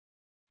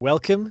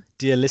Welcome,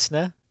 dear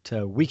listener,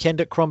 to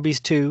Weekend at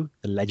Crombie's 2,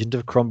 The Legend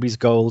of Crombie's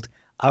Gold,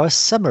 our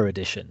summer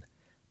edition.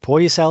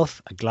 Pour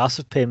yourself a glass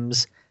of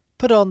Pimm's,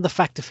 put on the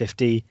Factor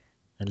 50,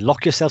 and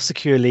lock yourself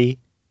securely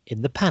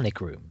in the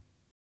panic room.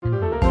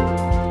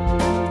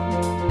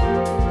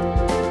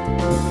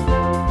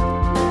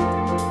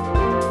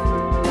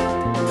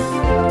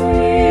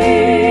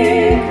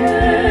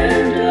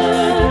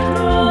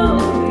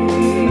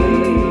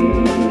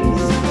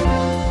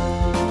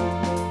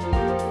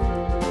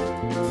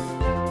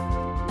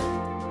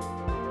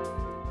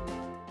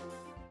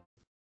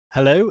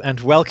 Hello and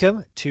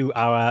welcome to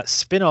our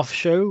spin-off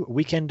show,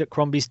 Weekend at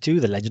Crombie's 2,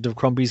 The Legend of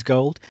Crombie's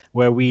Gold,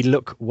 where we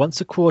look once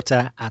a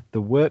quarter at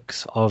the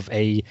works of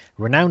a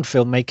renowned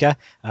filmmaker,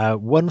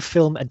 one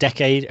film a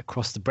decade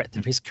across the breadth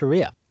of his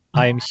career.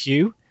 I am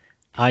Hugh.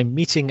 I'm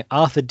meeting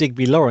Arthur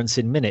Digby Lawrence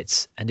in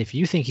minutes, and if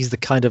you think he's the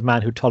kind of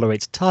man who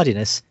tolerates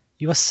tardiness,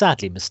 you are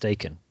sadly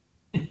mistaken.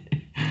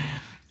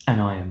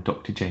 And I am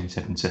Dr. James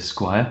Evans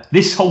Esquire.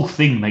 This whole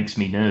thing makes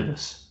me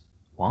nervous.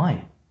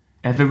 Why?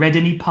 Ever read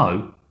any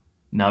Poe?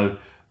 No,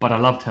 but I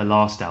loved her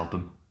last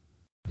album.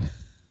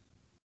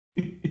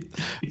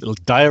 Little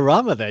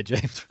diorama there,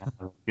 James.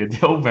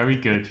 Oh, very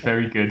good,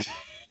 very good.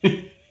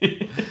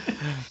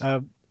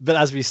 But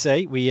as we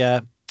say, we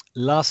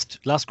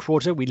last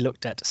quarter we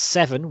looked at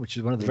Seven, which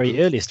is one of the very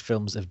earliest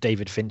films of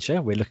David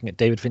Fincher. We're looking at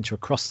David Fincher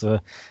across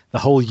the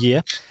whole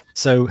year.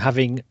 So,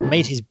 having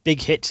made his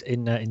big hit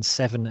in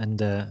Seven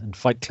and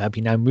Fight Club,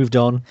 he now moved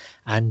on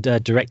and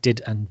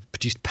directed and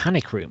produced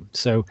Panic Room.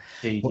 So,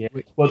 and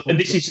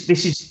this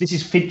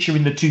is Fincher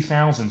in the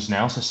 2000s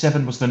now. So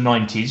Seven was the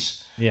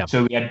 90s. Yeah.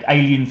 So we had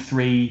Alien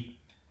 3,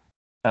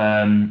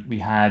 we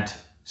had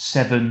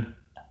Seven,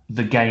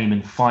 The Game,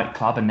 and Fight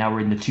Club, and now we're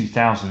in the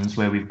 2000s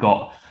where we've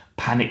got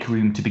Panic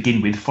Room to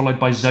begin with, followed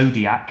by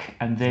Zodiac,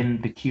 and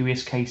then The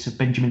Curious Case of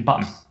Benjamin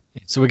Button.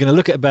 So we're going to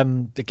look at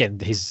again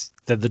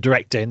the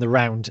director in the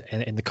round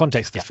in the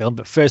context of the film,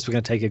 but first we're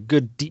going to take a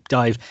good deep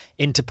dive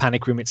into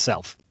Panic Room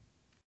itself.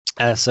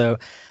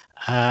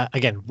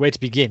 Again, where to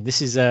begin?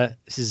 This is an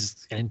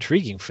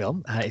intriguing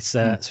film. It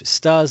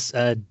stars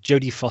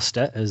Jodie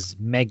Foster as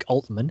Meg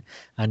Altman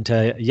and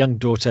her young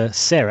daughter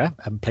Sarah,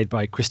 played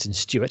by Kristen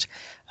Stewart.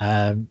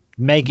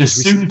 Meg the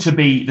soon to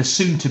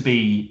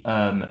be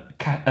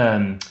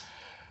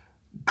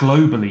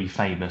globally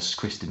famous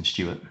Kristen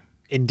Stewart.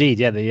 Indeed,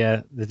 yeah.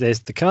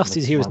 The cast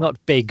here is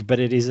not big, but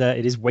it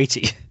is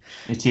weighty.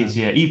 It is,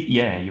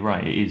 yeah. You're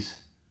right. It is.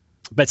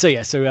 But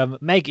so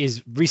Meg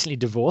is recently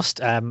divorced,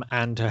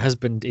 and her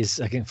husband is,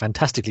 again,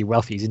 fantastically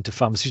wealthy. He's into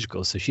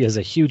pharmaceuticals, so she has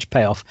a huge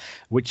payoff,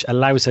 which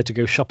allows her to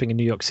go shopping in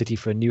New York City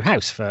for a new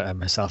house for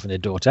herself and her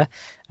daughter.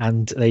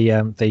 And they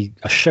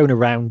are shown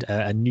around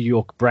a New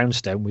York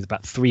brownstone with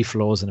about 3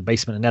 floors and a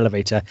basement and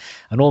elevator,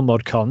 and all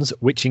mod cons,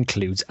 which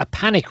includes a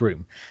panic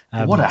room.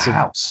 What a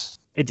house!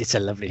 It's a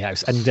lovely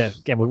house, and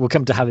again, we'll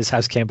come to how this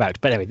house came about.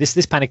 But anyway,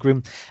 this panic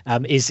room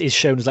is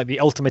shown as like the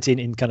ultimate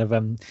in kind of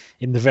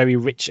in the very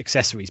rich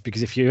accessories,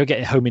 because if you're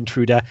getting a home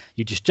intruder,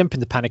 you just jump in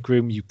the panic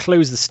room, you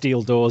close the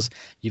steel doors,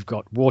 you've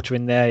got water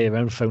in there, your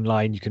own phone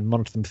line, you can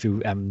monitor them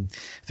through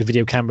the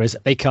video cameras.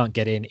 They can't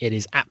get in. It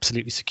is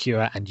absolutely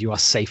secure, and you are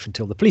safe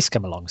until the police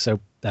come along. So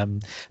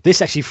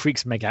this actually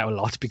freaks Meg out a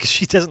lot because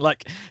she's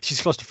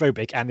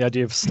claustrophobic, and the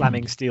idea of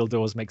slamming steel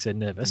doors makes her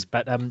nervous.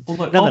 But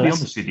although I'll be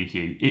honest with you,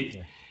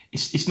 Hugh,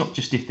 It's not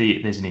just if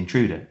there's an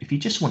intruder. If you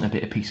just want a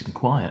bit of peace and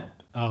quiet.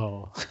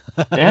 Oh.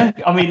 Yeah,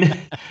 I mean,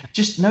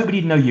 just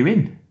nobody'd know you're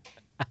in.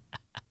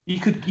 You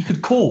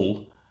could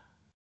call.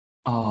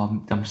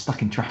 I'm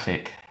stuck in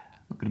traffic.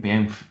 Not going to be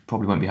home.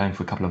 Probably won't be home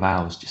for a couple of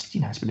hours. Just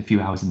spend a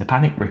few hours in the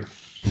panic room.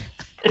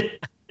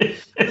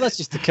 Well, that's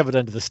just the cupboard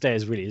under the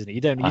stairs, really, isn't it? You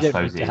don't need to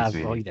have,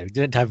 really. You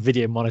don't have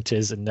video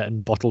monitors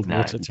and bottled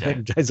water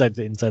inside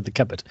the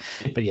cupboard.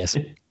 But yes.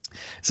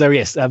 So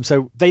yes,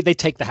 so they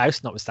take the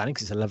house, notwithstanding,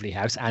 because it's a lovely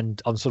house,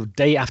 and on sort of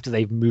day after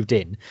they've moved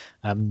in,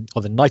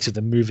 or the night of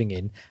them moving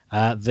in,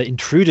 the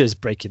intruders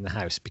break in the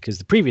house because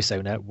the previous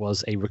owner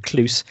was a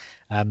recluse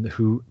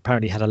who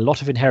apparently had a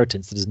lot of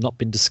inheritance that has not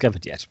been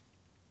discovered yet.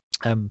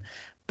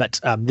 But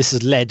this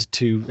has led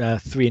to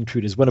 3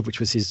 intruders, one of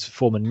which was his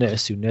former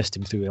nurse who nursed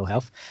him through ill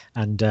health,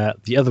 and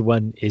the other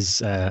one is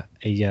so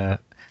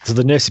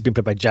the nurse has been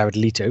played by Jared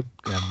Leto,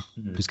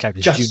 whose character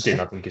is Justin,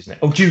 Junior. I think, isn't it?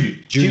 Oh,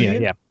 Junior,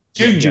 yeah.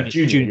 Junior.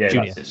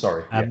 That's it,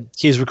 sorry.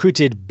 He has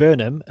recruited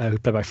Burnham, who's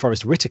played by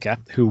Forrest Whitaker,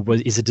 who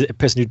is a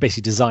person who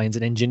basically designs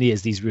and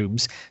engineers these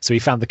rooms. So he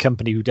found the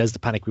company who does the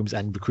panic rooms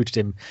and recruited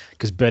him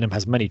because Burnham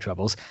has money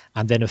troubles.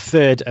 And then a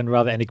third and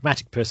rather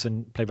enigmatic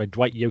person played by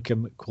Dwight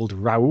Yoakam called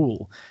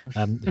Raoul,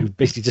 who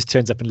basically just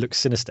turns up and looks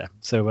sinister.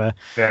 So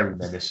very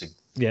menacing.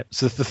 Yeah,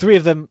 so the 3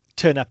 of them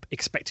turn up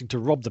expecting to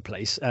rob the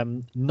place,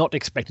 not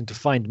expecting to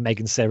find Meg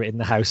and Sarah in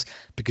the house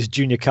because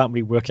Junior can't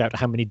really work out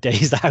how many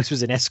days the house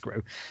was in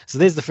escrow. So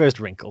there's the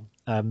first wrinkle.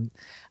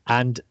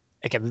 And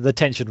again, the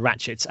tension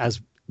ratchets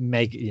as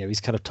Meg,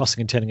 he's kind of tossing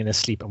and turning in her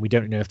sleep, and we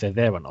don't know if they're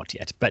there or not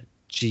yet. But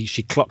she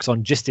clocks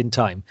on just in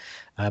time,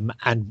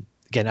 and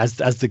again, as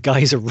the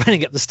guys are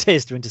running up the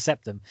stairs to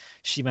intercept them,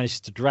 she manages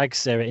to drag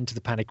Sarah into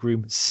the panic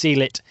room,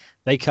 seal it.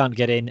 They can't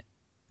get in.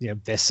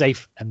 They're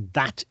safe, and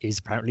that is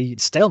apparently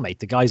stalemate.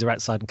 The guys are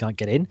outside and can't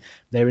get in.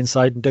 They're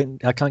inside and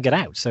can't get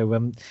out.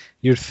 So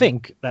you'd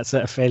think that's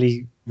a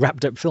fairly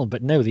wrapped up film,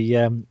 but no.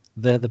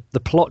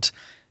 The plot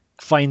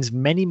finds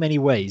many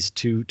ways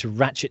to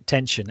ratchet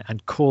tension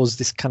and cause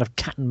this kind of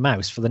cat and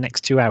mouse for the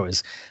next 2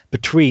 hours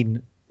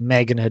between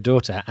Meg and her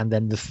daughter, and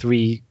then the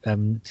three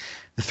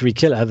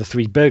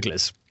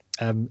burglars.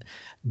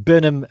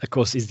 Burnham, of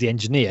course, is the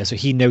engineer, so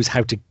he knows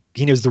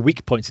the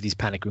weak points of these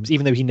panic rooms.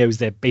 Even though he knows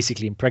they're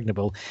basically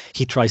impregnable,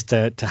 he tries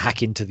to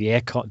hack into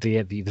the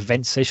the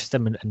vent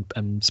system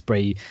and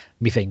spray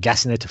methane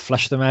gas in there to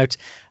flush them out.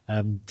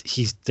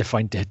 He's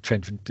defined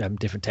different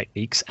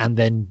techniques, and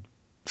then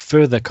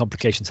further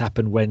complications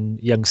happen when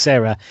young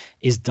Sarah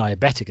is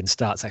diabetic and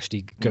starts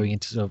actually going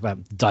into sort of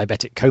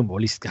diabetic coma, or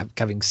at least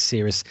having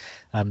serious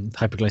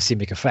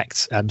hypoglycemic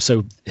effects.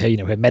 So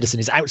her medicine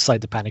is outside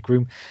the panic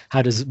room.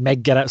 How does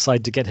Meg get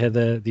outside to get her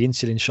the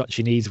insulin shot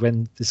she needs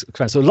when this?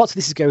 So lots of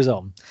this goes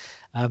on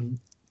to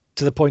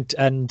the point,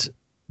 and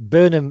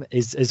Burnham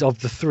is of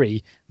the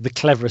three the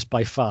cleverest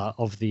by far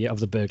of the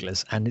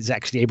burglars, and is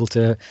actually able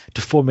to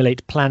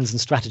formulate plans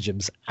and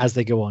stratagems as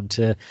they go on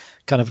to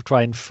kind of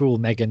try and fool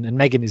Megan. And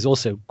Megan is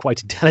also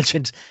quite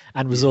intelligent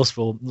and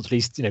resourceful, not at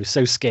least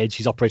so scared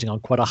she's operating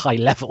on quite a high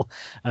level.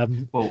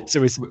 Burnham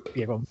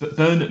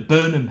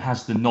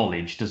has the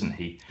knowledge, doesn't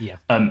he? Yeah.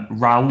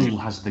 Raoul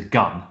has the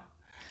gun.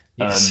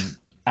 Yes.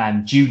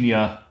 And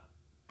Junior,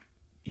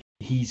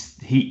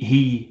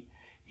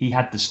 he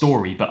had the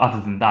story, but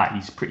other than that,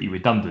 he's pretty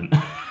redundant.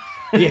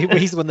 Yeah,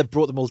 he's the one that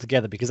brought them all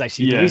together, because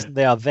actually the reason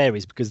they are there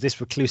is because this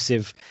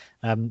reclusive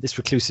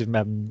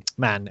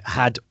man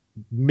had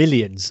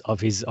millions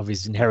of his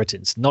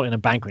inheritance, not in a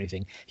bank or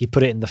anything. He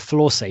put it in the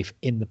floor safe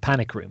in the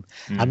panic room,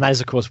 and that is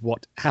of course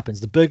what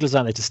happens. The burglars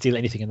aren't there to steal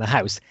anything in the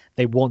house.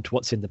 They want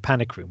what's in the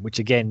panic room, which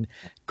again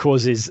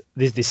causes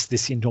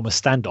this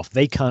enormous standoff.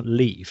 They can't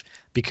leave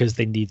because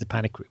they need the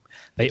panic room.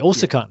 They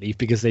also can't leave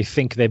because they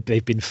think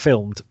they've been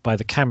filmed by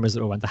the cameras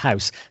that are around the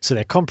house, so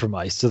they're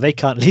compromised. So they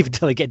can't leave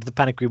until they get to the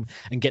panic room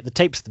and get the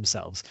tapes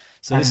themselves.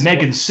 So and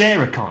Meg and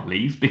Sarah can't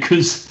leave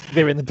because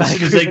they're in the panic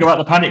room. As soon as they go out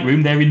the panic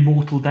room, they're in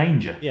mortal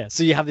danger. Yeah,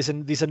 so you have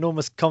this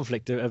enormous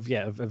conflict of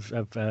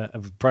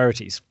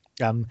priorities.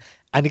 And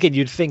again,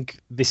 you'd think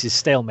this is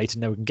stalemate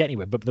and no one can get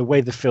anywhere, but the way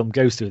the film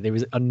goes through, there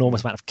is an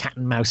enormous amount of cat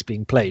and mouse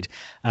being played.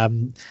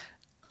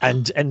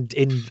 And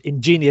in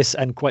ingenious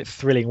and quite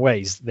thrilling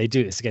ways, they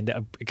do this. Again,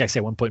 like I say,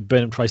 at one point,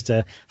 Burnham tries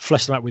to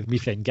flush them out with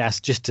methane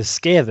gas just to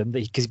scare them,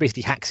 because he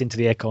basically hacks into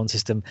the aircon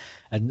system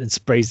and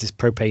sprays this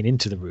propane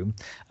into the room.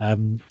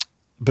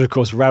 But of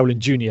course, Raoul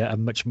and Junior are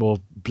much more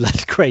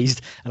blood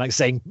crazed and like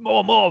saying,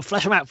 more,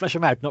 flush them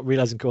out, not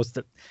realizing, of course,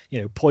 that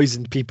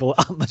poisoned people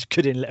aren't much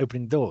good in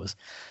opening doors.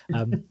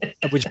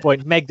 At which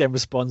point, Meg then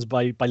responds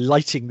by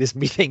lighting this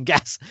methane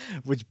gas,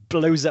 which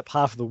blows up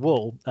half of the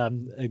wall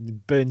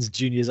and burns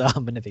Junior's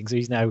arm and everything. So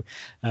he's now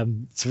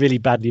severely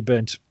badly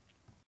burnt.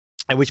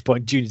 At which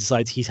point, Junior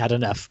decides he's had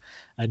enough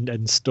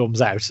and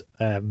storms out.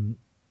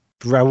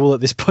 Raoul at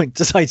this point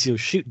decides he'll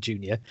shoot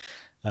Junior.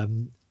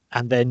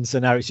 And then, so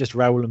now it's just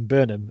Raoul and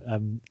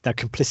Burnham. They're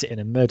complicit in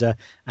a murder,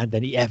 and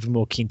then ever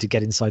more keen to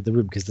get inside the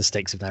room because the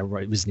stakes have now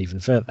risen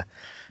even further.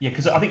 Yeah,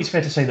 because I think it's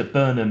fair to say that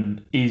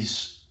Burnham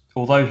is,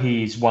 although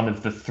he is one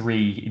of the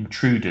three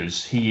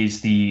intruders, he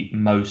is the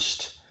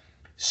most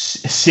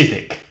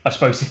civic, I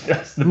suppose.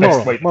 That's the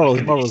best way. Moral.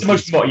 He's the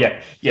most moral.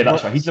 Yeah,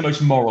 that's right. He's the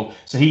most moral.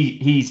 So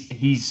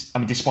he's. I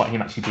mean, despite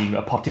him actually being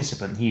a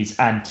participant, he is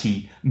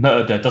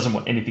anti-murder. Doesn't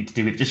want anything to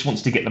do with it. Just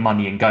wants to get the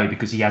money and go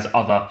because he has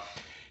other.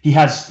 He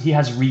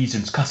has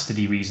reasons,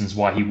 custody reasons,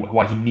 why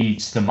he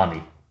needs the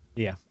money.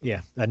 Yeah,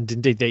 and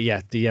indeed, he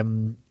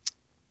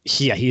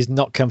is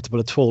not comfortable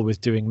at all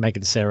with doing Meg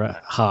and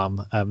Sarah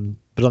harm.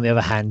 But on the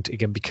other hand,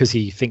 again, because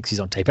he thinks he's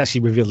on tape,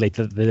 actually revealed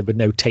later that there were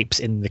no tapes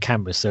in the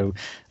camera. So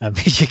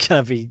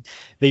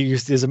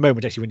there's a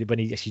moment actually when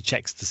he actually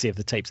checks to see if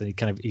the tapes, and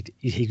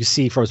he could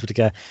see Forrest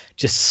Whitaker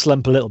just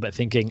slump a little bit,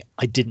 thinking,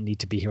 I didn't need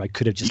to be here. I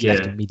could have just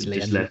left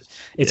immediately.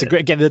 It's a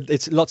great, again,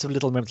 it's lots of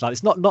little moments like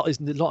this. Not a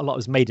lot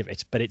was made of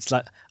it, but it's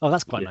like, oh,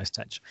 that's quite a nice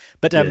touch.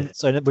 But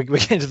so we're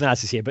getting into the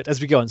analysis here. But as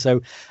we go on, so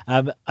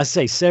as I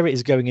say, Sarah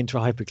is going into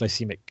a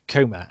hypoglycemic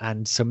coma,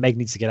 and so Meg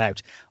needs to get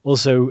out.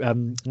 Also,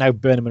 now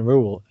Burnham and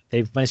Raoul,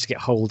 they've managed to get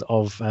hold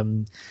of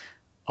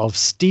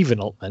Stephen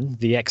Altman,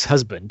 the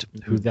ex-husband,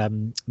 who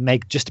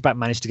Meg just about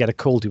managed to get a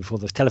call to before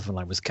the telephone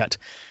line was cut.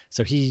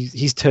 So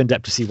he's turned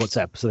up to see what's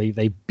up. So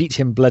they beat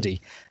him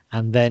bloody,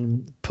 and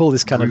then pull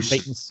this kind of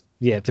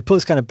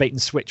bait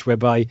and switch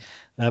whereby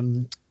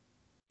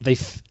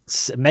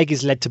Meg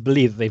is led to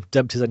believe that they've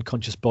dumped his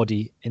unconscious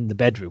body in the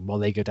bedroom while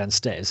they go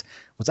downstairs.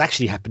 What's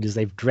actually happened is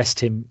they've dressed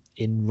him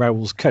in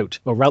Raoul's coat,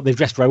 or they've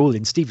dressed Raoul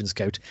in Stephen's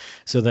coat,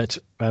 so that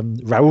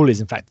Raoul is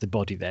in fact the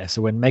body there.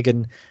 So when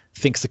Megan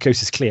thinks the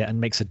coast is clear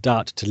and makes a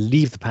dart to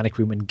leave the panic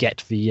room and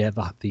get the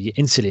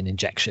insulin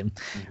injection,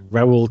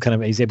 Raoul kind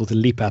of is able to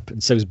leap up,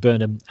 and so is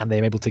Burnham, and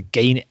they're able to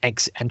gain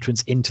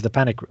entrance into the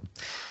panic room.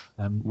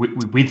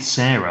 With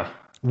Sarah.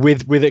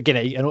 With again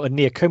a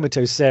near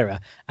comatose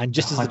Sarah, and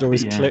just as the door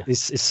is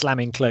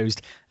slamming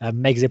closed,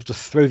 Meg is able to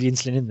throw the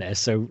insulin in there.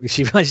 So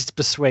she manages to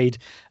persuade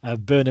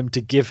Burnham to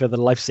give her the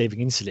life-saving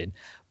insulin,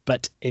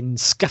 but in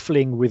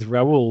scuffling with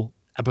Raoul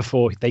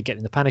before they get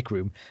in the panic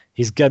room,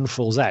 his gun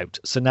falls out.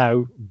 So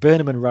now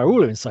Burnham and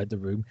Raoul are inside the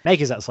room.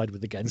 Meg is outside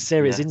with the gun.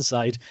 Sarah is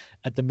inside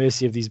at the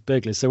mercy of these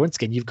burglars. So once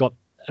again, you've got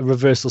a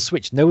reversal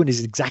switch. No one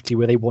is exactly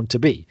where they want to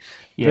be.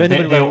 Yeah,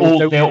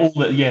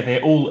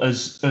 they're all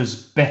as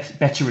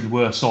better and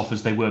worse off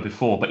as they were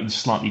before, but in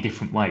slightly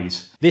different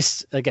ways.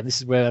 This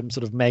is where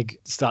sort of Meg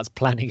starts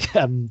planning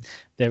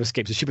their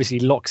escape. So she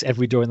basically locks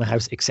every door in the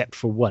house except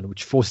for one,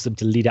 which forces them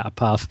to lead out a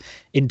path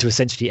into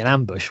essentially an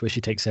ambush, where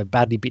she takes her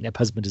badly beaten up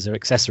husband as her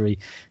accessory.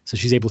 So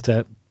she's able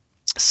to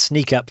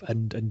sneak up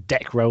and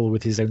deck Raoul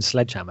with his own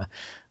sledgehammer,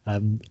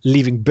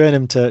 leaving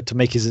Burnham to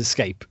make his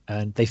escape.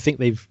 And they think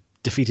they've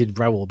defeated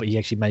Raoul, but he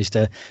actually managed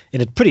to,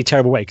 in a pretty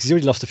terrible way, because he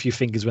already lost a few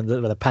fingers when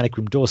the panic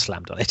room door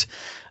slammed on it,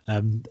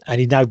 and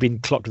he'd now been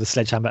clocked with a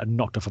sledgehammer and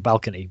knocked off a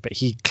balcony. But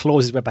he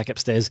claws his way back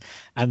upstairs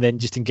and then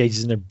just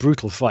engages in a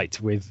brutal fight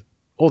with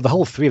the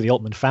whole three of the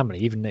Altman family.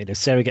 Even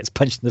Sarah gets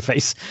punched in the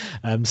face,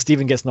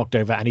 Stephen gets knocked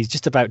over, and he's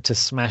just about to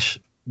smash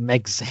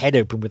Meg's head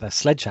open with a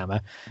sledgehammer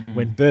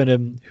when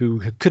Burnham, who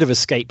could have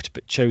escaped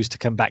but chose to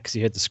come back because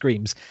he heard the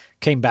screams,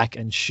 came back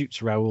and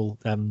shoots Raoul,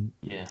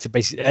 to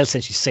basically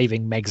essentially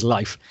saving Meg's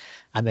life.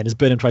 And then as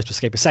Burnham tries to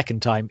escape a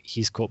second time,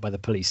 he's caught by the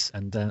police,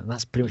 and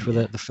that's pretty much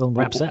where the film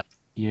wraps up.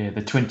 Yeah,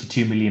 the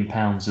 £22 million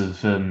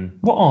of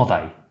what are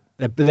they?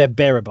 They're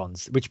bearer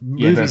bonds, which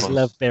movies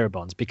love bearer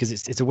bonds because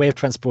it's a way of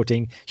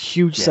transporting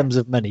huge sums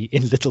of money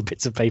in little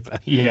bits of paper.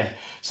 Yeah,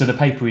 so the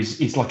paper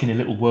is like in a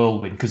little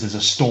whirlwind because there's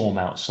a storm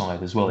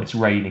outside as well. It's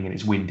raining and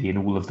it's windy, and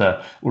all of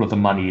the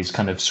money is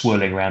kind of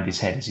swirling around his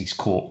head as he's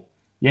caught.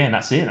 Yeah, and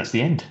that's it. That's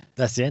the end.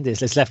 That's the end.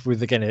 It's left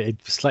with again a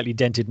slightly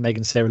dented Meg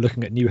and Sarah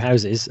looking at new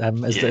houses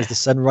as the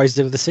sun rises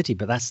over the city.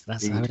 But that's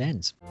how it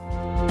ends.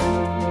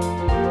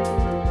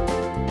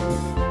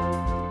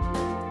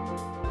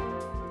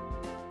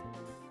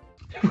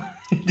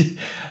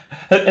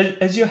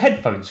 Has your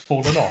headphones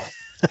fallen off?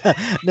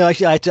 No,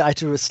 actually, I had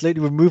to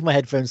slowly remove my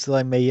headphones so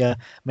I may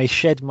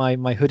shed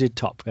my hooded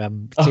top.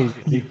 Don't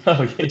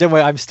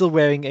worry, I'm still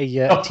wearing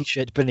a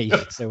t-shirt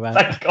beneath. So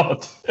thank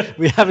God.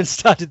 We haven't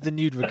started the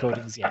nude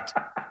recordings yet.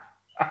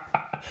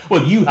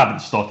 Well, you haven't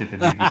started the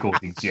nude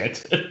recordings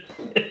yet.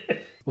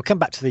 We'll come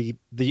back to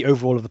the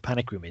overall of the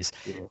panic room is.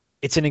 Yeah.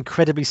 It's an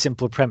incredibly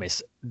simple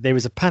premise. There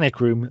is a panic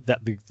room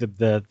that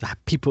the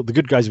people, the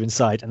good guys are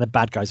inside and the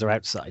bad guys are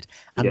outside,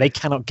 and they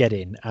cannot get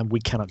in and we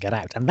cannot get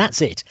out. And that's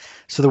it.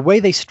 So the way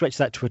they stretch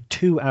that to a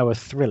 2-hour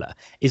thriller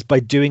is by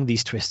doing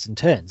these twists and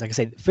turns. Like I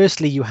say,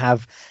 firstly, you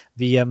have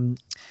the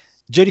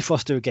Jodie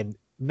Foster, again,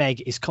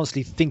 Meg, is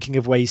constantly thinking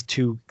of ways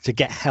to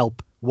get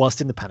help whilst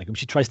in the panic room.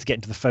 She tries to get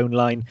into the phone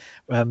line.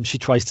 She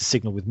tries to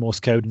signal with Morse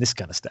code and this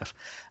kind of stuff.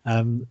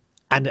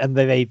 And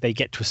they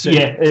get to a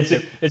certain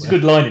it's a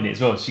good line in it as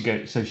well. She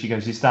goes,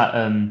 is that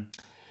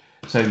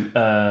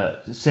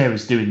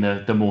Sarah's doing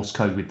the Morse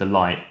code with the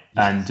light,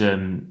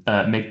 and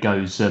Meg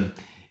goes,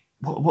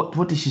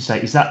 what did she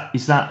say? Is that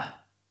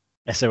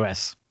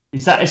SOS?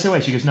 Is that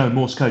SOS? She goes, no,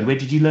 Morse code. Where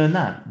did you learn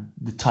that?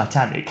 The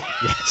Titanic.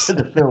 Yes.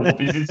 The film.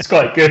 It's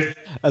quite good.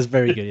 That's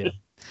very good.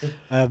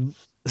 Yeah.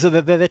 So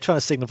they're trying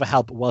to signal for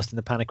help whilst in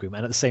the panic room,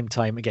 and at the same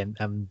time, again,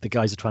 the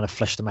guys are trying to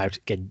flush them out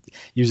again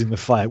using the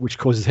fire, which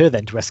causes her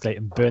then to escalate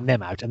and burn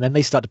them out, and then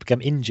they start to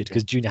become injured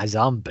because Junior has his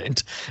arm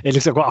burnt. It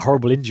looks like quite a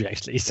horrible injury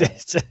actually.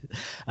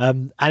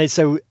 And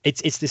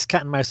it's this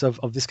cat and mouse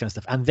of this kind of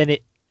stuff, and then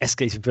it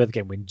escalates further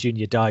again when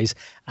Junior dies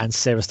and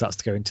Sarah starts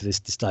to go into this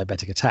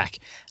diabetic attack.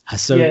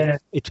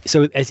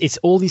 It's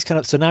all these kind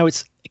of. So now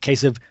it's a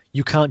case of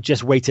you can't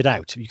just wait it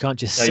out. You can't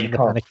just sit in the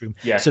panic room.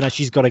 Yeah. So now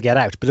she's got to get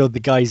out. But the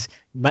guys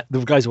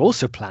are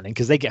also planning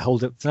because they get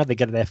hold of. So now they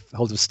get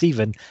hold of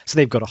Stephen. So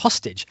they've got a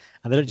hostage,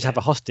 and they don't just have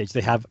a hostage.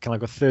 They have kind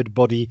of like a third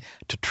body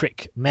to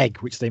trick Meg,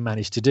 which they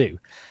managed to do.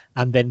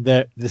 And then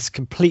this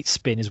complete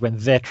spin is when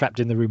they're trapped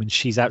in the room and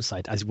she's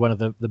outside, as one of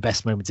the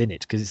best moments in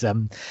it, because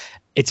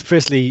it's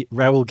firstly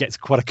Raoul gets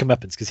quite a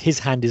comeuppance because his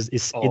hand is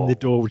in the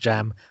door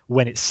jamb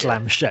when it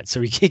slams shut.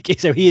 So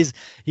his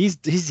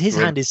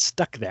hand is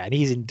stuck there and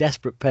he's in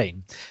desperate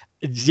pain,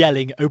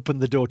 yelling, "Open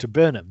the door" to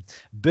Burnham.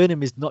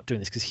 Burnham is not doing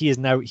this because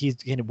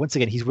once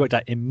again he's worked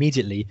out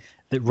immediately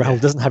that Raoul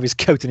doesn't have his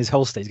coat in his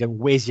holster. He's going,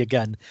 "Where's your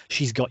gun?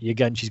 She's got your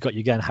gun. She's got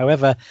your gun."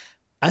 However,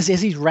 as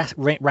he's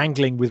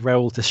wrangling with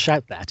Raoul to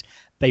shout that,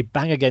 they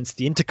bang against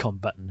the intercom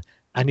button,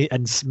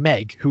 and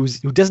Meg, who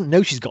doesn't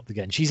know she's got the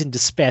gun, she's in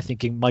despair,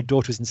 thinking my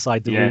daughter's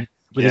inside the room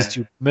with his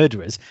two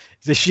murderers.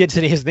 So she enters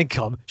the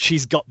intercom,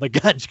 she's got the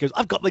gun. She goes,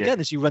 "I've got the gun,"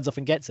 and she runs off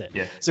and gets it.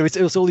 Yeah. So it's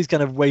all these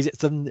kind of ways.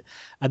 And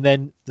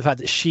then the fact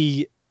that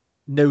she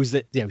knows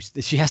that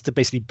she has to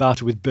basically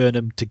barter with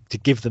Burnham to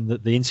give them the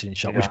insulin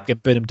shot, which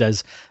Burnham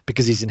does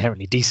because he's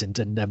inherently decent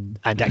and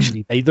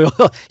actually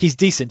he's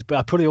decent. But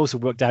I probably also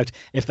worked out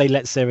if they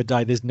let Sarah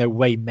die, there's no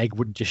way Meg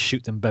wouldn't just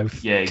shoot them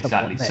both. Yeah,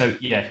 exactly.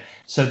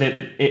 So there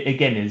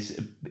again is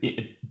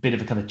a bit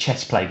of a kind of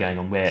chess play going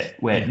on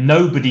where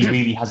nobody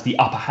really has the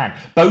upper hand.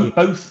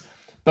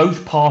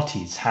 Both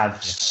parties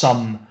have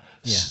some.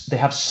 Yeah. They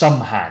have some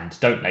hand,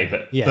 don't they?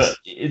 But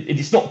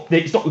it's not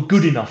a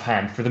good enough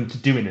hand for them to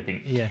do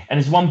anything. Yeah.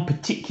 And there's one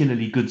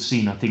particularly good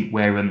scene, I think,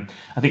 where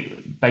I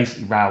think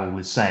basically Raoul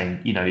was saying,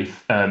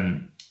 if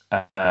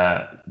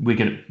we're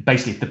gonna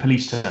basically if the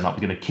police turn up,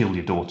 we're gonna kill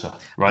your daughter,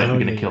 right? We're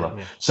gonna kill her.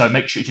 Yeah. So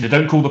make sure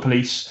don't call the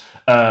police,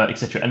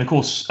 etc. And of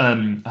course,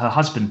 her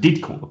husband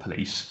did call the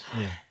police,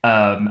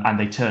 and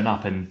they turn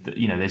up, and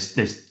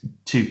there's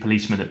two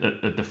policemen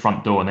at the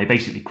front door, and they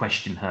basically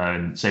question her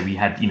and say we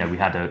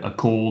had a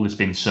call. There's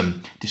been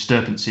some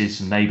disturbances.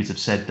 Some neighbours have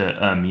said that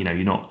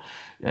you're not.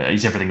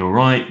 Is everything all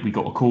right? We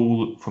got a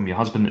call from your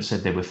husband that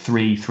said there were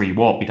three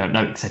what? We don't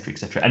know, etc.,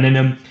 etc. And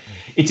then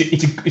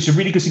it's a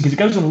really good scene because it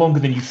goes on longer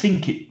than you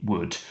think it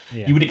would.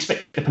 Yeah. You would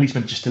expect the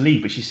policeman just to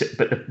leave, but she said,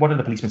 one of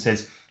the policemen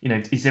says,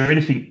 is there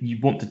anything you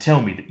want to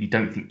tell me that you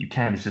don't think you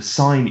can? Is there a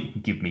sign that you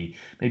can give me?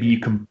 Maybe you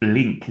can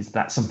blink. Is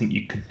that something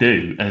you could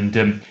do? And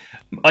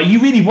you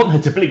really want her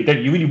to blink, don't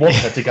you? You really want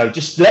her to go.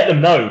 Just let them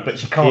know, but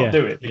she can't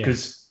do it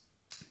because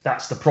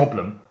that's the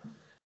problem.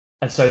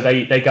 And so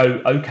they go,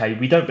 okay,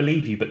 we don't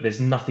believe you, but there's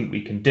nothing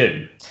we can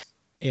do.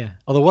 Yeah.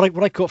 Although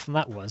what I caught from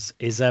that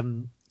is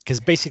because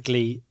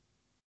basically,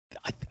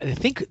 I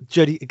think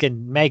Jodie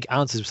again, Meg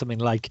answers something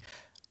like,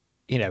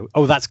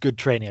 oh, that's good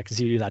training. I can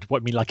see you do that.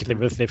 What I mean, like if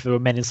there were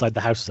men inside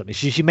the house or something.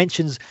 She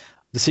mentions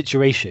the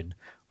situation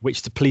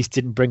which the police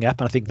didn't bring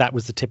up, and I think that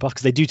was the tip off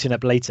because they do turn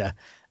up later,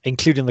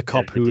 including the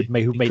cop who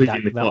made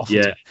that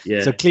offer.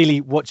 Yeah. So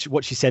clearly, what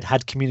she said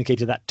had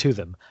communicated that to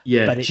them.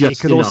 Yeah, but it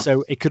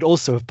could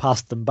also have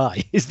passed them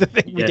by. Is the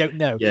thing we don't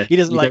know. Yeah. He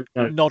doesn't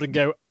nod and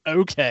go,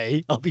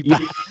 "Okay, I'll be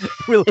back.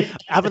 We'll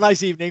have a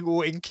nice evening."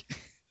 Wink.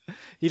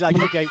 He's like,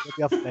 "Okay,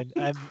 we'll be off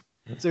then."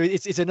 So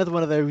it's another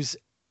one of those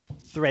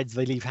threads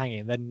they leave hanging.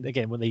 And then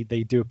again, when they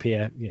do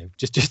appear,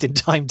 just in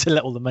time to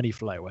let all the money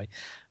fly away.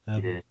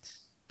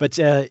 But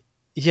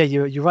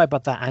you're right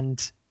about that,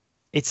 and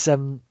it's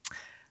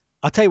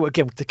I'll tell you what,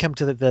 again, to come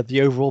to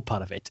the overall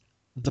part of it,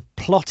 the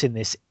plot in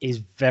this is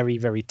very,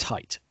 very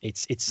tight.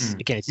 It's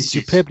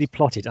superbly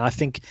plotted, and I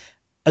think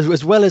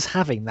as well as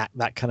having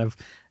that kind of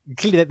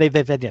clearly you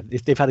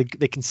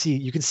can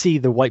see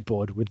the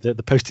whiteboard with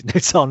the post-it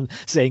notes on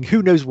saying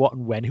who knows what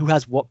and when, who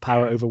has what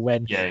power over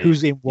when,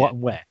 who's in what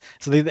and where.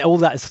 So all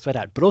that is spread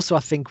out. But also,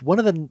 I think one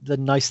of the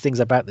nice things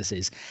about this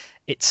is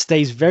it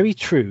stays very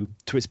true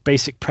to its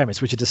basic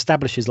premise, which it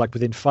establishes like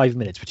within 5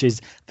 minutes, which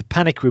is the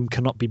panic room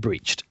cannot be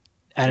breached.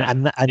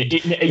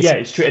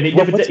 It's true, and it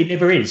never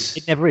is.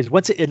 It never is.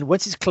 Once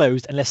it's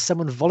closed, unless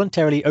someone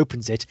voluntarily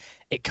opens it,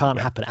 it can't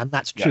happen, and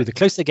that's true. The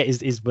closest they get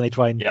is when they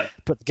try and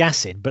put the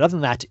gas in, but other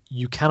than that,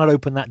 you cannot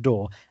open that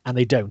door, and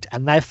they don't,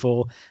 and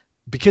therefore,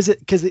 because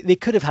they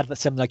could have had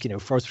something like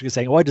Forrest was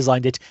saying, "Oh, I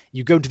designed it.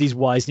 You go into these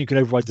wires, and you can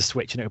override the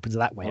switch, and it opens it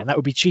that way," and that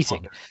would be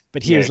cheating.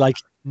 But here's like,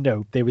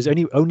 no, there was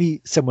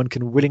only someone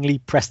can willingly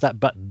press that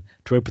button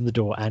to open the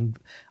door, and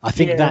I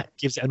think that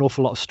gives it an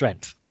awful lot of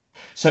strength.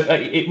 So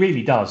it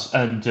really does,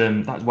 and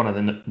that's one of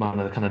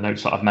the kind of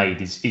notes that I've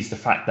made is the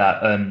fact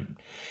that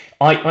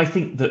I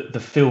think that the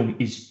film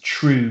is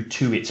true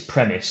to its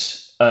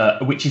premise,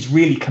 which is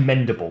really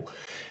commendable,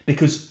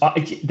 because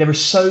there are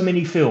so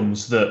many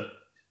films that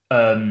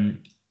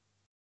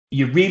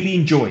you're really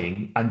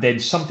enjoying, and then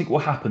something will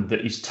happen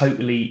that is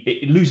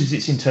it loses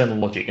its internal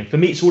logic. And for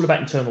me, it's all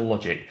about internal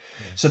logic.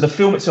 Yeah. So the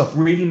film itself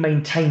really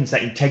maintains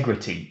that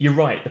integrity. You're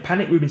right, the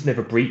panic room is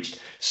never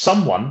breached.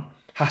 Someone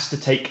has to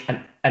take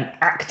an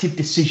active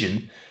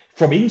decision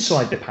from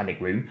inside the panic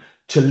room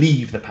to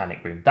leave the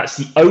panic room. That's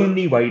the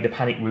only way the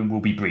panic room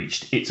will be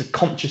breached. It's a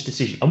conscious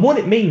decision. And what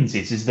it means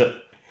is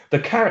that the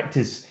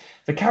characters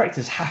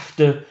have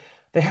to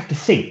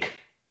think,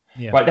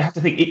 right? They have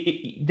to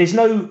think. There's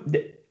no,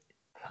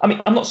 I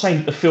mean, I'm not saying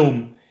that the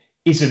film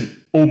isn't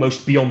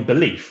almost beyond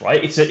belief,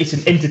 right? It's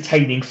an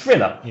entertaining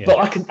thriller, but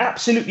I can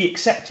absolutely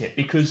accept it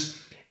because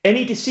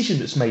any decision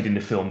that's made in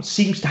the film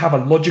seems to have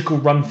a logical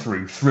run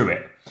through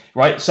it.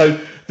 Right, so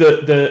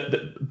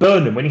the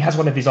Burnham, when he has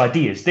one of his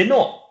ideas, they're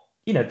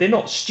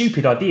not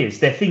stupid ideas.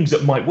 They're things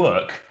that might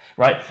work,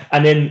 right?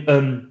 And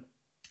then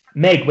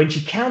Meg, when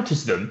she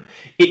counters them,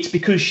 it's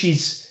because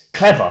she's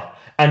clever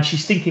and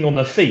she's thinking on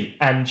her feet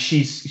and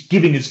she's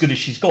giving as good as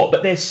she's got.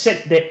 But they're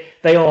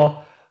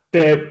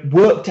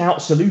worked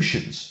out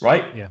solutions,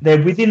 right? Yeah.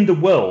 They're within the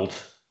world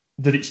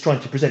that it's trying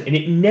to present, and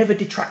it never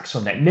detracts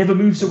from that, never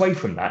moves away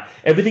from that.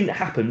 Everything that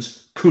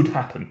happens could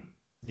happen.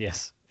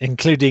 Yes.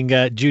 Including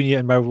Junior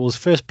and Raoul's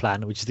first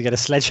plan, which is to get a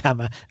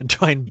sledgehammer and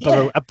try and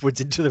burrow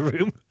upwards into the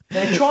room.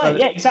 They're trying,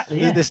 exactly.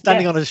 They're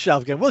standing on a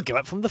shelf going, "We'll go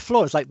up from the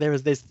floor." It's like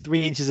there's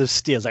 3 inches of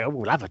steel. It's like, "Oh,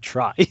 we'll have a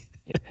try."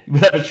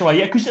 We'll have a try,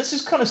 yeah, because that's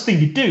the kind of thing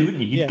you do,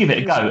 wouldn't you? You'd give it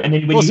a go, and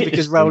then when also you hit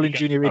because Raoul and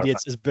Junior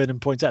idiots, as Burnham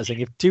points out, saying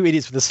if 2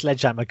 idiots with a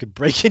sledgehammer could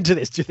break into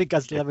this, do you think I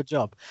still have a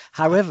job?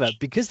 However,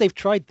 because they've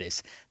tried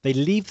this, they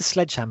leave the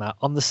sledgehammer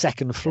on the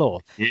second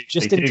floor,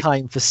 just in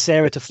time for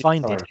Sarah to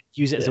find it,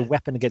 use it as a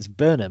weapon against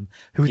Burnham,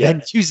 who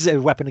then uses it as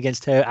a weapon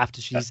against her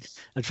after she's.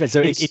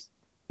 So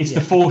it's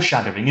the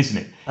foreshadowing, isn't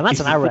it? And that's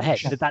it's an hour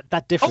ahead.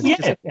 That difference. Oh,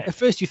 yeah. At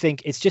first, you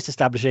think it's just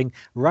establishing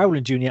Raoul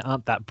and Junior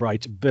aren't that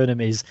bright,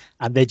 Burnham is,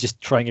 and they're just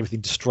trying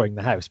everything, destroying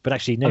the house. But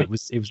actually, no, it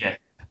was. Yeah.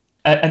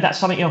 And that's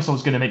something else I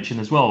was going to mention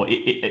as well.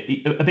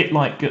 A bit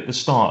like at the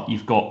start,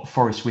 you've got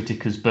Forrest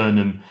Whitaker's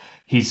Burnham,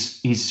 his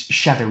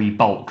shadowy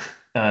bulk,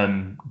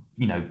 going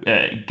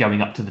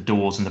up to the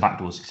doors and the back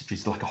doors, etc.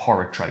 It's like a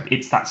horror trope.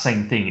 It's that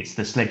same thing. It's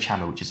the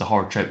sledgehammer, which is a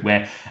horror trope,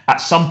 where at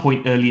some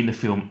point early in the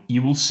film,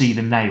 you will see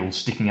the nails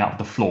sticking out of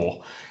the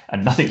floor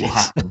and nothing will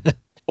happen.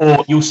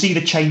 Or you'll see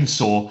the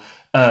chainsaw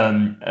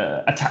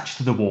attached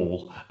to the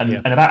wall. And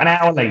about an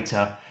hour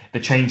later, the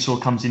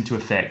chainsaw comes into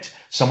effect.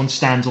 Someone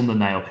stands on the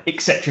nail,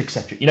 etc.,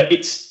 etc.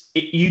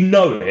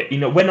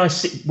 When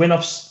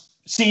I've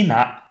seen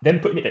that, then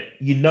putting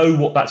it,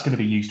 what that's going to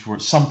be used for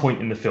at some point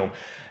in the film.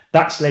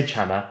 That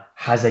sledgehammer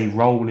has a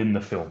role in the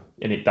film,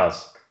 and it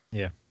does.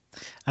 Yeah,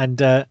 and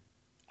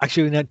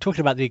actually, talking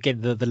about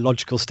the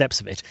logical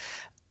steps of it,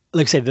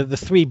 like I say, the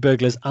 3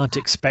 burglars aren't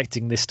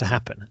expecting this to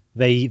happen.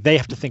 They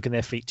have to think on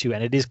their feet too,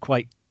 and it is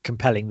quite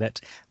compelling that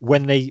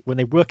when they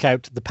work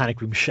out the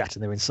panic room shut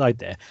and they're inside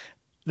there.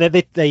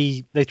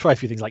 They try a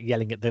few things like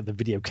yelling at the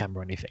video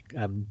camera or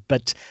anything,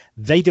 but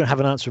they don't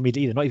have an answer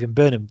immediately either. Not even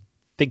Burnham,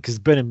 because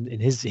Burnham in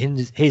his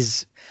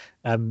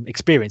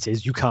experience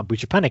is you can't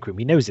breach a panic room.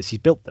 He knows this. He's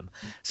built them,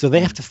 so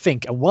they have to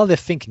think. And while they're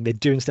thinking, they're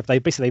doing stuff.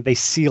 They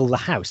seal the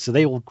house. So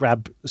they all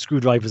grab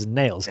screwdrivers and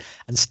nails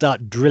and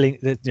start drilling,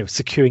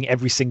 securing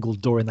every single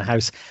door in the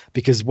house.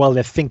 Because while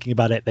they're thinking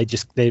about it,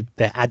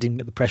 they're adding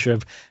the pressure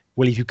of,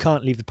 well, if you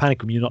can't leave the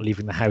panic room, you're not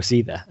leaving the house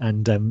either.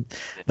 And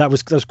that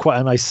was quite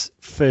a nice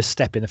first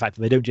step in the fact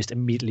that they don't just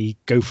immediately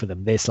go for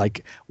them. It's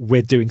like,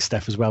 we're doing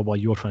stuff as well while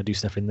you're trying to do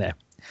stuff in there.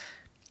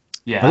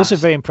 Yeah, I'm also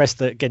very impressed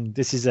that, again,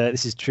 this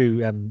is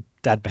true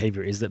dad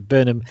behavior, is that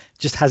Burnham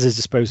just has at his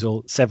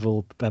disposal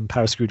several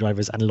power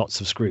screwdrivers and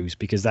lots of screws,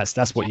 because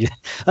that's what you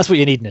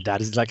need in a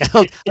dad. Is like,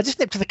 I'll just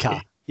nip to the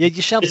car. Yeah,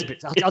 your shelves a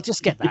bit. I'll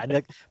just get that. And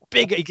like,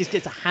 he just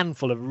gets a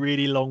handful of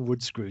really long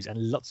wood screws and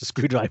lots of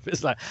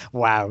screwdrivers. Like,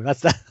 wow,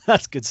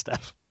 that's good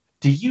stuff.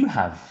 Do you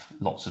have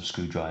lots of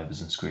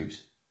screwdrivers and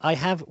screws? I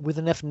have, with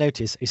enough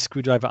notice, a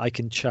screwdriver I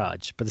can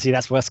charge. But see,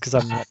 that's worse because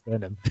I'm not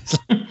Burnham.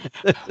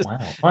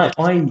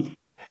 Wow.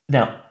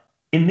 Now,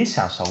 in this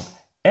household,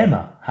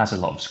 Emma has a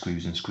lot of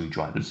screws and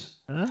screwdrivers.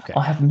 Okay.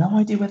 I have no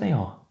idea where they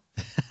are.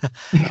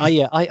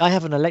 I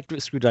have an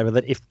electric screwdriver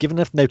that, if given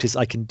enough notice,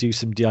 I can do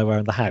some DIY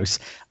around the house.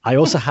 I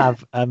also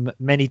have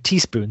many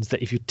teaspoons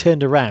that, if you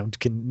turned around,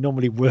 can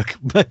normally work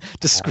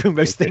to screw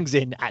most things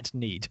in at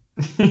need.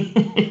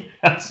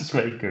 That's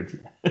very good.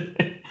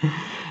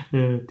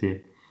 Oh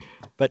dear.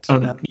 But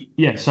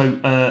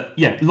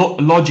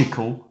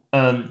logical.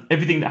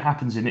 Everything that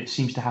happens in it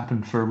seems to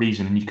happen for a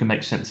reason, and you can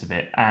make sense of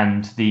it.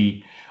 And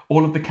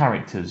all of the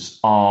characters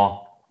are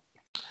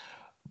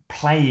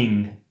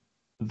playing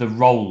the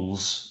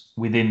roles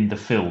within the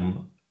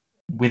film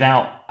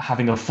without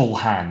having a full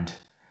hand,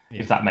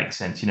 if that makes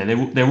sense.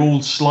 They're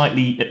all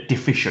slightly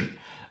deficient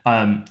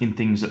in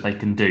things that they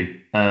can do.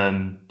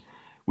 And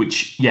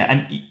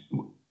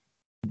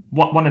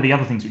one of the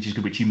other things which is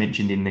good, which you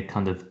mentioned in the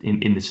kind of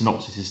in the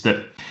synopsis, is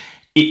that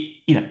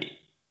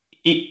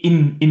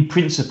in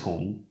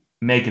principle,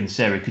 Meg and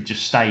Sarah could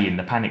just stay in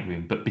the panic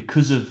room, but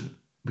because of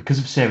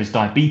Sarah's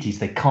diabetes,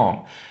 they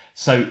can't.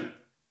 So,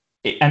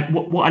 and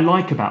what I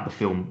like about the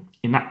film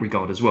in that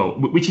regard as well,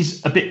 which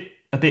is a bit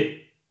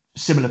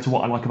similar to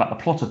what I like about the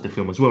plot of the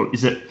film as well,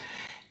 is that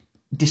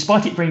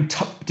despite it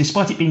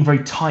being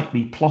very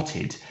tightly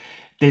plotted,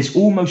 there's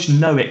almost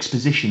no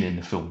exposition in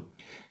the film.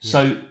 Yeah.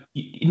 So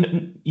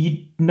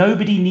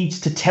nobody needs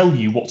to tell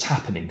you what's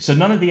happening. So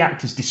none of the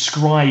actors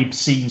describe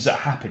scenes that are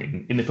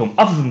happening in the film,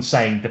 other than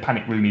saying the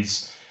panic room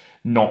is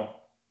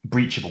not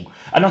breachable.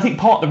 And I think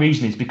part of the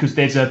reason is because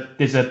there's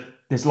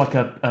like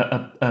a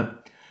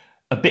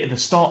bit at the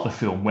start of the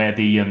film where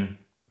the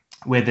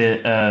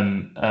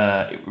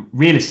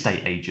real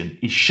estate agent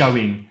is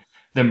showing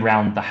them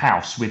around the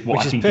house with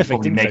what I think is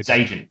probably Meg's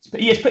agent.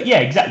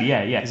 Exactly.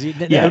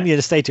 Only an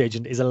estate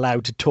agent is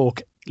allowed to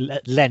talk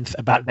length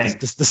about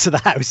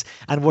the house,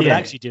 and what they're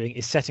actually doing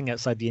is setting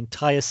outside the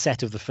entire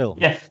set of the film.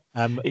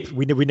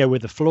 We know where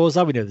the floors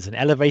are, we know there's an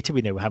elevator,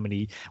 we know where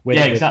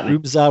the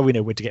rooms are, we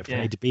know where to get from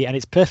A to B, and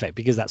it's perfect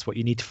because that's what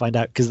you need to find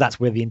out, because that's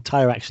where the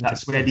entire action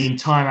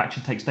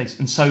takes place.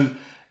 And so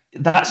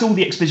that's all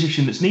the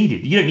exposition that's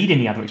needed. You don't need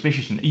any other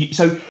exposition.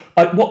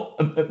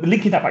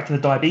 Linking that back to the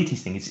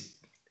diabetes thing is,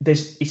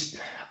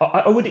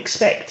 I would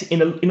expect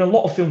in a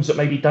lot of films that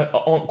maybe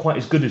aren't quite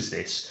as good as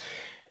this,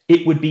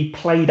 it would be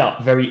played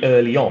up very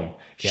early on.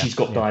 She's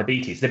got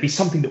diabetes. There'd be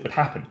something that would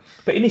happen.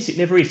 But in this, it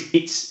never is.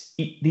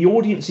 The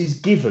audience is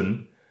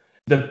given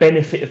the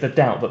benefit of the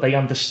doubt that they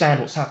understand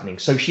what's happening.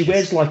 So she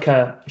wears like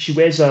a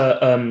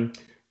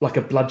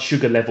blood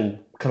sugar level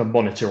kind of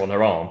monitor on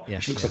her arm.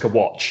 She looks like a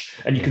watch,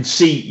 and you can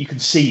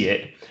see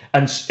it.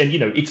 And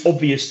it's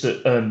obvious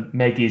that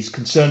Meg is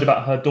concerned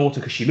about her daughter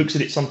because she looks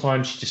at it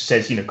sometimes. She just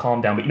says,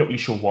 calm down, but you're not really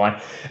sure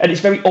why. And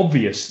it's very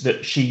obvious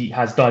that she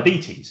has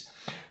diabetes,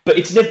 but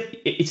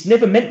it's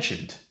never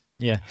mentioned.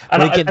 Yeah,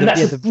 and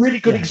that's a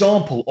really good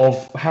example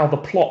of how the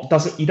plot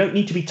doesn't. You don't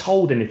need to be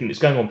told anything that's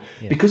going on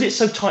because it's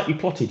so tightly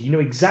plotted. You know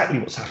exactly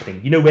what's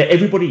happening. You know where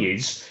everybody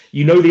is.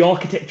 You know the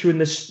architecture and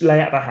the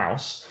layout of the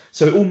house,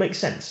 so it all makes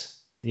sense.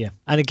 Yeah,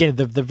 and again,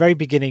 the very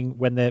beginning,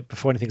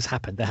 before anything's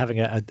happened, they're having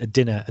a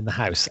dinner in the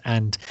house,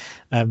 and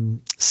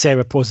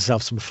Sarah pours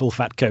herself some full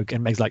fat Coke,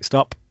 and Meg's like,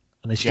 "Stop!"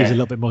 And then she gives a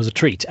little bit more as a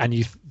treat, and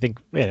you think,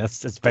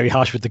 that's very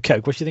harsh with the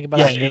Coke. What do you think about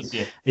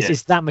that?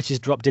 It's that much is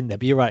dropped in there.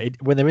 But you're right.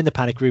 When they're in the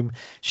panic room,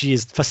 she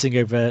is fussing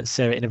over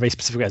Sarah in a very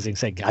specific way,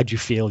 saying, "How do you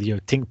feel?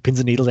 Pins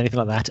and needles, anything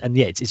like that?" And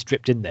it's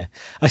dripped in there.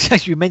 Actually,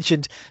 you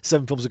mentioned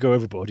some films that go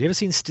overboard. Have you ever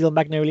seen Steel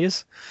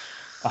Magnolias?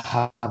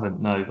 I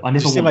haven't. No, I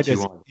never want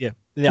to. Yeah.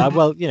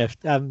 Well,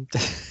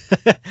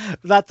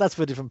 that's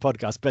for a different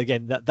podcast. But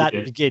again, that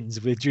begins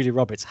with Julia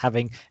Roberts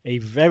having a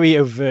very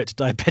overt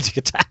diabetic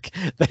attack.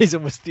 That is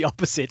almost the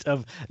opposite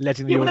of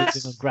letting the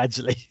audience in on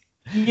gradually.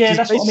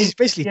 Yeah, she's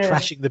basically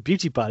trashing the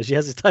beauty bar. She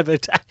has this type of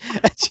attack,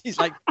 and she's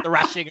like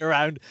thrashing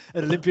around,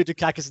 and Olympia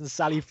Dukakis and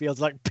Sally Fields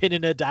like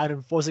pinning her down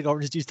and forcing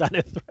orange juice down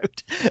her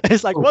throat. And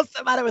it's like, what's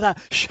the matter with her?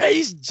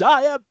 She's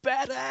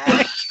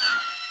diabetic.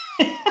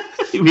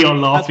 We are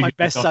laughing. That's my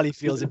best Sally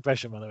Fields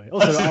impression, by the way.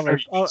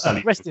 Also,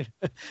 rest in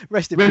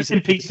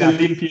peace,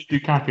 Olympia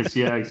Dukakis.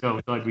 Yeah, she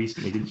died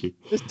recently, didn't she?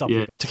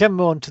 To come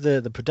on to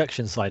the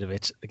production side of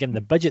it, again, the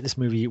budget of this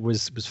movie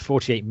was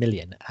 48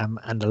 million,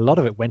 and a lot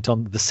of it went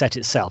on the set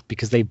itself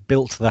because they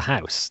built the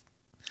house.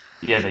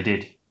 Yeah, they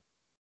did.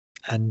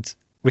 And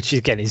which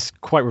again is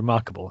quite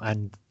remarkable.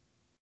 And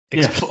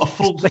a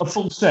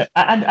full set,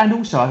 and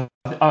also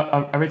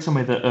I read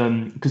somewhere that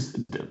because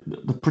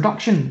the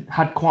production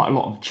had quite a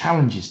lot of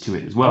challenges to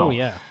it as well. Oh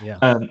yeah.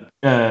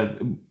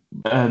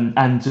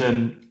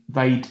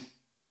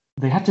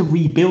 They had to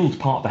rebuild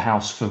part of the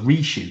house for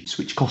reshoots,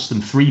 which cost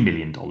them $3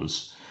 million.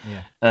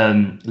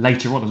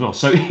 Later on as well.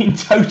 So in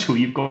total,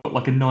 you've got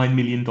like a $9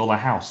 million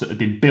house that had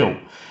been built.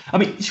 I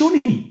mean,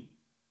 surely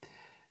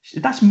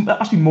that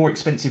must be more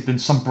expensive than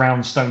some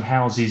brownstone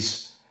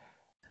houses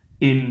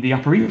in the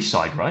Upper East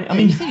Side, right? I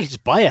mean, you think you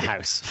just buy a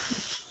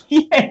house?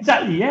 Yeah,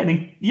 exactly.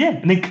 And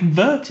then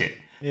convert it.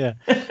 Yeah,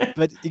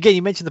 but again,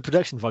 you mentioned the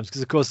production values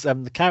because, of course,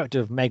 the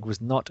character of Meg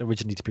was not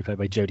originally to be played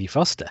by Jodie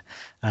Foster.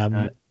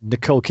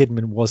 Nicole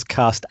Kidman was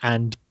cast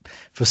and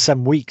for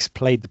some weeks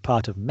played the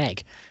part of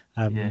Meg,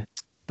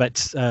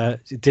 but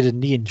did a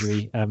knee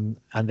injury and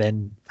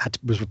then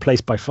was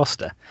replaced by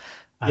Foster.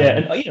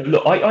 And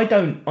look, I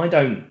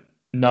don't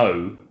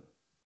know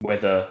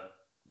whether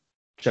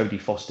Jodie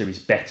Foster is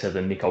better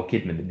than Nicole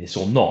Kidman in this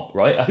or not,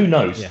 right? Who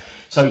knows?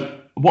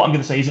 So what I'm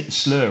going to say isn't a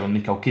slur on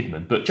Nicole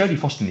Kidman, but Jodie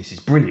Foster in this is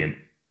brilliant.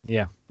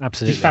 Yeah,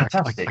 absolutely. She's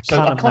fantastic. I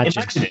can't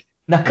imagine it.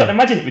 Now, I can't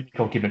imagine it with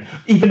Nicole Kidman,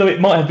 even though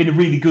it might have been a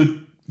really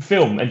good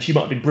film and she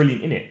might have been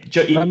brilliant in it.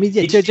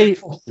 Jodie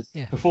Foster's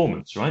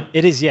performance, right?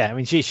 It is, yeah. I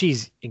mean,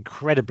 she's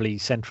incredibly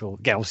central.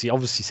 Yeah,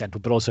 obviously central,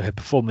 but also her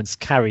performance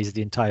carries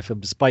the entire film,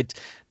 despite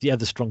the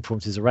other strong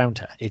performances around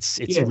her. It's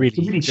really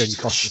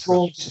Jodie Foster.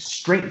 Strong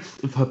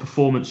strength of her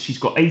performance. She's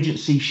got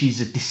agency.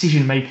 She's a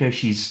decision maker.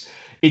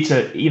 It's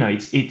a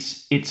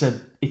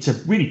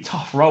really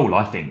tough role.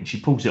 I think she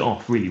pulls it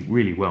off really,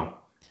 really well.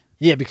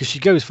 Yeah, because she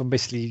goes from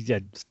basically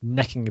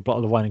necking a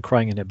bottle of wine and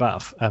crying in her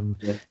bath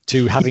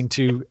to having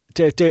to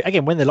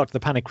again, when they're locked in the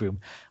panic room,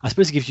 I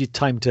suppose it gives you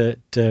time to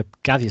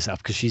gather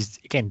yourself because she's,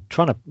 again,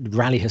 trying to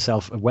rally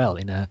herself well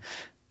in a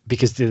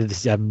because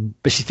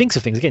but she thinks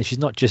of things again. She's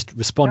not just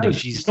responding. No,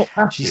 she's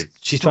trying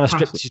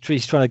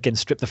to again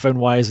strip the phone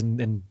wires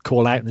and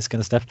call out and this kind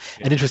of stuff.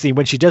 Yeah. And interestingly,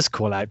 when she does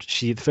call out,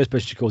 the first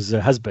person she calls is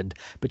her husband,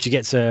 but she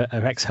gets her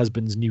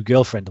ex-husband's new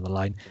girlfriend on the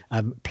line,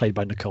 played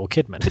by Nicole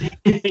Kidman.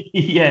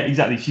 Yeah,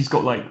 exactly. She's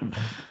got like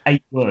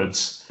 8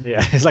 words.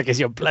 Yeah, it's like, it's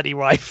your bloody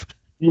wife.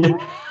 Yeah.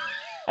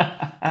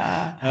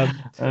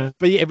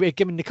 But yeah,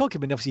 again, Nicole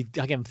Kidman, obviously,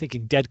 again, I'm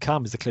thinking Dead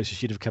Calm is the closest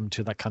she'd have come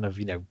to that kind of,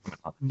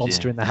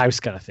 monster in the house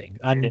kind of thing.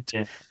 And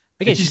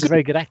again, she's a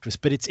very good actress,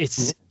 but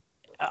it's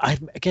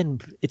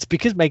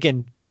because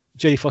again,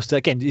 Jodie Foster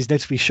again is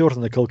notably shorter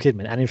than Nicole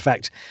Kidman, and in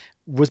fact,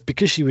 was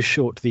because she was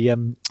short.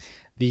 The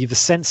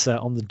sensor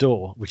on the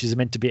door, which is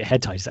meant to be at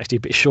head height, is actually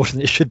a bit shorter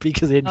than it should be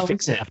because they didn't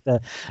fix it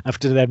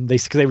after them. The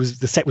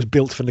set was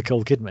built for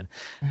Nicole Kidman.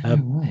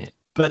 Right.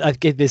 But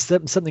again, there's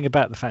something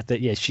about the fact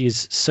that she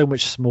is so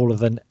much smaller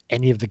than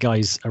any of the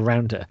guys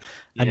around her,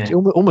 and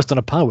almost on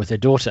a par with her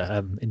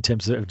daughter in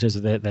terms of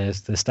their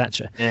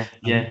stature.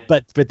 Yeah.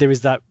 But there is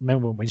that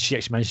moment when she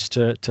actually manages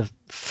to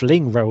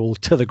fling Raoul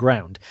to the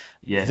ground,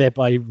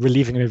 thereby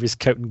relieving him of his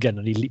coat and gun,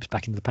 and he leaps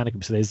back into the panic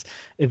room. So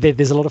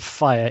there's a lot of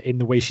fire in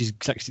the way she's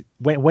actually,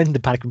 when the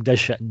panic room does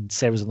shut and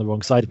Sarah's on the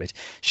wrong side of it,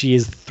 she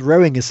is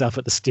throwing herself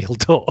at the steel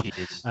door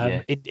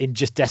in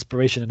just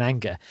desperation and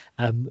anger,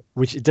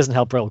 which it doesn't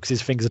help Raoul because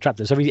his fingers are trapped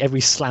there. So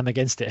every slam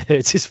against it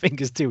hurts his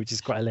fingers too, which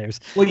is quite hilarious.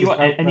 Well, you're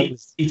right, and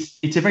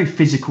it's a very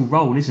physical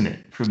role, isn't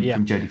it, from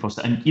Jodie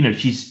Foster? And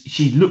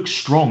she looks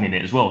strong in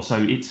it as well.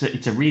 So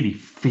it's a really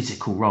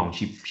physical role.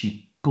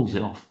 She pulls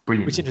it off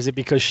brilliantly. Which is interesting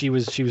because she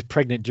was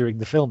pregnant during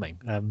the filming.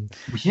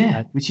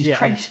 Which is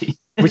crazy.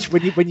 Which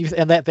when you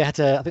and they had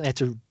to, I think they had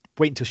to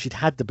wait until she'd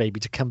had the baby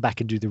to come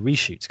back and do the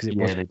reshoots because it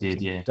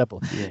wasn't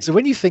double. Yeah. So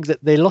when you think that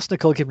they lost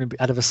Nicole Kidman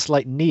out of a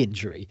slight knee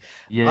injury,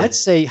 I'd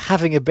say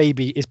having a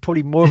baby is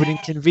probably more of an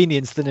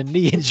inconvenience than a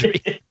knee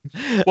injury.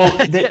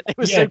 Well, they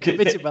were so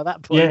committed by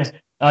that point. Yeah,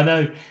 I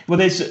know. Well,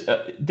 there's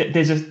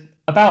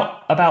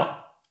about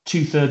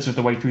 2/3 of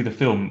the way through the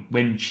film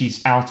when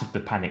she's out of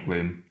the panic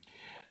room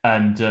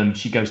and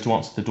she goes to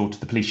answer the door to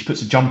the police. She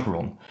puts a jumper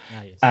on,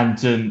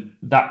 and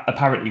that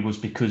apparently was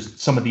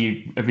because some of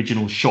the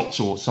original shots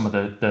or some of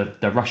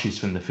the rushes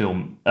from the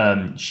film,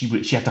 she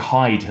had to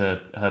hide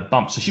her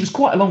bump, so she was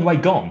quite a long way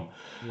gone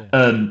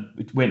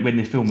when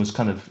the film was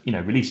kind of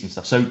released and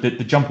stuff. So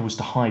the jumper was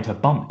to hide her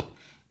bump.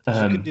 She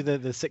could do the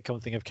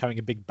sitcom thing of carrying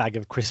a big bag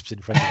of crisps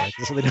in front of her.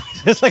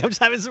 It's like, I'm just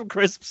having some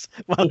crisps.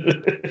 Well,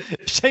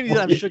 shame you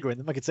don't have sugar in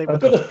them. I could save I've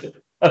got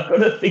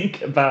to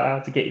think about how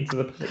to get into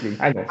the panic room.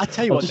 Hang on. I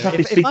tell you what, just have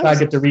this big bag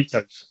of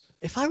Doritos.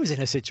 If I was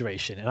in a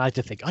situation and I had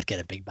to think, I'd get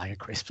a big bag of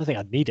crisps. I think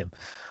I'd need them.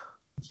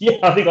 Yeah,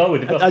 I think I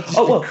would. I'd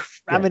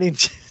just cramming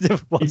into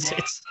what's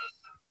it.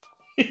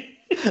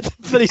 The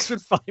police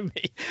would find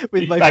me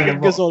with my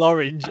fingers all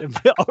orange and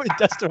put orange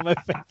duster on my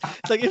face.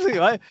 It's like, you think,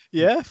 right?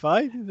 Yeah,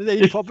 fine.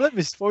 Any problem?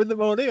 It's 4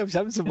 a.m. I'm just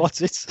having some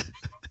Wotsits.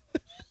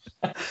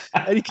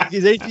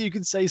 Is anything you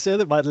can say, sir,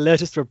 that might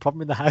alert us to a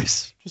problem in the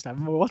house? Just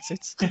having more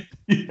Wotsits.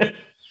 Yeah.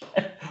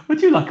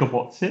 Would you like a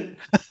Wotsit?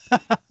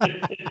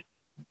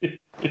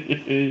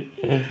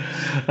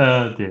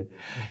 Oh dear.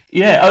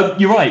 Yeah,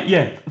 you're right.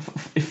 Yeah,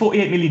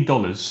 $48 million.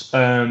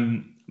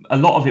 A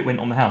lot of it went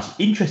on the house.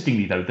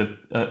 Interestingly, though,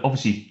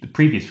 obviously the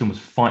previous film was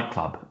Fight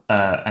Club,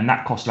 and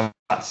that cost about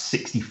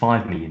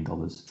 $65 million.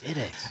 Did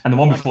it? And the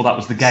one before that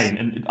was The Game.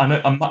 And I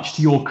know, much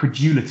to your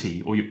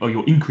credulity or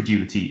your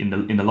incredulity in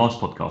the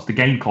last podcast, The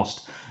Game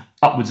cost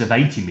upwards of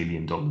 $80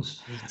 million.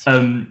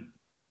 So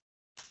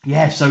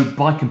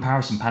by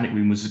comparison, Panic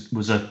Room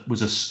was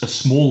a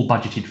small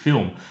budgeted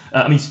film.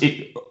 I mean,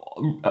 it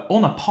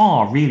on a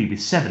par really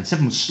with Seven.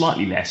 Seven was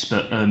slightly less,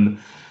 but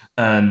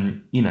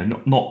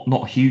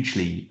not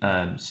hugely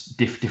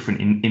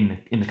different in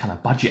the kind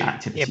of budget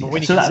activity. Yeah, but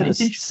when you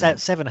consider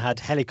Seven had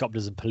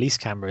helicopters and police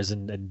cameras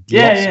and lots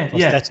of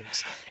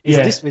prosthetics.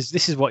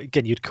 This is what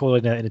again you'd call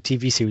in a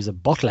TV series a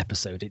bottle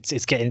episode.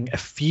 It's getting a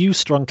few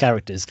strong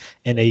characters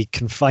in a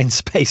confined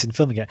space and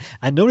filming it,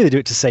 and normally they do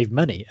it to save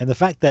money. And the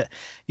fact that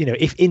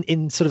if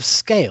in sort of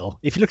scale,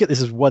 if you look at this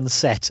as one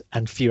set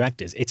and few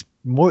actors, it's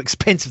more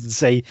expensive than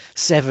say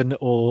Seven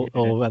or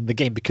The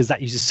Game, because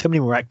that uses so many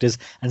more actors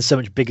and so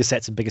much bigger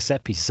sets and bigger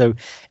set pieces. So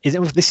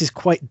this is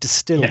quite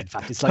distilled. In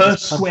fact, it's like per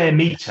square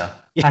meter.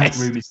 Panic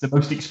Room is the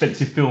most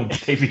expensive film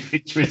David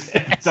Fincher has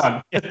ever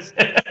done.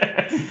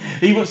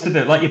 He wants to do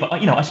it like, but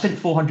I spent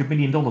 $400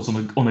 million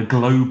on a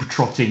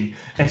globe-trotting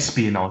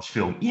espionage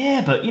film.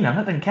 Yeah, but that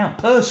doesn't count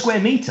per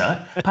square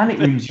meter. Panic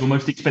Room's your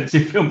most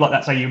expensive film. Like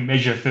that's how you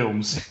measure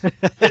films.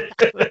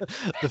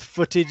 The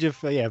footage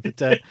of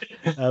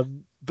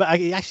but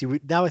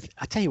actually now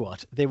I tell you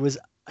what, there was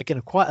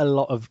again quite a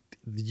lot of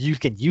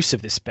use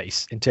of this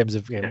space in terms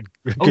of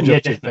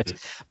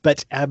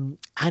but and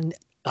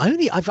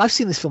I've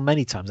seen this film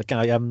many times.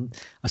 Again,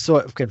 I saw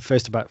it again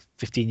first about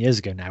 15 years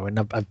ago now, and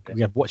I've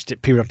watched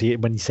it periodically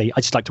when you say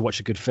I just like to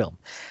watch a good film.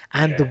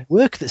 And the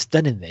work that's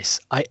done in this,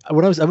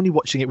 when I was only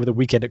watching it with a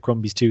Weekend at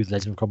Crombie's 2, The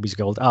Legend of Crombie's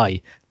Gold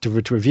Eye, to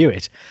review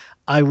it,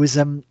 I was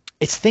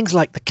it's things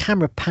like the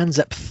camera pans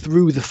up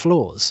through the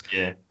floors.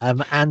 So a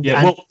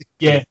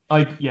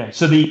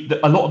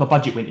lot of the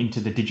budget went into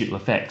the digital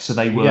effects. So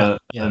they were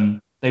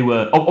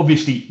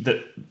obviously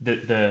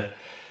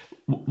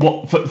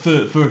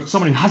for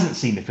someone who hasn't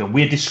seen the film,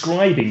 we're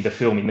describing the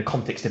film in the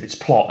context of its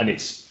plot and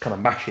its kind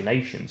of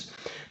machinations.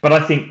 But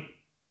I think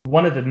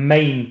one of the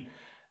main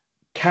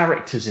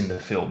characters in the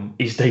film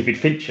is David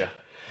Fincher.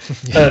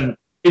 I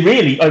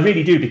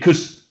really do,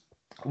 because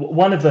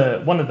one of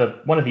the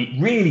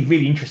really,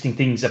 really interesting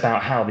things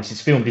about how this is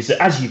filmed is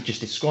that, as you've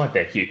just described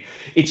there, Hugh,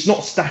 it's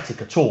not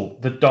static at all.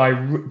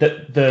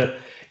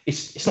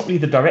 It's not really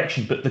the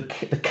direction, but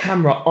the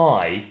camera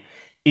eye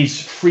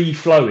is free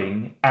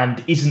flowing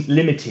and isn't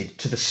limited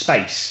to the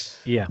space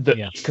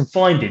it's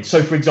confined in.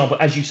 So, for example,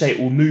 as you say, it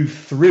will move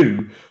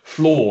through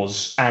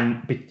floors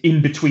and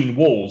in between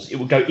walls. It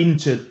will go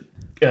into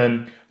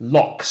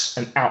locks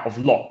and out of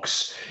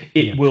locks.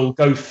 It will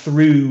go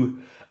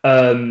through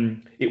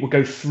it will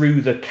go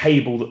through the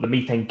cable that the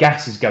methane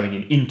gas is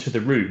going into the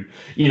room.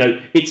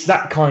 It's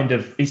that kind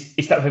of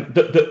it's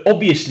that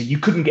obviously you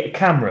couldn't get a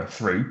camera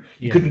through,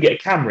 you couldn't get a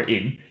camera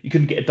in, you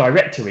couldn't get a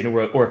director in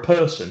or a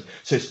person.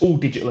 So it's all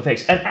digital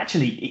effects, and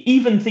actually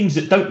even things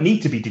that don't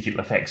need to be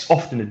digital effects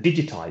often are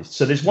digitized.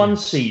 So there's one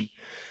scene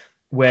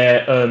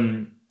where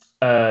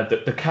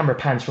the camera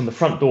pans from the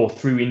front door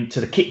through into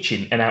the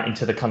kitchen and out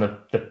into the kind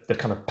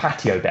of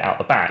patio bit out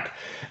the back,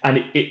 and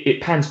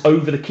it pans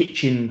over the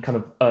kitchen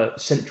kind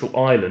of central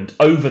island,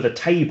 over the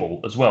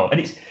table as well.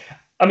 And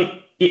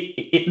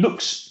it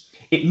looks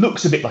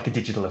a bit like a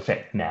digital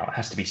effect now, it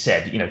has to be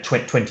said,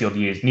 20 odd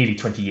years, nearly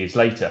 20 years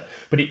later,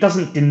 but it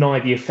doesn't deny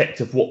the effect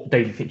of what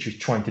David Fincher is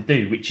trying to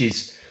do, which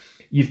is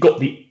you've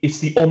got it's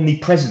the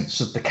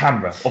omnipresence of the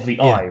camera, of the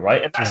eye,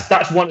 right? And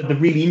that's one of the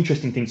really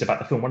interesting things about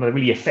the film. One of the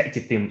really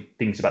effective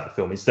things about the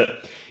film is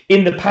that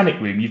in the panic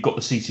room, you've got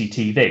the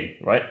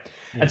CCTV, right?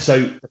 Yeah. And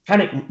so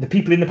the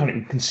people in the panic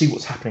room can see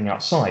what's happening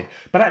outside,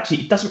 but actually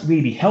it doesn't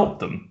really help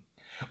them,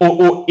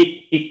 or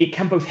it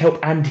can both help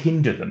and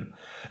hinder them.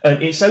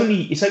 And it's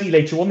only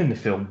later on in the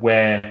film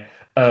where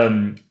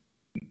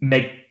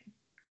Meg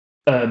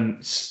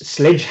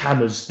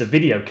sledgehammers the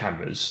video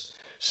cameras,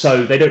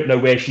 so they don't know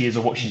where she is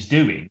or what she's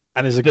doing.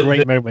 And there's a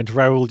great moment.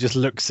 Raoul just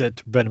looks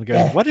at Burnham and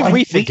goes, "What did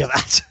we think of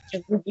that?"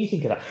 What did we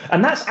think of that?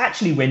 And that's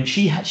actually when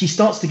she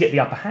starts to get the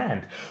upper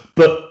hand.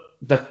 But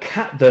the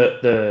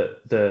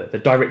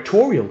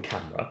directorial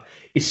camera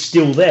is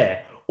still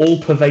there, all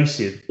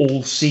pervasive,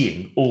 all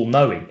seeing, all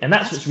knowing, and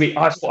that's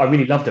what I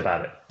really loved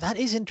about it. That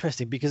is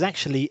interesting, because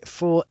actually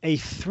for a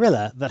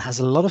thriller that has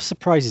a lot of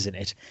surprises in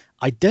it,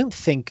 I don't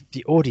think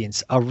the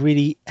audience are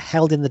really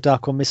held in the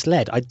dark or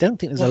misled. I don't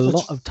think there's a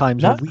lot of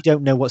times when we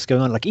don't know what's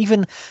going on. Like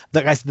even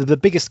the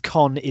biggest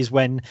con is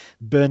when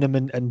Burnham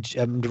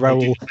and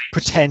Raoul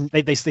pretend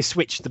they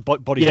switch the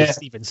body of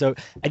Stephen. So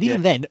and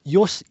even then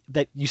you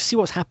see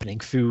what's happening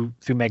through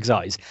Meg's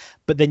eyes,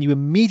 but then you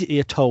immediately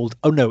are told,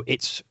 oh no,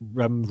 it's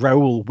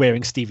Raoul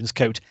wearing Stephen's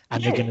coat,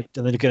 and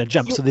they're gonna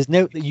jump. So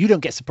you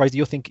don't get surprised.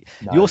 You're thinking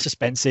your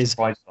suspense is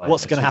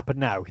what's going to happen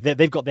now.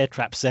 They've got their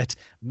trap set.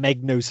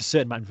 Meg knows a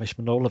certain amount of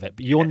information, all of it,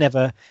 but you're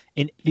never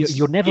in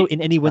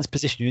anyone's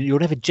position. You're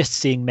never just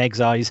seeing Meg's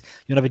eyes.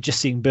 You're never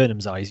just seeing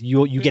Burnham's eyes.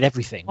 You get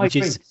everything, which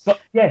is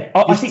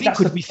I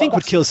think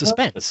would kill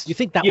suspense. You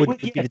think that would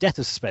be the death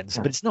of suspense,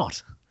 but it's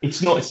not.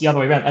 It's not. It's the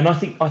other way around. And I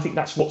think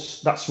that's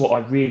what I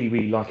really,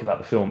 really like about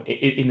the film,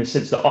 in the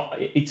sense that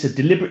it's a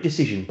deliberate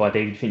decision by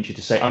David Fincher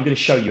to say, I'm going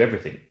to show you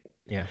everything.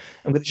 Yeah,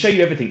 I'm going to show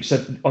you everything. So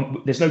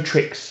there's no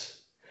tricks.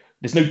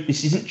 This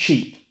isn't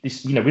cheap.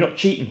 We're not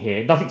cheating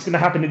here. Nothing's going to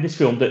happen in this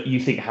film that you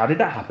think, how did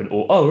that happen?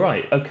 Or, oh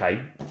right,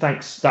 okay,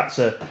 thanks. That's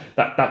a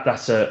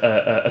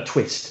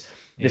twist.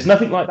 Yeah. There's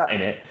nothing like that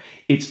in it.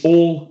 It's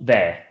all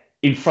there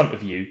in front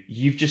of you.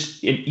 You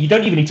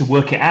don't even need to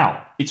work it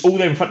out. It's all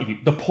there in front of you.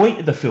 The point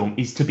of the film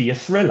is to be a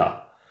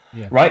thriller,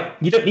 right?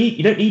 You don't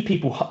need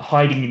people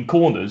hiding in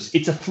corners.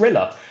 It's a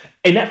thriller.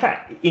 And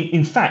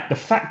in fact, the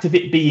fact of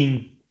it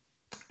being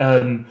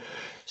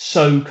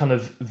so kind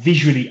of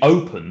visually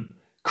open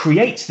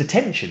creates the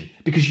tension,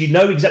 because you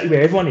know exactly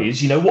where everyone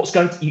is. You know what's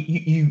going to.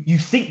 You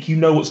think you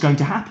know what's going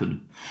to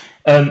happen,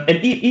 and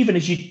even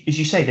as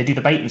you say, they do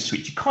the bait and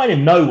switch. You kind of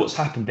know what's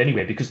happened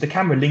anyway, because the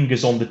camera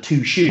lingers on the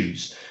two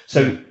shoes.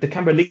 So the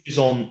camera lingers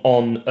on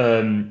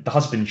the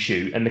husband's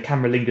shoe, and the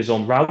camera lingers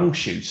on Raoul's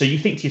shoe. So you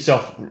think to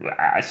yourself,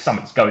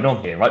 something's going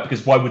on here, right?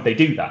 Because why would they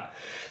do that?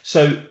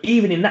 So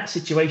even in that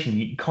situation,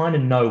 you kind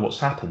of know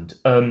what's happened.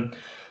 And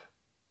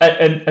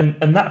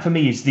that for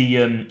me is the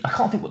I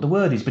can't think what the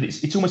word is, but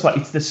it's almost like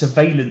it's the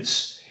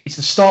surveillance. It's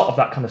the start of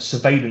that kind of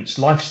surveillance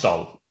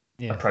lifestyle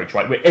approach,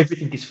 right, where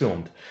everything is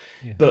filmed.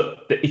 Yeah.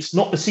 But it's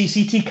not the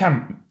CCTV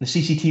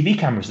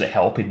cameras that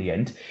help in the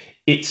end.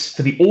 It's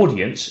for the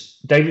audience.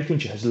 David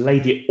Fincher has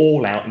laid it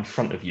all out in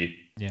front of you.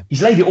 Yeah.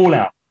 He's laid it all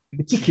out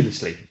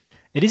meticulously.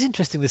 It is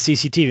interesting, the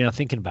CCTV, now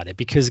thinking about it,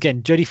 because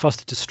again, Jodie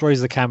Foster destroys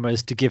the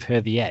cameras to give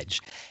her the edge.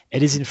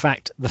 It is in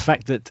fact the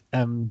fact that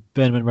Burnham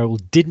and Raoul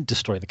didn't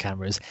destroy the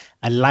cameras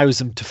allows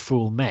them to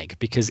fool Meg,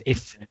 because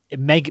if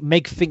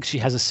Meg thinks she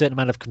has a certain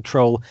amount of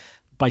control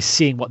by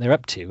seeing what they're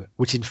up to,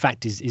 which in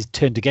fact is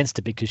turned against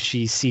her because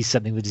she sees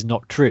something that is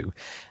not true.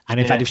 And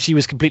in fact, if she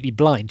was completely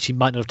blind, she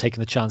might not have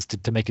taken the chance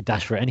to make a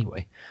dash for it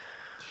anyway.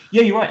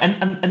 Yeah, you're right,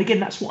 and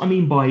again, that's what I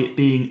mean by it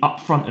being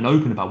upfront and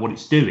open about what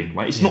it's doing,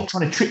 right? It's not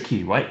trying to trick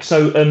you, right?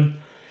 So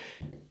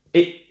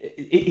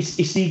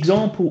it's the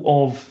example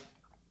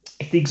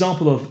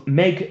of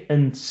Meg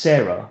and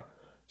Sarah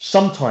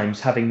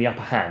sometimes having the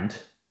upper hand,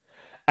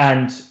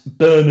 and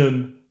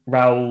Burnham,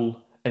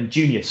 Raoul, and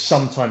Junior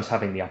sometimes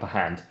having the upper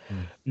hand.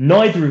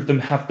 Neither of them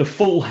have the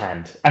full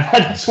hand, and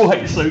that's why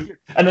it's so good.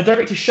 And the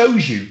director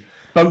shows you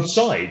both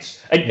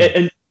sides,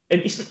 and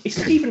it's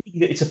not even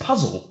that it's a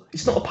puzzle.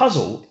 It's not a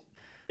puzzle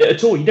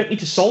at all. You don't need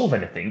to solve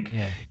anything.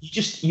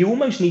 You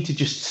almost need to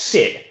just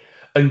sit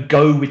and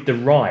go with the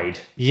ride.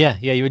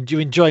 You're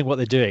enjoying what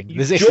they're doing.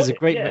 There's a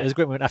great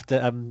moment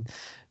after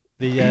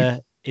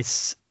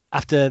it's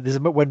after there's a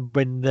when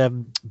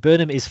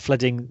Burnham is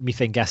flooding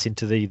methane gas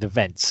into the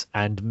vents,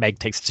 and Meg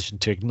takes a decision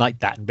to ignite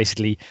that and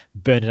basically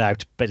burn it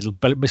out, but it'll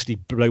mostly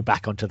blow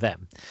back onto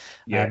them.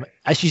 Yeah.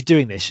 As she's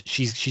doing this,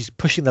 she's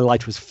pushing the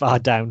light as far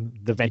down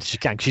the vent as she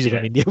can, because she's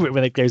only near it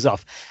when it goes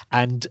off.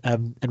 And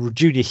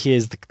Junior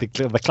hears the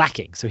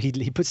clacking, so he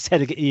puts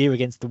his ear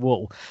against the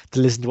wall to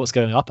listen to what's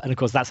going up, and of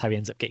course that's how he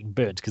ends up getting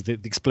burnt, because the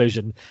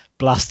explosion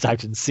blasts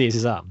out and sears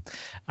his arm.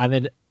 And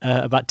then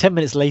about 10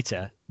 minutes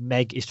later,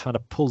 Meg is trying to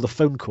pull the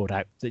phone cord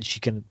out that she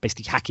can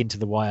basically hack into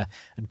the wire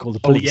and call the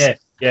police. Oh,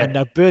 yeah. And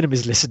now Burnham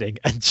is listening,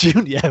 and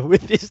Junior,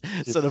 with this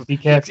sort of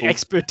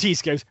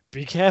expertise, goes,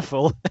 "Be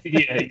careful."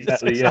 Yeah,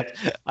 exactly. Yeah,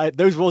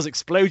 those walls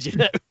explode, you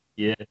know.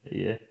 Yeah.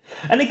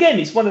 And again,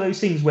 it's one of those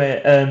things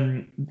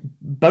where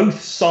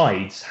both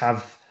sides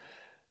have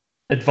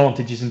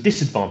advantages and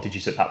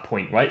disadvantages at that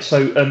point, right?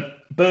 So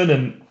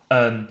Burnham,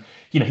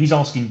 he's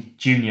asking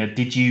Junior,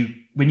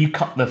 when you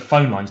cut the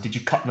phone lines, did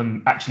you cut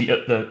them actually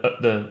at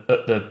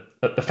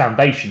the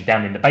foundation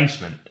down in the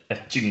basement?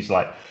 Junior's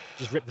like,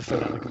 just rip the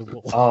phone out of the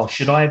wall. Oh,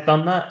 should I have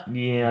done that?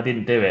 Yeah, I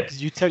didn't do it.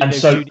 You totally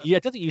know Junior, I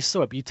don't think you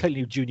saw it, but you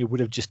totally knew Junior would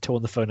have just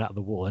torn the phone out of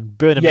the wall, and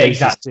Burnham knows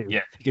this too.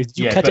 Yeah. He goes,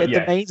 "Do you cut it at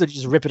the mains, or do you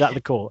just rip it out of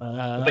the core?"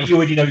 But he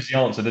already knows the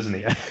answer, doesn't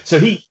he? So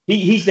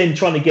he's then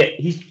trying to get.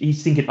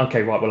 He's thinking,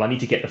 okay, right. Well, I need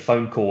to get the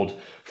phone cord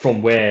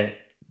from where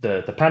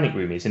the panic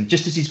room is, and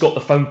just as he's got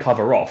the phone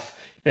cover off,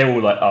 they're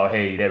all like, "Oh,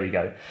 hey, there we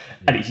go,"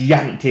 and it's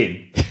yanked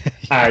in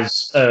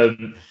as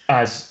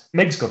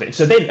Meg's got it.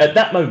 So then at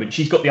that moment,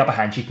 she's got the upper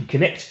hand. She can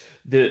connect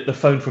the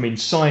phone from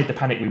inside the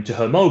panic room to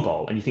her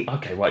mobile, and you think,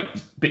 okay, right,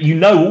 but you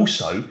know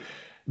also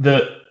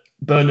that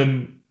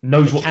Burnham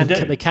knows what to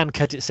do. They can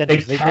cut it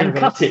centrally. They can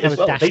cut it as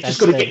well. They just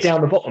got to get down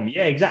the bottom.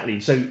 Yeah,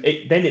 exactly. So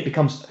then it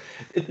becomes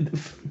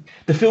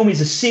the film is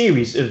a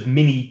series of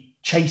mini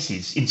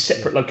chases in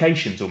separate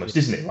locations, almost,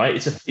 isn't it? Right?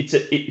 It's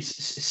a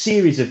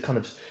series of kind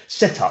of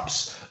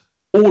setups,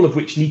 all of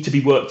which need to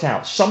be worked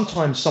out.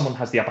 Sometimes someone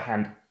has the upper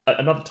hand.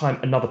 Another time,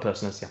 another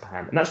person has the upper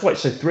hand, and that's why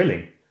it's so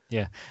thrilling.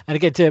 Yeah, and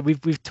again,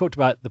 we've talked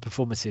about the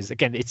performances.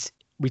 Again,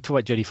 we talk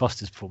about Jodie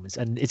Foster's performance,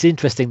 and it's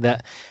interesting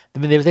that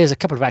there's a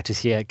couple of actors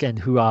here again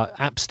who are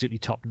absolutely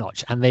top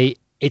notch, and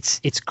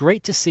it's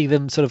great to see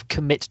them sort of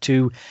commit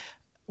to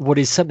what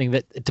is something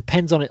that it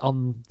depends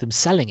on them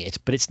selling it,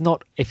 but it's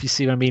not, if you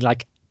see what I mean,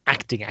 like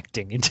acting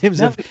in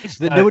terms of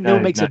no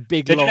one makes a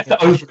big long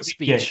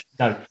speech.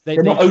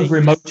 They're not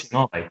over emoting,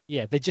 are they?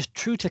 Yeah, they're just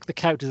true to the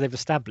characters they've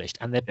established,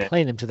 and they're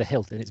playing them to the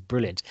hilt, and it's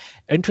brilliant.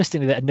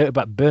 Interestingly, that a note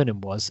about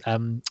Burnham was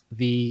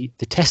the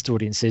test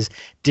audiences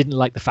didn't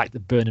like the fact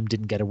that Burnham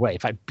didn't get away. In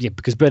fact,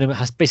 because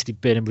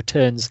Burnham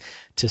returns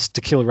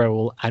to kill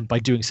Raoul, and by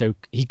doing so,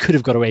 he could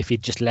have got away if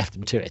he'd just left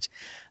them to it.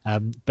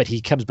 But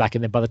he comes back,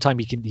 and then by the time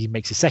he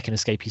makes his second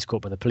escape, he's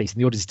caught by the police,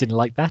 and the audience didn't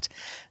like that.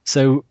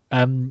 So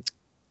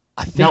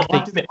I think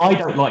I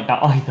don't like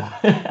that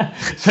either.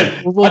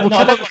 So we'll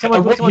come on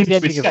to the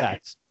ending of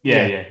that.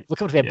 Yeah. We'll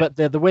come to that.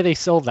 But the way they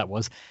solved that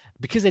was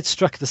because they'd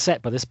struck the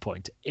set by this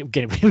point. It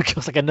would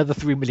cost like another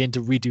 $3 million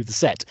to redo the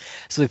set.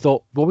 So they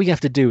thought, what we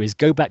have to do is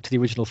go back to the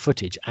original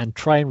footage and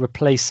try and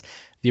replace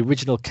the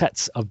original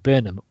cuts of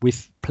Burnham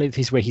with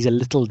places where he's a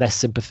little less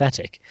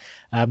sympathetic,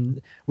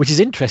 which is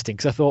interesting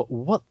because I thought,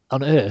 what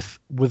on earth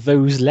were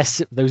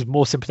those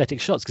more sympathetic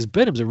shots? Because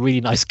Burnham's a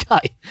really nice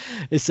guy.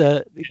 It's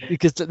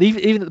because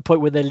even at the point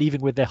where they're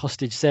leaving with their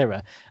hostage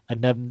Sarah,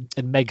 and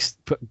Meg's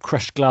put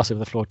crushed glass over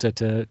the floor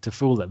to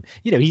fool them.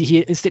 You know, he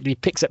instantly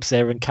picks up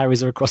Sarah and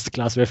carries her across the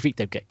glass so her feet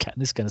don't get cut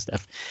and this kind of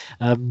stuff.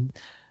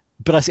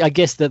 But I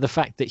guess the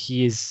fact that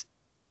he's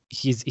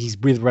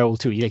with Raoul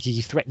too.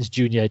 He threatens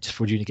Junior just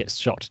before Junior gets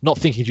shot, not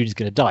thinking Junior's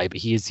going to die, but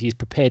he's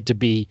prepared to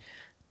be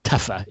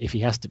tougher if he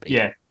has to be.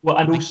 Yeah. Well,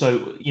 and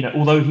also,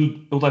 although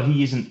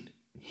he isn't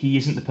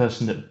the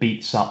person that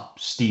beats up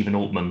Stephen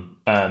Altman,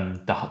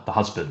 the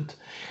husband,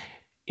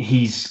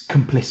 he's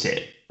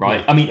complicit, right?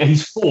 Yeah. I mean,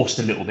 he's forced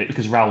a little bit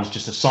because Raoul's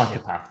just a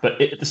psychopath, but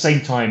at the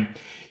same time,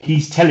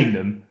 he's telling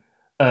them,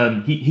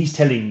 he's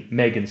telling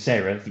Meg and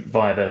Sarah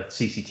via the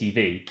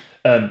CCTV,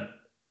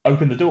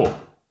 open the door.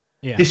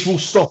 Yeah. This will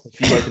stop if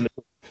you open the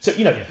door. So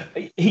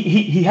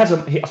he has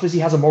I suppose he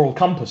has a moral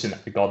compass in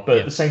that regard, but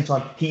at the same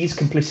time he is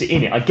complicit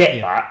in it. I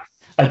get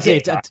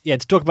that. To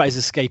talk about his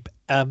escape,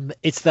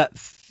 it's that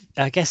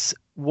I guess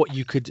what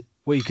you could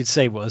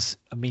say was,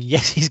 I mean,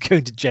 yes, he's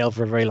going to jail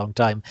for a very long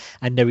time,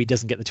 and no, he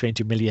doesn't get the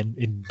 22 million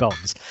in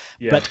bonds.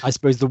 Yeah. But I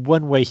suppose the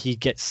one way he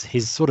gets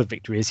his sort of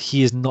victory is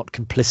he is not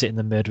complicit in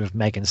the murder of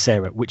Meg and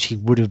Sarah, which he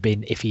would have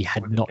been if he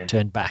had not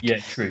turned back. Yeah,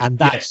 true. And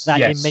that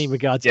in many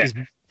regards is.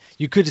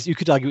 You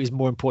could argue it was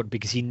more important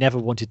because he never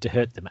wanted to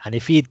hurt them, and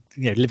if he'd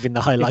lived in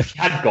the high life,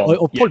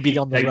 or probably be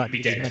on the run,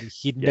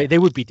 they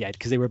would be dead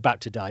because they were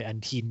about to die,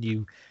 and he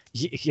knew.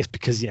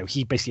 Because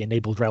he basically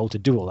enabled Raoul to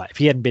do all that. If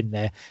he hadn't been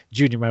there,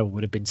 Junior Raoul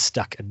would have been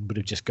stuck and would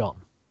have just gone.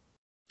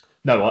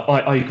 No,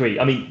 I agree.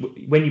 I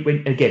mean, when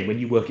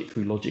you work it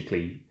through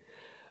logically,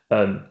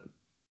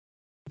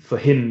 for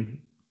him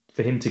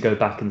to go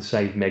back and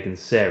save Meg and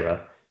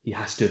Sarah, he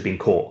has to have been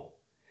caught.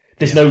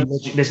 There's no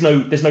logic, there's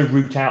no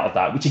route out of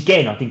that, which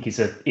again I think is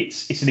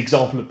it's an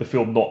example of the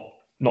film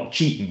not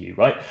cheating you,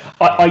 right?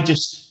 I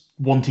just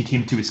wanted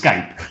him to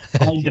escape.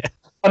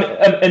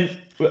 I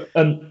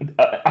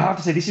have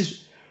to say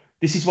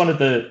this is one of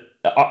the.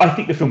 I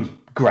think the film's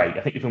great.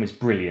 I think the film is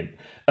brilliant.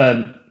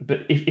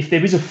 But if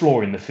there is a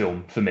flaw in the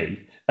film for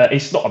me,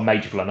 it's not a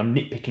major flaw, and I'm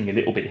nitpicking a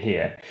little bit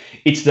here.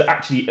 It's that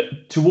actually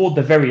toward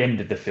the very end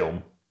of the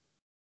film,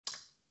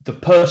 the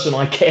person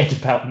I cared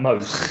about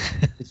most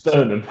is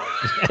Burnham.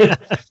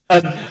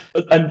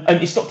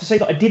 and it's not to say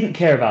that I didn't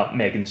care about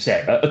Meg and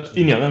Sarah,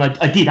 and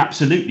I did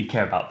absolutely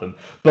care about them,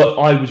 but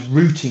I was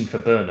rooting for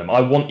Burnham. I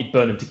wanted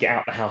Burnham to get out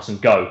of the house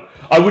and go.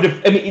 I would have,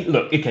 it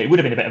would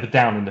have been a bit of a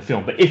down in the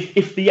film, but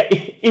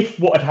if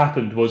what had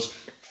happened was,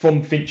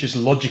 from Fincher's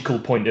logical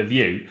point of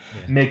view,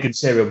 Meg and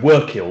Sarah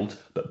were killed,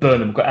 but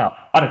Burnham got out,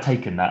 I'd have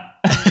taken that.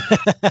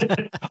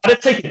 I'd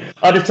have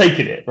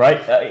taken it, right?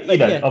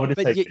 I would have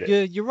taken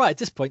it. You're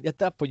right. At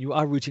that point, you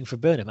are rooting for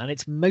Burnham, and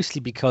it's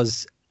mostly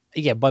because,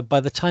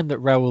 by the time that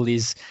Raoul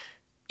is,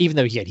 even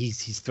though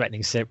he's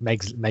threatening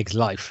Meg's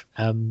life,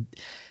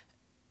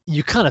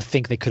 you kind of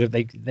think they could have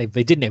they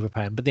didn't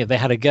overpower him, but they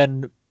had a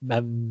gun.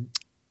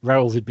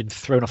 Raoul had been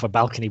thrown off a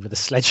balcony with a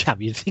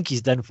sledgehammer. You'd think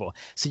he's done for.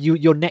 So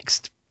your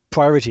next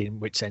priority, in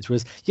which sense,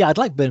 was I'd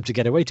like Burnham to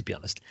get away, to be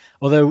honest.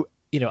 Although,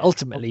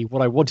 ultimately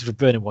what I wanted for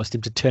Burnham was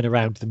him to turn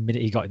around the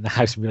minute he got in the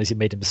house and realize he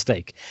made a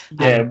mistake.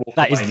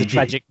 That is the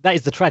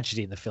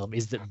tragedy in the film,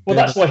 is that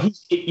that's why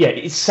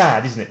it's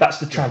sad, isn't it? That's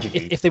the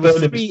tragedy. If there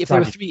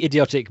were three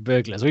idiotic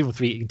burglars, or even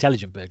three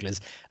intelligent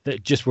burglars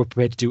that just were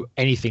prepared to do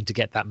anything to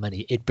get that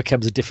money, it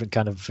becomes a different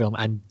kind of film,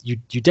 and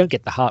you don't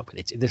get the heart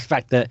with it. The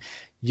fact that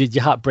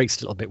your heart breaks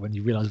a little bit when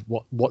you realize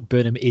what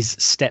Burnham is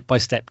step by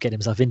step getting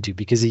himself into,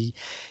 because he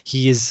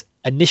is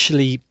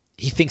initially,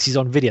 he thinks he's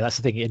on video. That's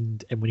the thing,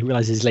 and when he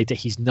realizes later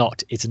he's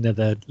not, it's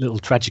another little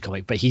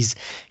tragicomic. But he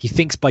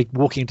thinks by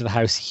walking into the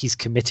house he's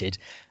committed.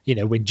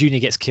 When Junior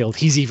gets killed,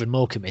 he's even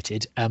more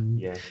committed.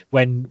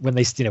 When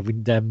they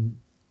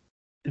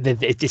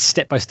it's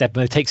step by step.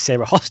 When they take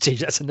Sarah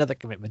hostage, that's another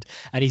commitment,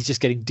 and he's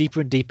just getting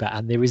deeper and deeper.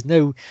 And there is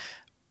no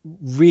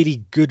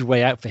really good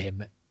way out for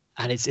him.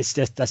 And it's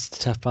just, that's the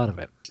tough part of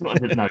it.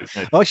 No.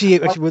 Actually,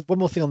 one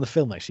more thing on the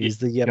film is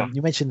the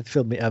you mentioned the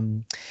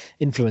film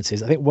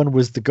influences. I think one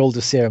was the Gold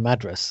of Sierra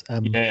Madras,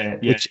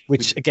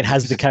 which again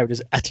has the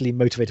characters utterly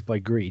motivated by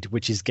greed,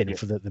 which is getting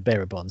for the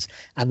bearer bonds,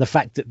 and the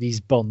fact that these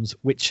bonds,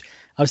 which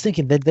I was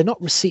thinking they're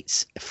not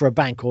receipts for a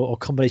bank or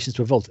combinations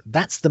to a vault.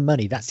 That's the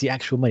money. That's the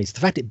actual money. It's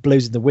the fact it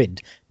blows in the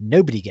wind.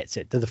 Nobody gets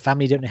it. The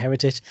family don't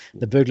inherit it.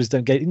 The burglars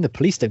don't get it. Even the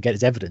police don't get it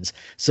as evidence.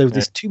 So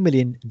this $2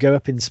 million go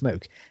up in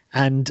smoke.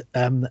 And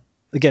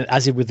again,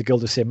 as in with the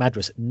Gold of Sierra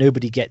Madras,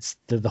 nobody gets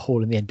the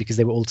haul in the end because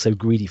they were all so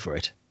greedy for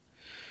it.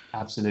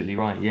 Absolutely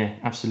right. Yeah,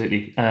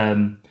 absolutely. I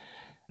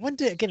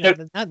wonder again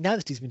now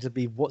that he's been to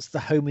be, what's the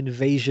home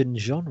invasion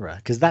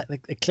genre? Because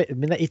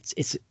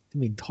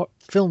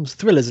films,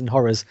 thrillers, and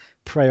horrors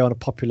prey on a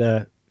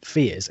popular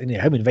fears, and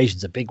home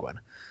invasion's a big one.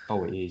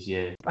 Oh, it is,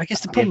 yeah. I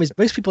guess the problem is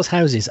most people's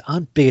houses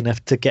aren't big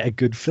enough to get a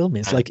good film in.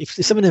 It's like if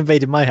someone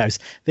invaded my house,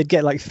 they'd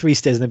get like 3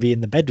 stairs and they'd be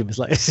in the bedroom. It's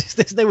like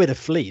there's nowhere to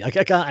flee. Like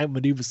I can't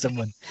outmaneuver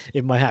someone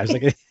in my house.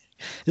 Like, it's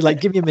like,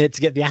 give me a minute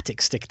to get the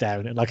attic stick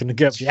down and I can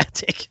go up the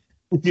attic.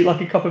 Would you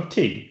like a cup of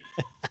tea?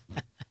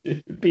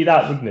 It'd be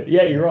that, wouldn't it?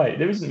 Yeah, you're right.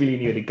 There isn't really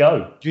anywhere to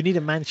go. Do you need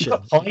a mansion? You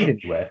can't hide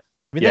anywhere.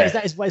 I mean,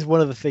 that is one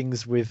of the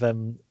things with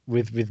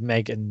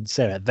Meg and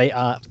Sarah. They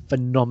are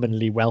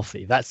phenomenally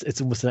wealthy.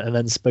 It's almost an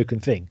unspoken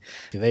thing.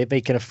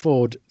 They can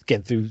afford,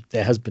 again, through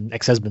their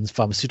ex-husband's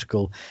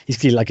pharmaceutical. He's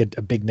clearly like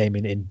a big name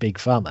in big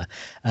pharma.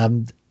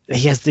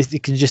 He has this. He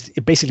can just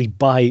basically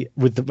buy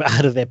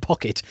out of their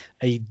pocket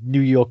a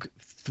New York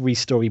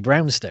 3-story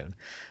brownstone,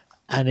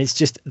 and it's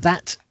just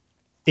that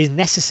is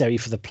necessary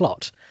for the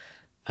plot.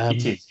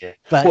 It is, yeah.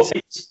 But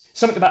it's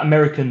something about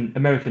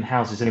American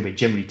houses anyway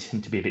generally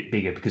tend to be a bit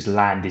bigger because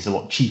land is a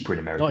lot cheaper in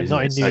America.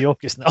 Not in New York,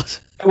 it's not.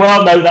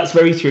 Well, no, that's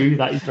very true.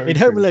 That is very in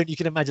true. Home Alone, you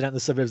can imagine out in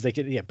the suburbs they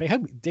could, but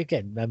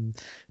again,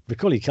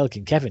 Macaulay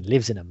Culkin, Kevin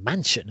lives in a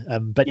mansion,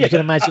 but you can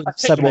imagine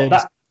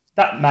suburbs.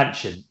 That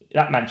mansion's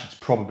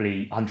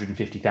probably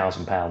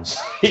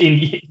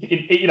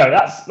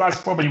 £150,000.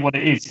 That's probably what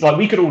it is. Like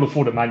we could all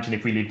afford a mansion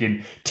if we lived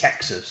in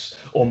Texas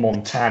or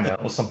Montana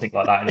or something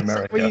like that in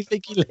America. Where do you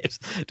think he lives?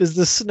 Does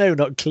the snow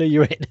not clue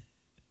you in?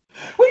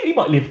 Well, he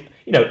might live,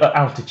 at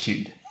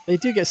altitude. They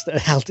do get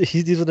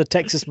altitude. He's on a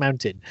Texas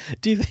mountain.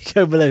 Do you think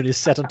Home Alone is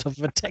set on top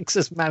of a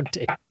Texas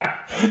mountain?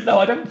 No,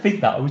 I don't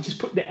think that. I was just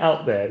putting it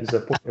out there as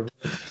a point of...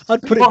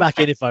 I'd put it back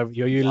in if I were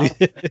you.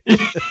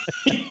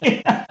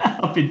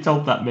 I've been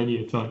told that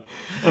many a time.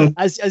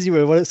 As you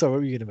were, what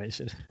were you going to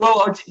mention?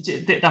 Well,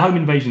 the home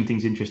invasion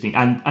thing's interesting,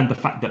 and the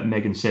fact that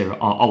Meg and Sarah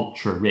are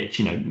ultra rich,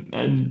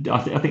 and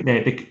I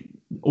think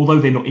although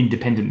they're not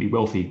independently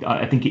wealthy,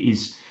 I think it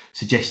is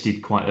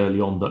suggested quite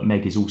early on that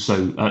Meg is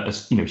also,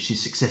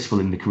 she's successful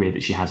in the career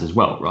that she has as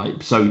well,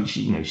 right? So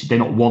they're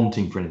not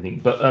wanting for anything.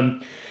 But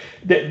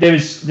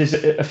there's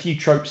a few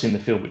tropes in the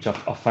film which I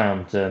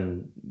found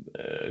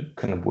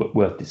kind of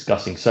worth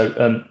discussing.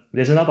 So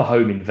there's another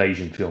home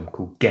invasion film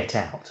called Get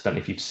Out. I don't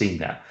know if you've seen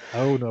that.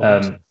 Oh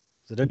no.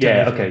 So don't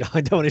tell me okay. I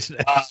don't want to know.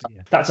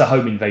 That's a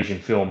home invasion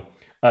film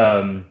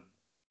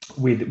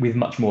with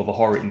much more of a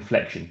horror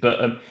inflection.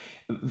 But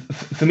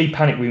for me,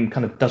 Panic Room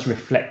kind of does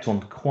reflect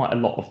on quite a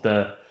lot of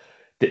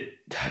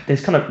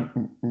there's kind of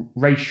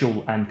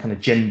racial and kind of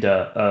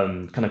gender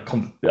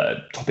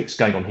topics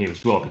going on here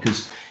as well,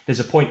 because there's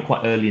a point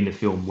quite early in the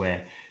film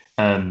where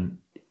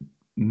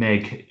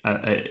Meg,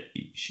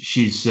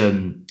 she's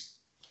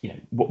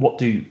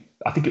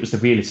I think it was the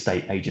real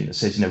estate agent that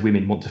says,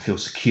 women want to feel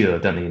secure,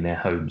 don't they, in their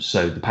homes?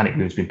 So the Panic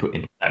Room's been put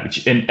in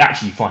that, and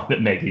actually you find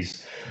that Meg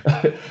is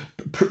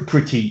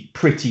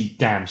pretty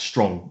damn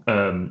strong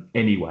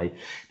anyway.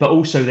 But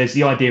also there's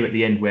the idea at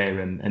the end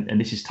where,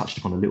 and this is touched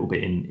upon a little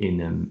bit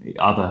in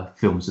other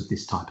films of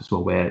this type as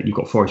well, where you've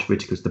got Forrest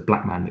Whitaker as the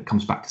black man that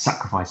comes back to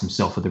sacrifice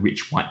himself for the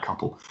rich white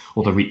couple,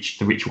 or the rich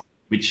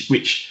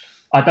which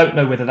I don't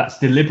know whether that's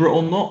deliberate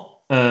or not,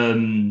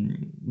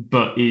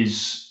 but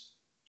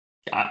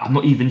I'm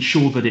not even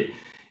sure that it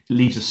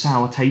leaves a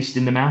sour taste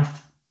in the mouth.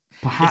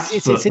 Perhaps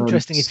it's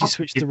interesting if you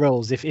switch the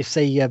roles. If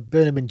say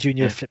Burnham and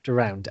Junior flipped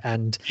around,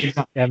 and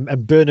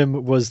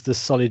Burnham was the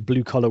solid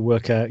blue collar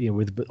worker,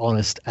 with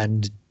honest,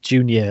 and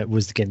Junior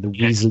was again the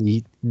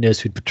Weasley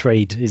nurse who'd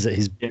betrayed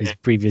his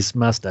previous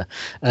master.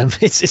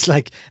 It's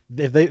like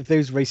if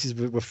those races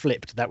were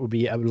flipped, that would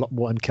be a lot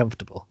more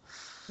uncomfortable.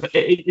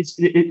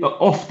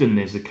 Often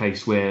there's a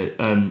case where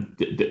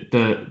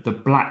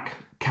the black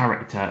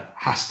character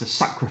has to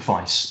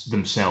sacrifice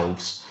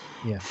themselves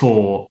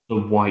for the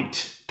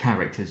white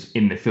characters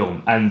in the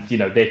film, and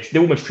they're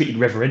almost treated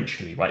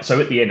reverentially, right?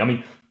 So at the end, I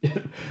mean,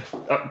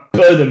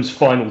 Burnham's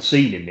final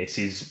scene in this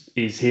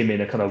is him in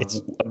a kind of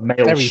male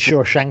very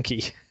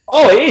Shawshanky.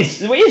 Oh, it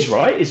is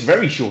right. It's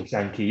very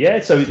Shawshanky,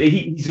 yeah. So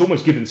he's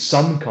almost given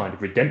some kind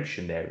of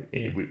redemption there,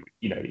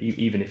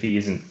 even if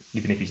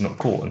he's not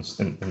caught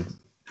and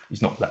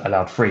he's not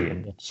allowed free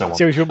and so on.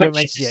 So if you remember,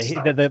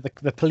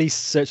 the police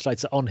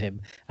searchlights are on him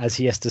as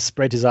he has to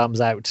spread his arms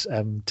out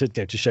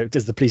to show,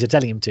 because the police are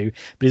telling him to,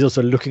 but he's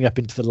also looking up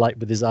into the light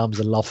with his arms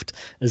aloft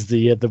as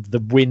the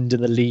wind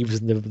and the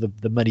leaves and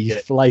the money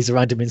flies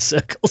around him in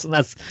circles, and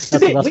that's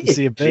what we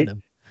see of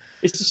Burnham.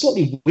 It's a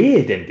slightly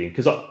weird ending,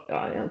 because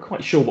I'm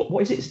quite sure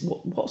what is it?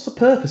 What's the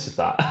purpose of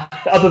that,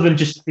 other than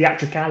just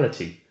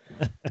theatricality?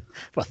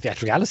 Well,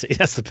 theatricality,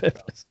 that's the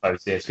purpose. Oh,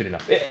 yeah, it's good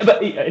enough.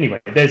 But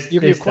anyway,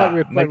 you're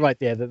quite right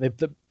there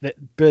that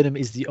Burnham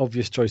is the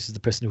obvious choice as the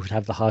person who would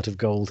have the heart of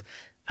gold,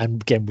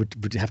 and again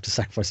would have to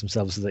sacrifice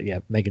themselves so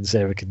that Meg and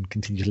Sarah can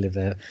continue to live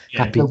their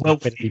happy,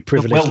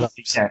 privileged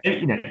lives.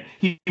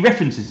 He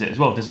references it as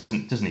well,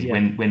 doesn't he?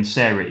 Yeah. When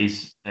Sarah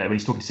is when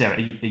he's talking to Sarah, are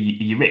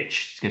you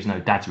rich? She goes, no,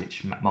 Dad's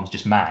rich, Mum's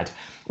just mad.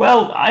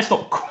 Well, that's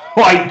not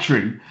quite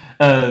true.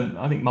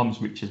 I think Mum's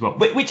rich as well,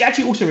 which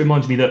actually also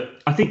reminds me that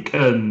I think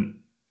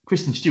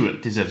Kristen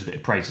Stewart deserves a bit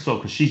of praise as well,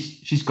 because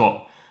she's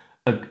got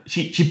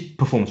she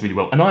performs really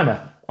well, and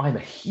I'm a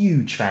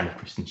huge fan of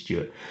Kristen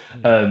Stewart.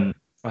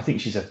 I think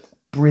she's a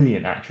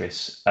brilliant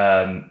actress,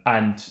 and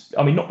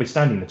I mean,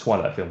 notwithstanding the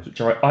Twilight films,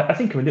 which I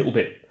think are a little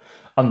bit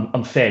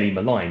unfairly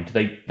maligned,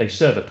 they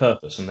serve a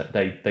purpose, and that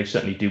they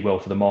certainly do well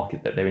for the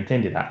market that they're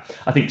intended at.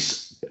 I think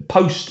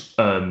post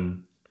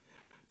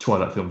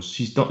Twilight films,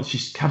 she's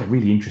had a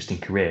really interesting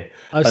career.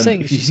 I was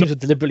saying she seems to have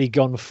deliberately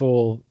gone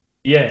for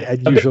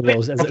unusual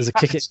roles as a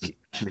kick. Actually,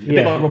 a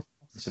bit like Rob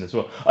Pattinson as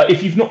well.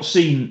 If you've not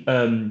seen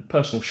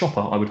Personal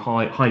Shopper, I would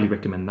highly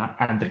recommend that,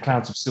 and The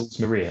Clouds of Sils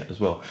Maria as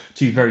well.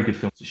 Two very good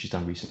films that she's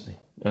done recently.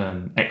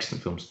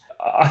 Excellent films.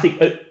 I think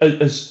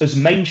as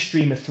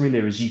mainstream a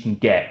thriller as you can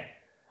get,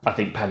 I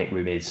think Panic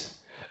Room is.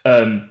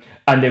 And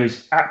there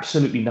is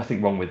absolutely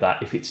nothing wrong with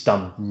that if it's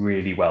done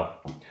really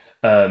well.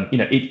 I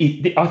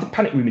think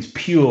Panic Room is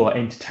pure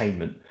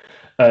entertainment,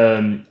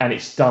 and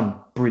it's done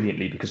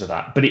brilliantly because of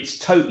that. But it's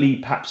totally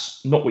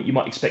perhaps not what you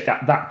might expect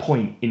at that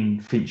point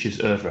in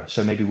Fincher's oeuvre.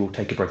 So maybe we'll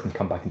take a break and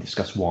come back and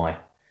discuss why.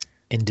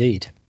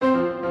 Indeed.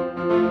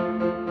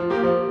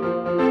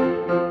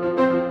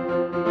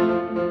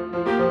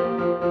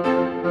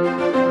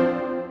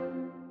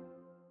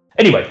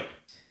 Anyway,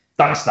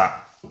 that's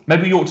that.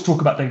 Maybe we ought to talk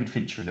about David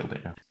Fincher a little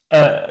bit now.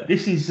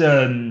 This is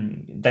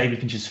David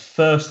Fincher's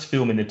first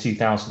film in the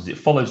 2000s. It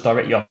follows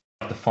directly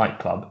after Fight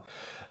Club.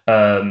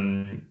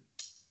 I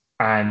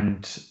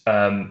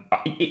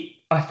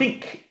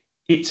think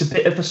it's a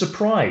bit of a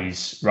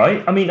surprise,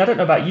 right? I mean, I don't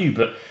know about you,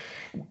 but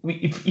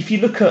if you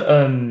look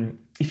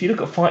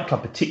at Fight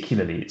Club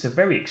particularly, it's a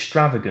very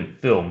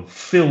extravagant film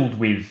filled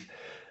with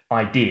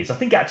ideas. I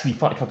think actually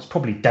Fight Club's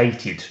probably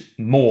dated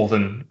more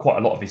than quite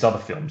a lot of his other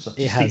films.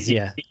 It has,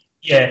 yeah.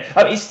 Yeah,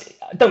 I mean,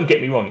 don't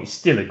get me wrong, it's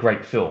still a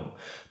great film,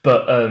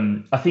 But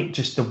I think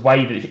just the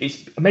way that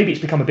it's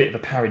become a bit of a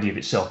parody of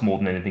itself more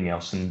than anything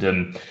else,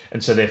 and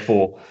so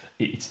therefore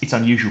it's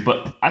unusual.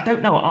 But I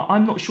don't know.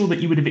 I'm not sure that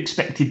you would have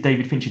expected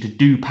David Fincher to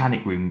do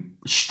Panic Room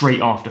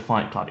straight after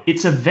Fight Club.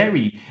 It's a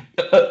very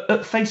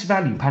at face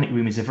value, Panic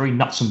Room is a very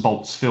nuts and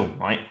bolts film,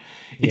 right?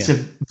 It's a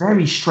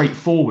very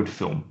straightforward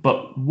film,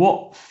 but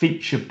what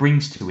Fincher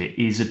brings to it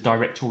is a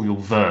directorial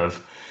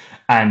verve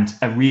and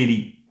a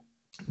really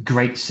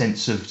great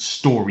sense of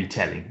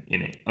storytelling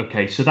in it.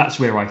 Okay, so that's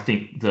where I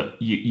think that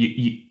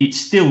it's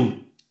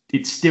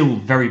still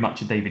very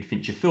much a David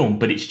Fincher film,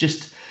 but it's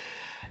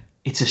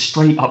a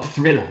straight up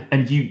thriller,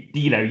 and you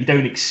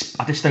don't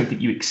I just don't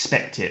think you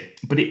expect it,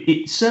 but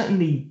it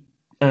certainly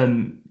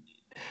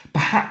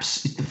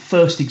perhaps is the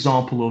first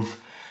example of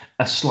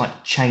a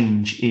slight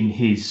change in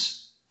his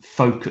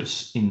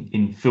focus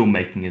in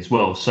filmmaking as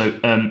well. So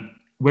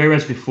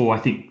whereas before I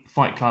think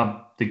Fight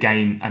Club, The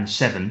Game, and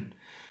Seven,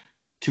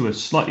 to a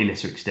slightly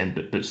lesser extent,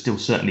 but still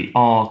certainly,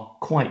 are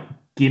quite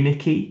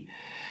gimmicky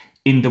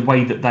in the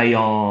way that they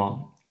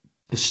are.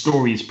 The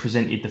story is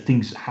presented, the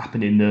things that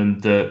happen in them.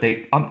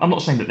 I'm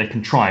not saying that they're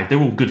contrived. They're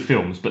all good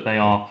films, but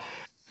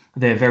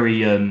they're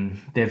very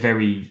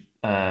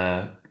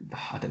I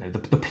don't know.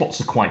 The plots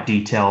are quite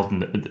detailed,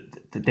 and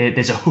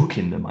there's a hook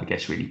in them, I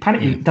guess. Really,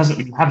 Panic Room doesn't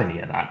really have any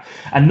of that,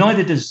 and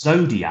neither does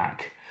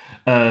Zodiac,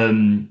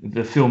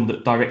 the film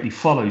that directly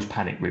follows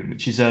Panic Room,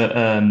 which is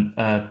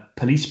a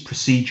police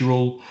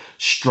procedural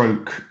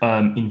stroke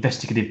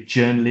investigative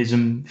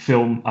journalism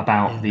film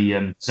about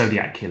the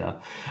Zodiac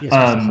killer. It's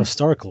a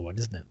historical one,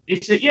 isn't it?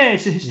 It's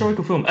a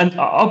historical film, and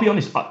I'll be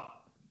honest.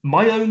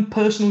 My own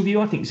personal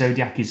view, I think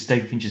Zodiac is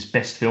David Fincher's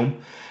best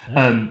film.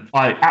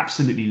 I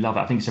absolutely love it.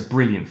 I think it's a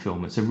brilliant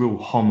film. It's a real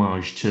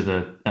homage to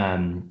the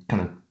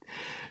kind of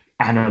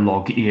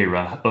analog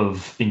era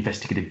of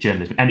investigative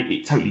journalism, and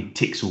it totally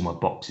ticks all my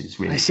boxes.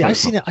 Really,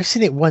 I've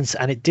seen it once,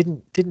 and it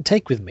didn't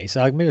take with me.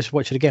 So I maybe just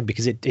watch it again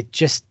because it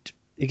just,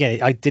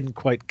 again, I didn't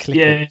quite click.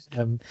 Yeah,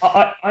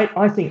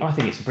 I think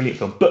it's a brilliant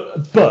film,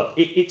 but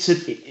it's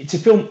a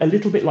film a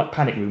little bit like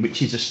Panic Room,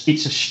 which is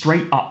it's a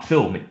straight up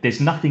film.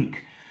 There's nothing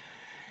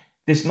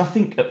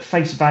at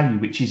face value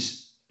which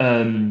is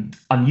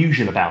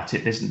unusual about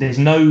it. There's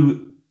no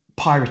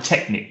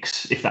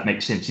pyrotechnics, if that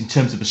makes sense, in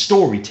terms of the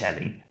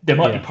storytelling. There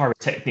might be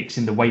pyrotechnics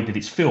in the way that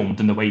it's filmed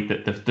and the way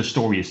that the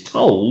story is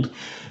told,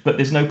 but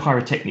there's no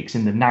pyrotechnics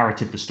in the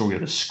narrative, the story, or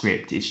the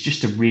script. It's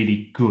just a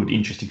really good,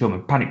 interesting film,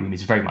 and Panic Room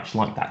is very much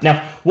like that.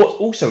 Now, what's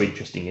also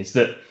interesting is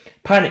that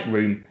Panic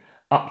Room,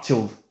 up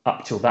till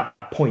that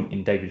point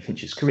in David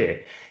Fincher's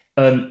career,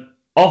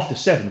 After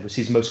Seven was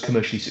his most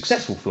commercially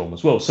successful film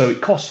as well. So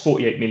it cost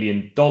 $48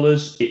 million.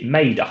 It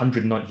made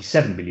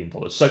 $197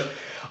 million. So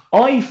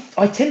I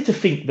tend to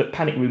think that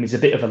Panic Room is a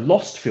bit of a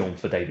lost film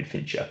for David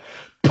Fincher,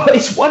 but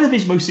it's one of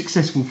his most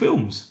successful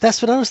films.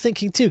 That's what I was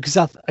thinking too, because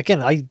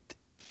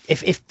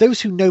if those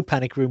who know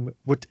Panic Room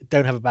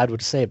don't have a bad word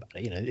to say about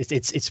it,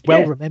 it's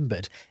well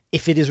remembered.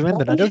 If it is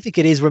remembered, I don't think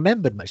it is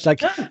remembered much.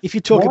 Like if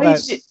you talk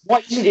about why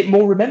isn't it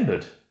more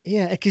remembered?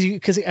 Yeah,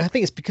 because I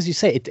think it's because you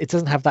say it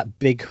doesn't have that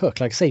big hook.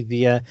 Like I say,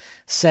 the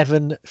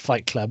Seven,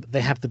 Fight Club, they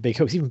have the big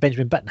hooks. Even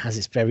Benjamin Button has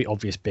this very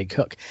obvious big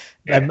hook.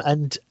 Yeah.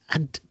 And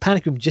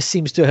Panic Room just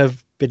seems to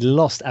have been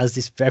lost as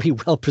this very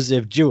well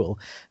preserved jewel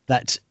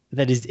that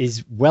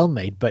is well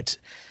made, but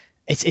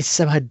it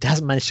somehow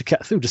hasn't managed to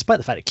cut through, despite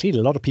the fact that clearly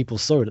a lot of people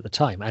saw it at the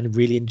time and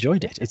really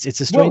enjoyed it. It's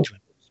a strange one.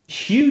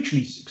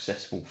 Hugely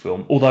successful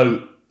film,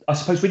 although I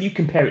suppose when you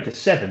compare it to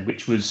Seven,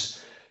 which was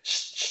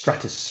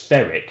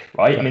stratospheric,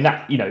 right? I mean,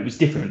 that, it was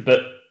different,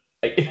 but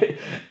I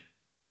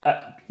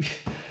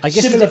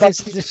guess similar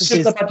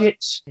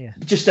budgets,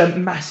 just a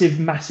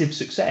massive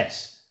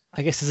success.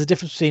 I guess there's a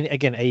difference between,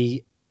 again,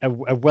 a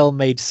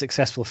well-made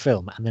successful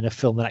film and then a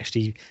film that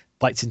actually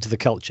bites into the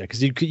culture,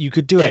 because you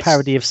could do a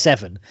parody of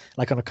Seven,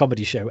 like on a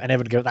comedy show, and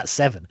everyone would go, that's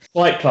Seven.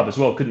 Fight Club as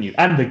well, couldn't you?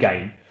 And The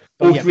Game.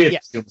 All three of the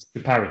films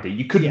could parody.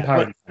 You couldn't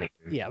parody anything.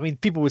 Yeah, I mean,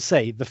 people would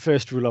say the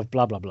first rule of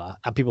blah, blah, blah,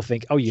 and people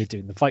think, oh, you're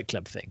doing the Fight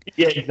Club thing.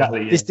 Yeah,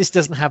 exactly. This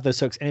doesn't have those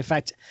hooks. And in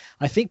fact,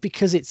 I think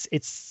because it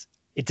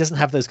doesn't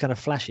have those kind of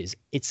flashes,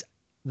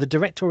 the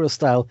directorial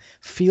style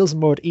feels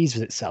more at ease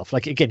with itself.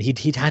 Like, again,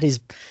 he'd had his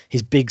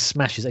big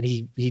smashes, and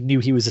he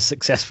knew he was a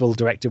successful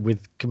director with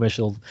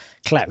commercial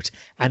clout.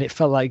 And it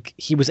felt like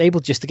he was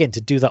able just, again,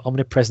 to do that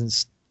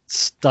omnipresence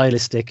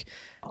stylistic.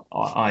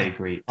 I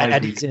agree.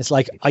 It's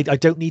like I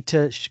don't need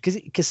to,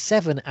 because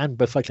Seven and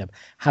both Fight Club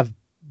have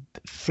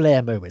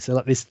flair moments. So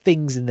like there's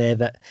things in there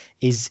that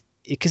is,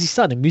 because he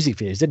started in music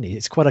videos, didn't he?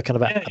 It's quite a kind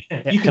of I'll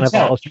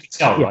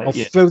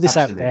throw this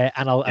out there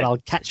and I'll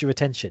catch your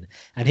attention.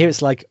 And here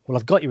it's like, well,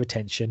 I've got your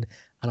attention,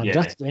 and I'm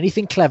not to do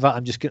anything clever.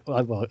 I'm just going,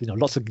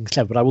 lots of things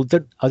clever,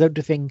 but I don't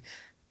do thing,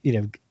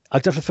 I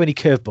don't have to throw any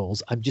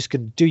curveballs. I'm just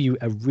going to do you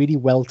a really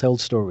well-told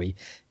story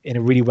in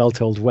a really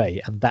well-told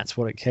way, and that's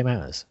what it came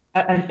out as.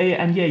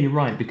 And yeah, you're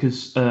right,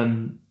 because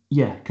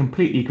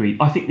completely agree.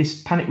 I think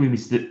this Panic Room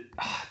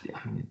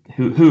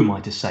who am I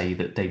to say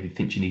that David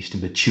Fincher needs to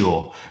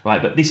mature,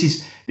 right? But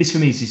this for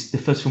me is the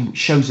first film which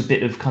shows a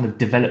bit of kind of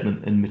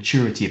development and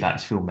maturity about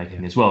his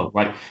filmmaking as well,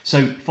 right?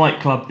 So Fight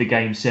Club, The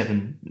Game,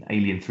 7,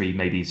 Alien 3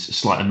 maybe is a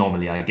slight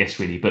anomaly, I guess,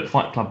 really, but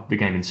Fight Club, The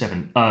Game, and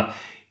 7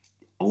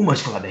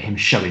 almost feel like they're him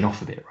showing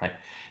off a bit, right?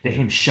 They're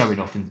him showing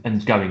off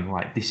and going,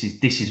 right, this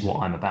is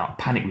what I'm about.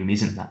 Panic Room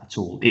isn't that at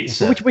all.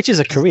 It's which is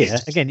a career.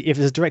 Again, if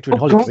there's a director in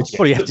Hollywood, it's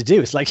what you have to do.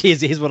 It's like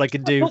here's what I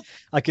can do.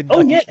 I can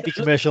be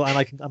commercial,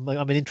 and I'm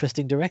an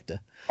interesting director.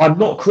 I'm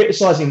not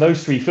criticizing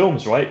those 3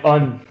 films, right?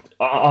 I'm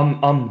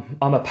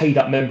a paid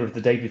up member of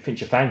the David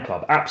Fincher fan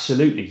club.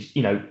 Absolutely,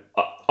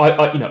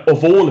 I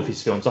of all of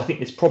his films, I think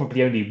there's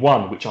probably only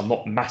one which I'm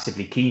not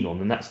massively keen on,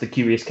 and that's The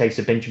Curious Case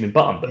of Benjamin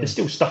Button. But there's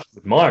still stuff to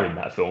admire in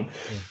that film.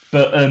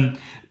 Yeah.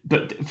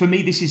 But for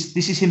me, this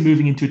is him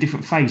moving into a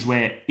different phase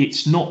where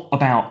it's not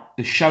about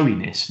the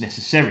showiness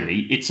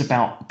necessarily. It's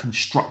about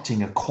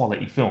constructing a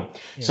quality film.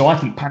 Yeah. So I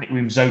think Panic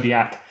Room,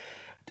 Zodiac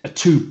are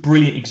 2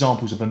 brilliant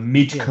examples of a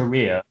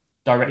mid-career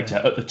director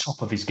at the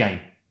top of his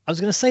game. I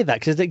was going to say that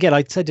because, again,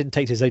 I said didn't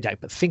take to Zodiac,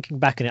 but thinking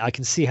back on it, I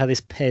can see how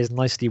this pairs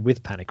nicely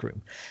with Panic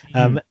Room.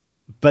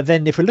 But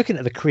then if we're looking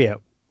at the career,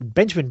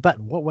 Benjamin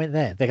Button, what went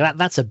there?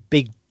 That's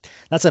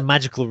a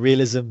magical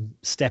realism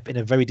step in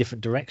a very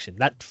different direction.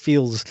 That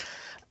feels,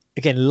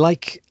 again,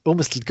 like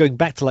almost going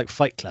back to like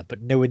Fight Club,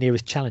 but nowhere near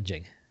as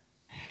challenging.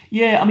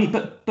 Yeah, I mean,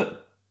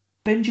 but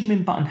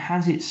Benjamin Button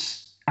has its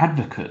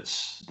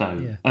advocates,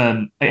 though.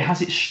 Yeah. It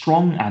has its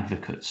strong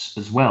advocates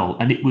as well,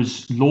 and it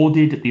was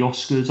lauded at the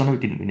Oscars. I know it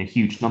didn't win a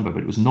huge number,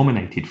 but it was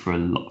nominated for a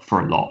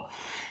lot.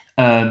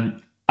 I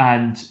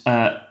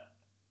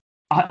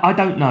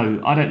don't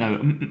know.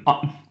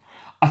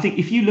 I think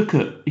if you look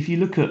at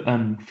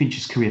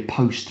Fincher's career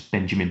post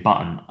Benjamin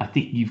Button, I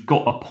think you've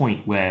got a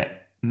point where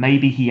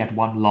maybe he had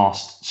one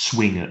last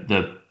swing at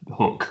the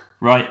hook,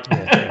 right?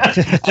 Yeah.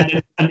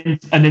 and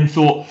then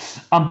thought,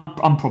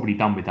 I'm probably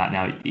done with that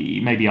now.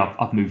 Maybe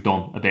I've moved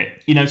on a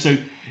bit, So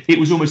it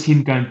was almost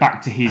him going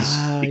back to his.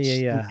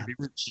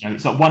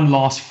 It's like one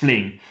last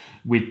fling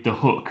with the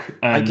hook.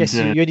 And, I guess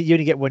you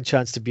only get one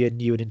chance to be a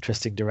new and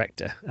interesting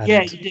director.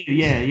 Yeah, you do.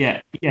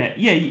 Yeah.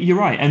 You're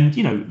right. And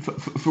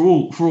for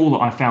all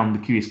that I found The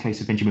Curious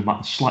Case of Benjamin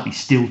Button slightly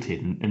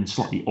stilted and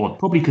slightly odd,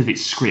 probably because of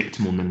its script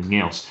more than anything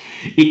else.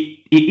 It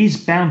is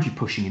boundary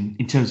pushing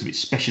in terms of its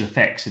special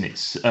effects and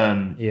its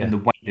and the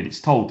way that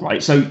it's told,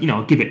 right? So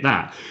I'll give it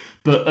that.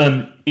 But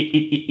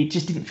it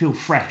just didn't feel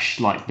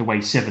fresh like the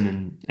way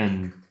 7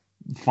 and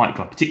Fight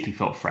Club particularly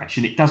felt fresh,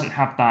 and it doesn't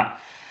have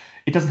that.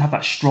 It doesn't have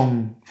that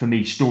strong, for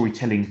me,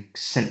 storytelling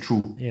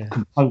central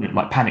component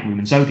like Panic Room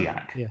and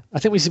Zodiac. Yeah, I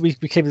think we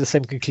came to the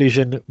same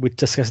conclusion with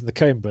discussing the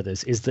Coen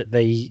brothers, is that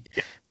they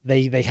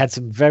had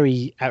some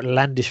very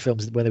outlandish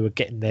films when they were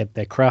getting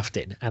their craft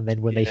in, and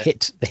then when they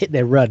hit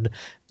their run,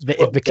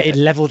 it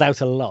leveled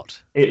out a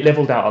lot. It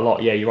leveled out a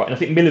lot, yeah, you're right. And I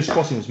think Miller's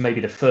Crossing was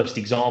maybe the first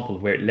example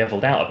of where it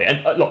leveled out a bit.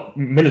 And look,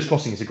 Miller's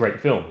Crossing is a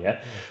great film,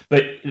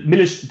 but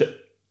Miller's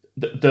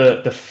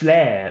the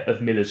flair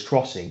of Miller's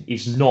Crossing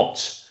is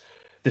not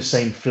the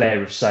same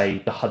flair of,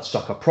 say, The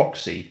Hudsucker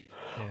Proxy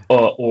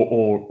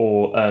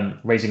or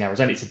Raising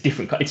Arizona. It's a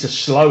different. It's a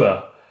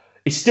slower.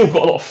 It's still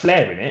got a lot of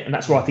flair in it, and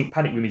that's why I think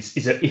Panic Room is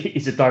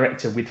a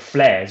director with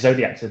flair.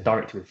 Zodiac's a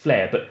director with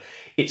flair, but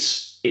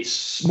it's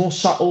more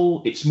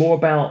subtle. It's more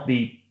about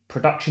the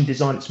production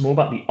design. It's more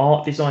about the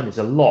art design. There's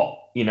a lot,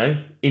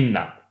 in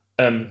that.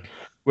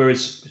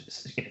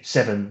 Whereas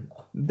 7,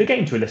 The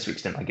Game to a lesser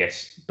extent, I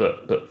guess,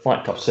 but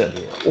Fight Club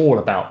certainly all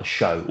about the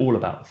show, all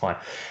about the fight.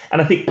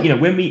 And I think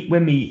when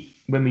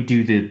we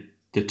do the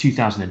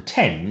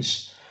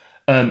 2010s,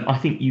 I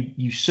think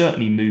you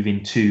certainly move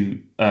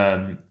into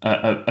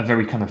a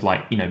very kind of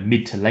like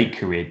mid to late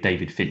career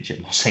David Fincher.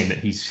 I'm not saying that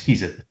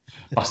he's a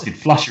busted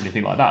flush or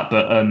anything like that,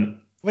 but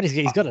well,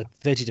 he's got a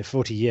 30 to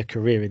 40 year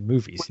career in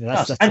movies.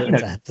 That's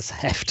a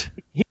heft.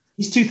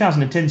 His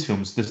 2010s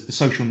films, the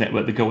Social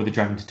Network, The Girl with the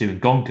Dragon Tattoo, and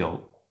Gone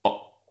Girl,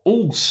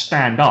 all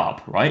stand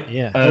up, right?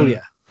 Yeah.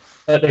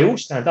 They all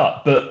stand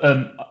up, but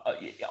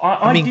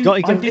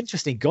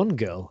interesting. Gone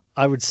Girl,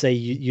 I would say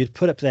you'd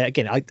put up there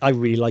again. I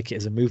really like it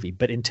as a movie,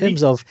 but in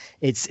terms of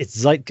its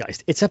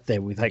zeitgeist, it's up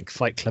there with like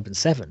Fight Club and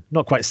 7.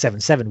 Not quite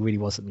 7. 7 really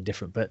was something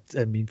different, but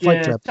I mean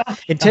Fight Club.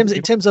 In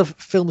terms of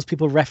films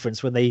people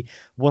reference when they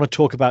want to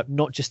talk about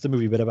not just the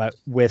movie but about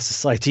where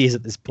society is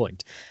at this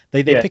point,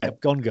 they pick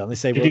up Gone Girl and they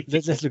say, well,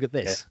 let's look at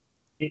this.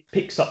 It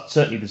picks up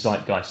certainly the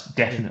zeitgeist,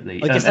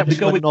 definitely. I guess that was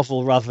from a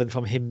novel rather than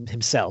from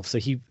himself. So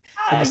he, you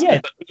have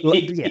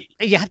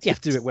to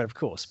do it well, of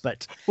course.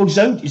 But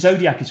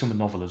Zodiac is from a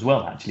novel as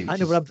well, actually. I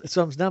know,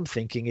 but now I'm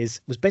thinking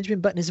was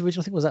Benjamin Button his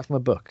original thing? Was that from a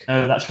book?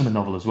 No, that's from a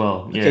novel as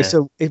well. Yeah. Okay,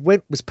 so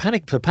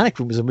Panic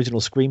Room was an original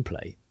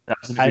screenplay.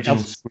 That's an original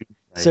screenplay.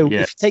 So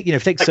if you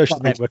take Social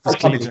Network, Fight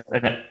Club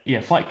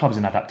is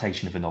an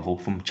adaptation of a novel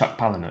from Chuck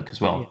Palahniuk as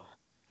well. Yeah.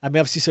 I mean,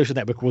 obviously, Social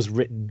Network was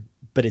written,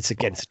 but it's a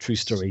true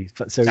story.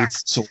 So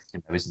it's sort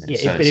of, isn't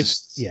it?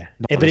 Yeah,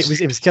 but it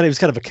was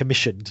kind of a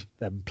commissioned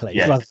play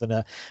rather than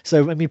a.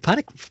 So I mean,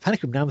 Panic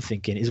Room. Now I'm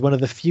thinking is one of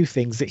the few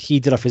things that he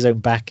did off his own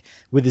back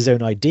with his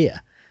own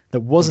idea.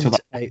 that wasn't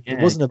it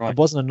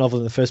wasn't a novel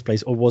in the first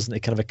place, or wasn't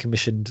it kind of a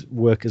commissioned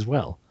work as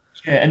well?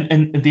 Yeah,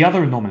 and the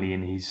other anomaly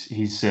in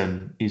his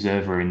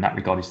oeuvre in that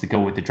regard is The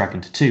Girl with the Dragon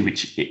Tattoo,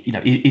 which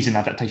is an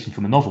adaptation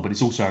from a novel, but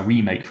it's also a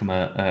remake from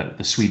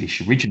the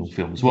Swedish original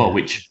film as well. Yeah.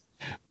 Which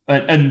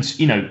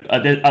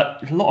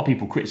a lot of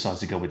people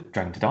criticise The Girl with the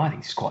Dragon Tattoo. I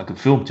think it's quite a good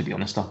film, to be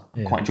honest. I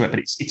quite enjoy it, but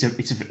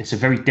it's a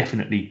very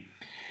definitely.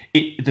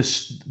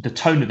 The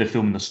tone of the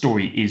film and the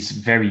story is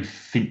very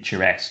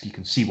Fincher-esque. You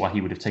can see why he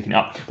would have taken it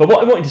up. But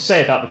what I wanted to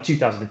say about the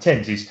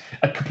 2010s is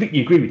I completely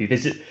agree with you.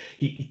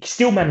 He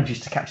still manages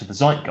to capture the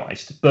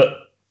zeitgeist,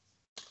 but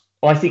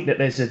I think that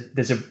there's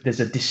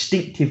a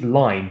distinctive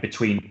line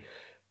between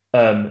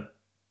a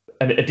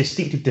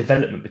distinctive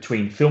development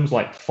between films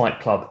like Fight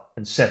Club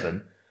and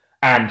Seven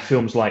and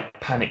films like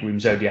Panic Room,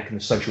 Zodiac, and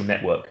The Social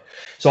Network.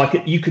 So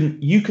you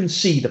can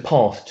see the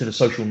path to The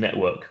Social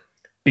Network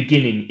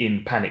beginning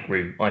in Panic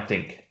Room, I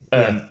think.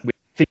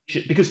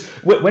 Because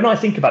when I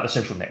think about The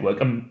Social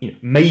Network,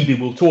 maybe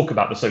we'll talk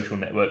about The Social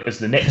Network as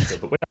the next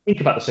film, but when I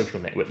think about The Social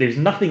Network, there's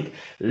nothing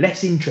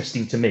less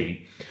interesting to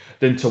me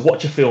than to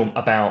watch a film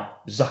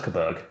about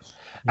Zuckerberg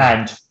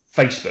and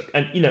Facebook.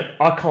 And,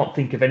 I can't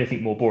think of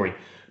anything more boring.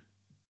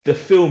 The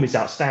film is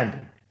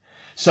outstanding.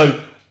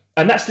 So,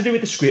 and that's to do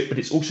with the script, but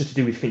it's also to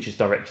do with Fincher's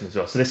direction as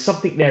well. So there's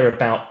something there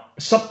about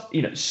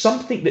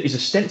something that is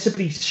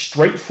ostensibly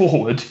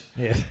straightforward.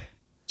 Yeah.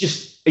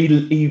 Just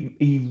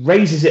he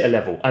raises it a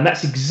level, and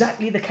that's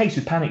exactly the case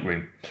with Panic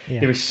Room.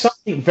 Yeah. There is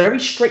something very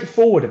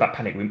straightforward about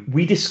Panic Room.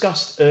 We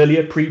discussed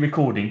earlier,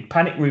 pre-recording,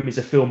 Panic Room is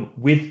a film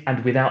with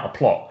and without a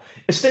plot.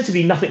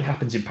 Ostensibly, nothing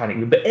happens in Panic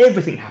Room, but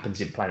everything happens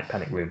in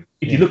Panic Room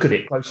if you look at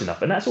it close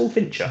enough, and that's all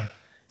Fincher.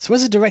 So,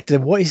 as a director,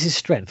 what is his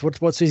strength?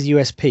 What's his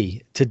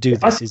USP to do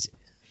this?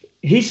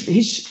 He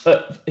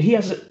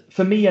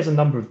has a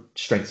number of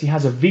strengths. He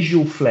has a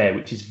visual flair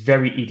which is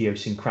very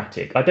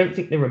idiosyncratic. I don't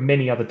think there are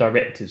many other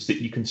directors that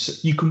you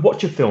can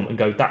watch a film and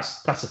go,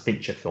 that's a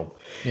Fincher film,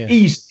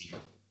 easily.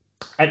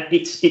 And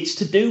it's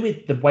to do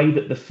with the way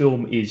that the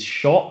film is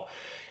shot.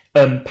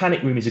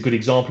 Panic Room is a good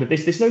example of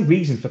this. There's no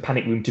reason for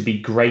Panic Room to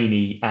be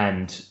grainy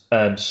and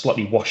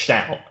slightly washed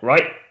out,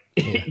 right?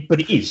 Yeah.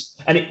 But it is,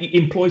 and it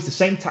employs the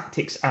same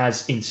tactics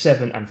as in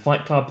Seven and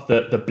Fight Club,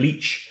 the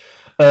bleach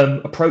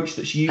approach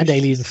that's used, and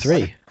Alien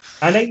 3.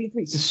 And Alien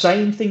 3, it's the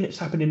same thing that's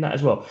happened in that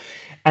as well.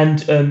 And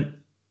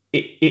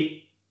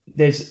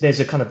there's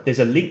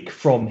a link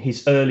from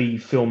his early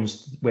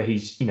films where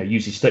he's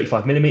uses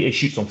 35mm,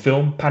 shoots on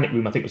film. Panic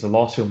Room, I think, was the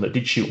last film that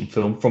did shoot on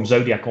film. From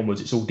Zodiac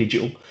onwards, it's all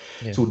digital.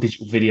 Yeah. It's all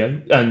digital video.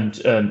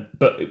 And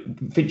but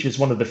Fincher's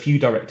one of the few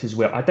directors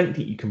where I don't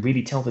think you can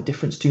really tell the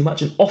difference too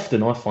much. And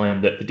often I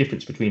find that the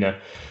difference between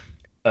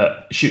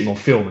shooting on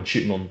film and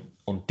shooting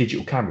on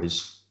digital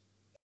cameras.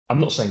 I'm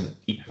not saying that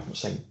you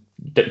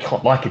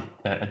can't like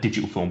a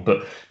digital film,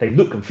 but they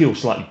look and feel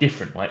slightly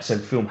different, right? So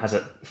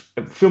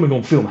filming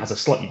on film has a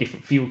slightly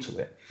different feel to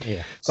it.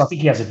 Yeah. So I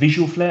think he has a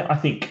visual flair. I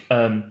think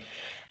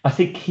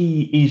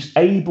he is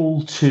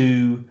able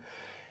to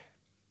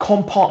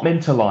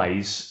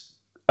compartmentalize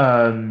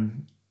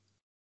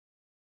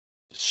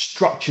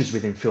structures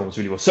within films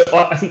really well. So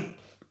I think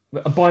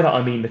by that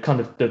I mean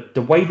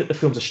the way that the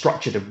films are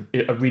structured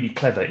are really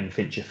clever in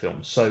Fincher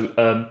films.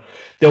 So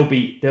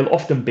they'll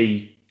often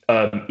be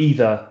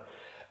either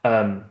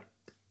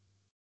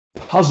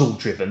puzzle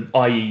driven,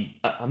 i.e.,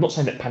 I'm not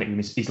saying that Panic Room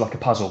is like a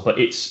puzzle, but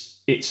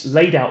it's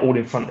laid out all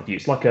in front of you.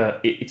 It's like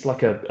a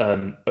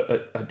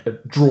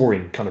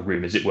drawing kind of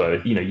room, as it were.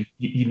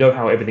 You know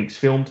how everything's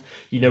filmed.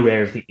 You know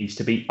where everything needs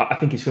to be. I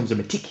think his films are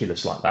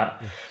meticulous like that.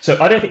 Yeah.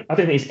 So I don't think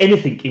there's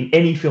anything in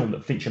any film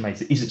that Fincher makes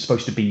that isn't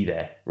supposed to be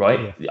there,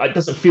 right? Yeah. It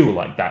doesn't feel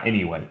like that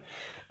anyway.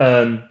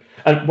 And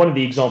one of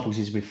the examples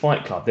is with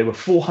Fight Club. There were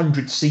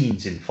 400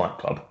 scenes in Fight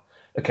Club.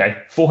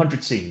 Okay,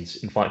 400 scenes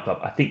in Fight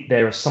Club. I think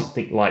there are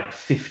something like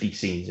 50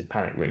 scenes in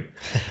Panic Room.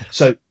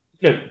 So,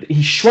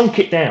 he shrunk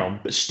it down,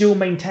 but still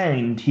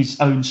maintained his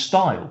own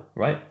style,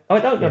 right? I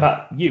don't know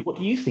about you. What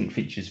do you think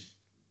Fincher's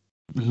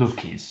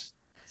look is?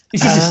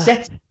 Is this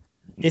aesthetic?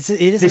 It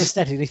is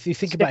aesthetic. If you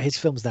think about his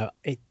films now,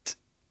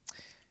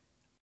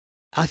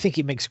 I think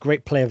it makes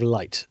great play of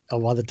light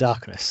or the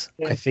darkness.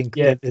 Yeah. I think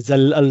there's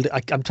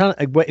I'm trying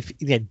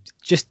to,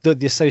 just the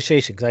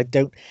association,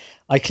 because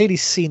I clearly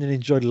seen and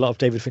enjoyed a lot of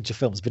David Fincher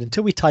films, but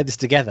until we tied this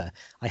together,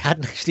 I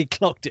hadn't actually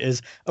clocked it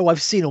as,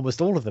 I've seen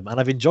almost all of them and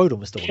I've enjoyed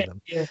almost all of them.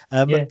 Yeah.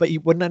 But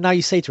now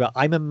you say to it,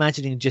 I'm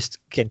imagining just,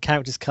 again,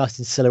 characters cast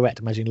in silhouette,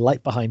 imagining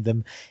light behind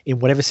them in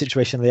whatever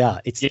situation they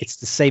are. It's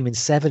the same in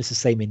Seven, it's the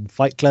same in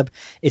Fight Club,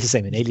 it's the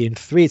same in Alien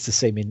 3, it's the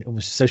same in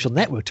almost Social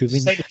Network too.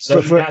 Same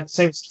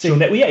Social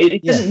Network. Yeah,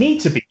 it doesn't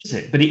need to be, does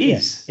it? But it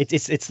is.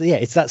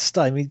 It's that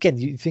style. I mean, again,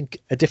 you think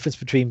a difference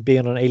between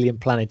being on an alien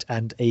planet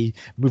and a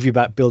movie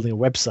about building a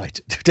website.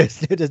 It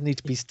doesn't need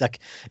to be stuck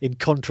in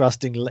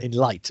contrasting in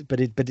light,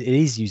 but it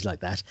is used like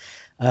that.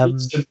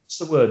 It's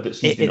the word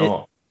that's used in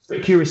art.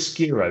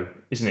 Chiaroscuro,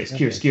 isn't it? It's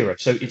chiaroscuro.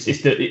 So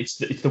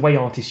it's the way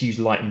artists use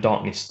light and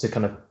darkness to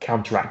kind of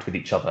counteract with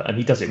each other, and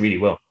he does it really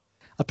well.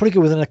 I'd probably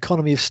go with an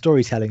economy of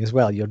storytelling as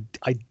well.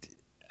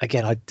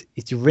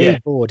 it's really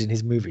bored in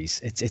his movies.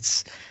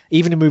 It's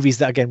even in movies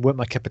that again weren't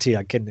my cup of tea.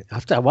 I'll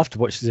have to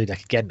watch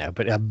Zodiac again now.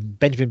 But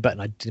Benjamin Button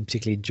I didn't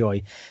particularly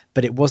enjoy.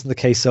 But it wasn't the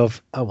case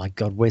of, oh my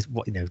god, where's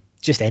what,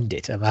 just end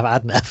it. I've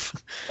had enough.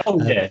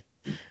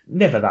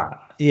 Never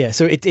that. Yeah,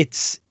 so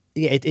it's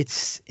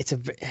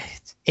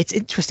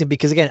interesting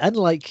because again,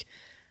 unlike,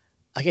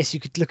 I guess you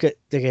could look at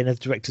again of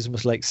directors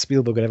almost like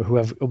Spielberg or whatever, who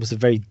have almost a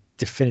very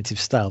definitive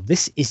style.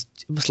 This is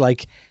almost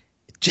like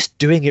just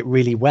doing it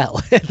really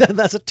well.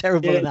 That's a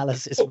terrible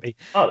analysis of me,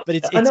 but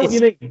it's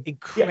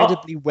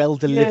incredibly well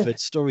delivered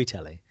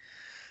storytelling.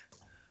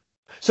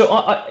 So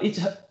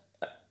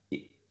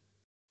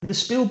the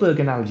Spielberg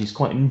analogy is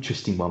quite an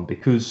interesting one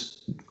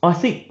because I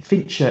think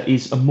Fincher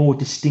is a more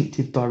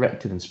distinctive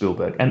director than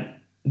Spielberg, and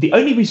the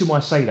only reason why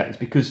I say that is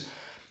because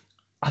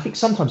I think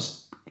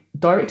sometimes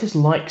directors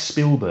like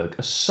Spielberg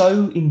are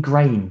so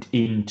ingrained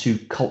into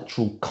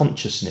cultural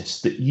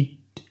consciousness that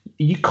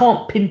you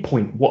can't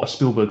pinpoint what a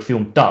Spielberg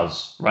film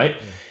does, right?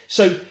 Yeah.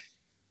 So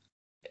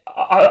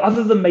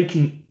other than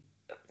making,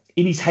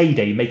 in his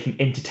heyday, making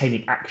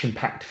entertaining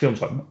action-packed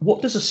films, like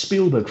what does a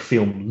Spielberg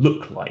film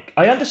look like?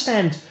 I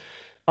understand,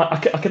 I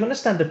can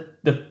understand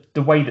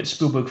the way that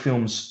Spielberg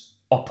films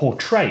are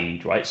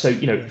portrayed, right? So,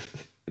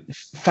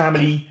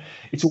 family,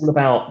 it's all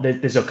about,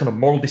 there's a kind of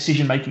moral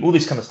decision-making, all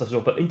this kind of stuff as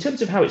well. But in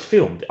terms of how it's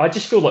filmed, I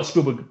just feel like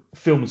Spielberg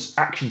films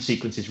action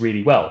sequences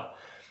really well.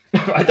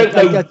 I don't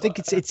know. I think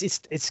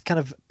it's kind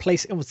of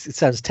place. Almost, it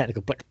sounds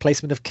technical, but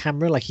placement of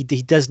camera. Like he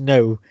does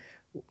know,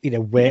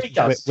 where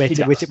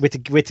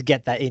to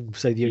get that in,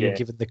 so you're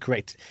given the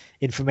correct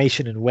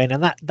information and when.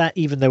 And that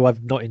even though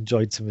I've not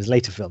enjoyed some of his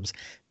later films,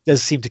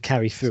 does seem to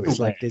carry through. It's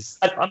like this.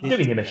 I'm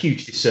doing him a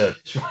huge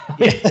disservice,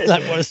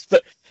 right?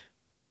 But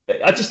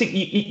I just think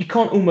you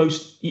can't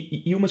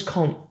you almost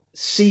can't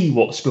see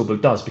what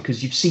Spielberg does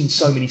because you've seen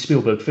so many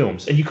Spielberg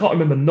films and you can't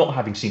remember not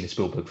having seen a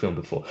Spielberg film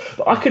before.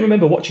 But I can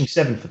remember watching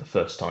Seven for the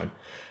first time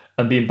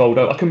and being bowled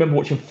over. I can remember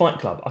watching Fight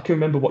Club. I can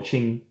remember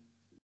watching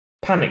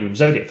Panic Room,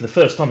 Zodiac for the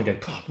first time and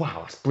going, oh, wow,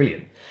 that's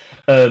brilliant.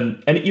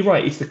 And you're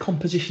right, it's the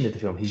composition of the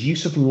film, his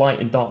use of light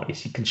and darkness.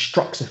 He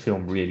constructs a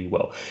film really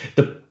well.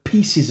 The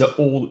pieces are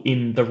all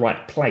in the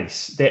right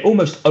place. They're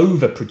almost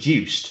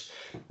overproduced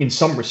in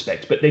some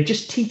respects, but they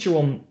just teeter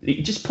on.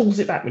 It just pulls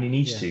it back when he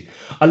needs to.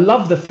 I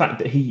love the fact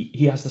that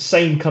he has the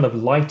same kind of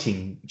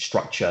lighting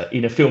structure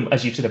in a film,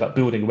 as you said about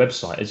building a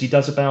website, as he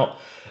does about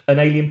an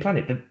alien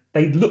planet.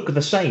 They look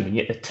the same, and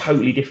yet they're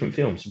totally different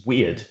films.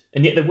 Weird,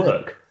 and yet they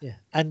work. Yeah,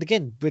 and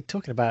again, we're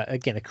talking about a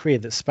career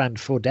that spanned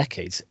 4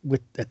 decades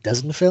with a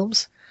dozen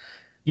films.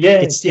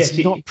 Yeah, it's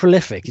not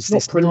prolific. It's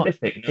not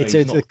prolific. It's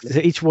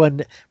each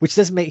one, which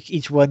does make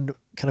each one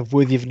kind of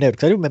worthy of note.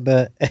 Because I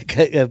remember,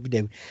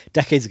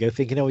 decades ago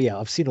thinking, "Oh yeah,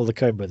 I've seen all the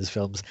Coen Brothers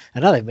films,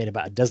 and now they've made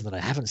about a dozen that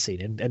I haven't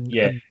seen, and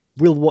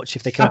we'll watch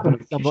if they come up.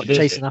 I'm not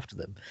chasing after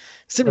them."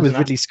 Similar with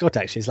Ridley Scott,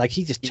 actually, it's like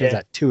he just churns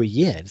out 2 a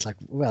year, and it's like,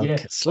 well,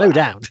 slow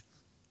down.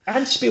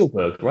 And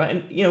Spielberg, right?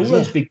 And all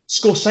those big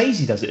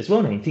Scorsese does it as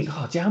well. Now you think, do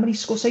you know how many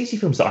Scorsese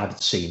films that I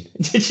haven't seen?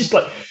 It's just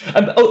like,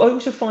 I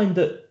also find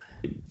that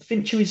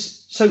Fincher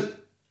is so.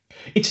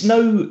 It's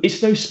no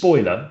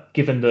spoiler,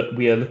 given that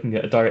we are looking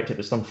at a director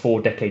that's done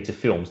 4 decades of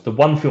films. The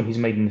one film he's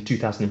made in the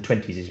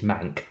 2020s is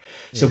Mank.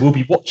 So we'll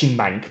be watching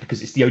Mank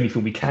because it's the only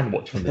film we can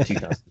watch from the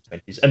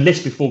 2020s.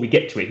 Unless before we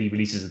get to it, he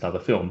releases another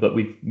film. But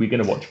we're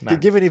going to watch Mank.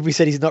 Given if we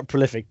said he's not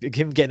prolific,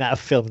 him getting out of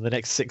film in the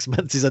next 6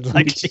 months is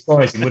unlikely. It'd be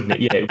surprising, wouldn't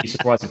it? Yeah, it would be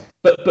surprising.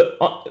 But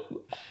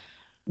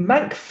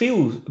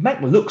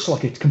Mank looks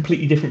like a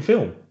completely different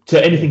film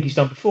to anything he's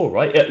done before,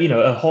 right?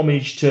 A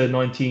homage to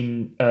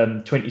 1920s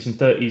and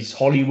 30s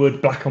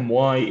Hollywood, black and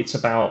white. It's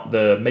about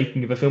the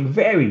making of a film,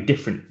 very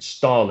different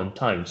style and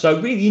tone. So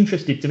I'm really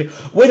interested to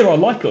whether I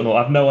like it or not.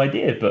 I have no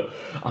idea, but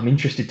I'm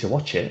interested to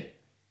watch it.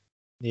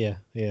 Yeah.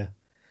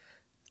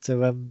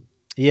 So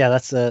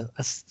that's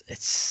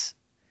it's.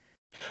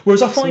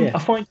 Whereas I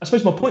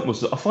suppose my point was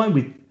that I find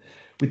with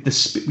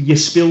your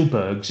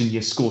Spielbergs and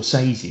your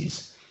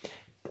Scorseses,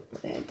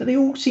 they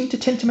all seem to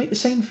tend to make the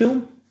same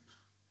film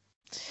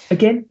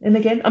again and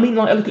again. I mean,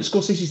 like I look at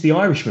Scorsese's The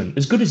Irishman,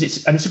 as good as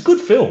it's a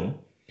good film.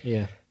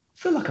 Yeah. I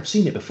feel like I've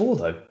seen it before,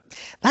 though.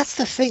 That's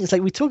the thing. It's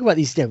like we talk about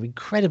these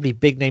incredibly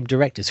big name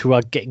directors who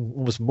are getting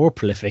almost more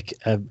prolific.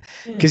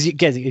 Because you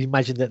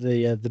imagine that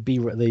the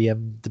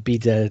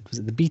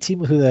B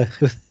team, who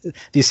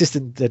the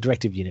assistant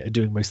directive unit, are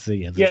doing most of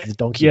the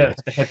donkey. Yeah,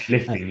 the heavy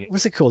lifting.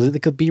 What's it called? Is it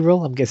called B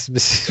roll? I'm guessing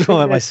this is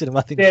why my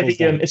cinema thing. Yeah,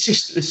 the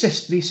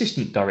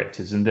assistant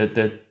directors and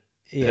the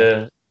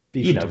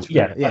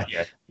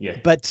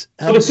But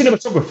the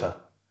cinematographer.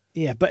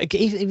 Yeah, but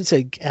even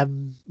so,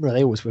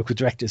 they always work with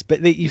directors.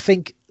 But you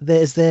think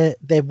their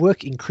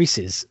work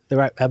increases,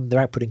 their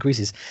output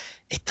increases,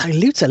 it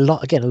dilutes a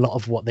lot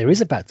of what there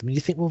is about them. And you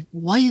think, well,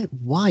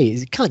 why?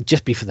 It can't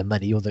just be for the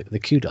money or the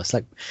kudos.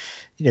 Like,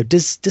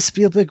 does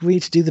Spielberg really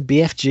to do the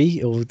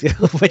BFG or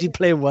Ready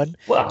Player One?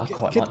 Well, I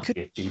quite like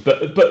BFG,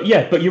 but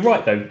you're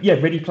right though.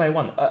 Yeah, Ready Player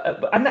One,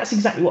 and that's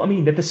exactly what I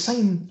mean. They're the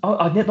same.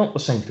 They're not the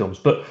same films,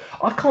 but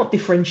I can't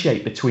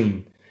differentiate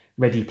between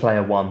Ready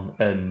Player One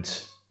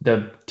and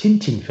the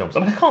Tintin films. I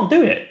mean, I can't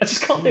do it. I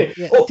just can't do it.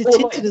 Yeah, the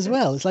Tintin as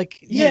well. It's like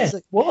it's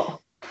like,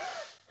 what?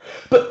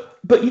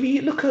 But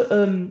you look at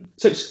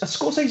so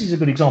Scorsese is a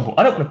good example.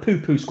 I don't want to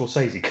poo-poo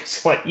Scorsese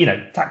because, like,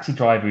 Taxi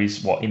Driver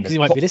is what in the you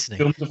might be listening.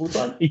 Films of all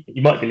time.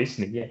 You might be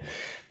listening, yeah.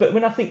 But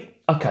when I think,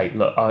 okay,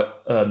 look,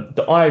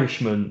 The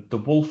Irishman, The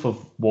Wolf of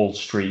Wall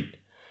Street.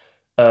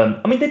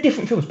 I mean, they're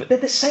different films, but they're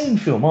the same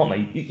film, aren't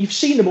they? You've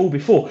seen them all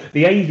before.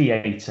 The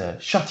Aviator,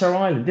 Shutter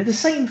Island, they're the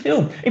same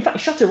film. In fact,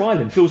 Shutter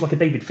Island feels like a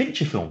David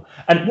Fincher film.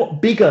 And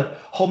what bigger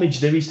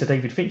homage there is to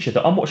David Fincher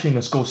that I'm watching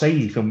a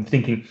Scorsese film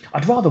thinking,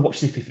 I'd rather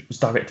watch this if it was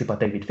directed by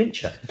David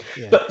Fincher.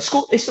 Yeah. But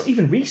it's not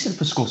even recent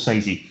for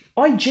Scorsese.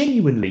 I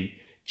genuinely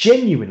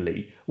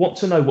want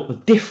to know what the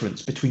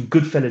difference between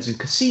Goodfellas and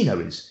Casino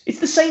is. It's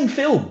the same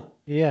film.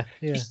 Yeah.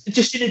 It's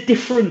just in a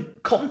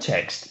different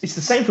context. It's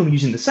the same film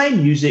using the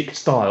same music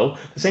style,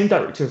 the same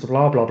directors,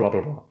 blah blah blah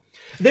blah blah.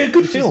 They're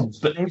good films,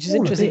 but which is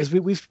interesting because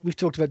we've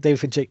talked about David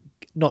Fincher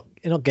not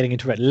getting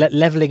into it,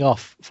 leveling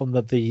off from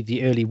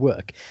the early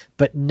work,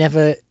 but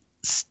never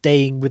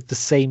staying with the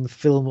same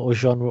film or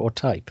genre or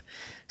type.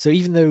 So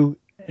even though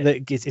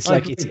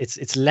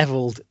it's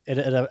leveled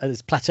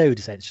it's plateaued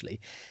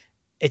essentially,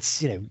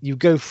 it's you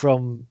go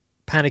from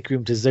Panic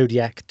Room to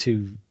Zodiac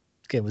to.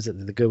 Was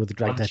it the girl with the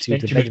drag tattoo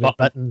to Benjamin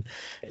Button?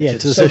 Yeah,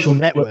 to the Social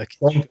Network.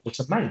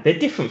 They're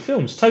different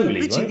films,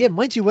 totally. Right?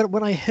 Mind you,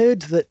 when I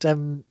heard that,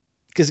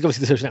 because obviously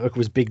the Social Network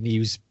was big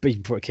news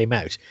even before it came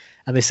out,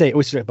 and they say it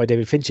was directed by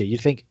David Fincher, you'd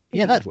think,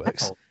 yeah, that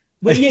works.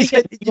 Well, you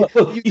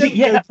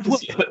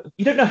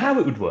don't know how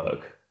it would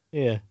work.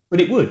 Yeah, but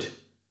it would.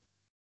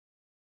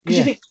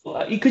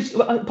 Because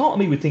part of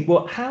me would think,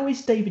 well, how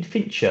is David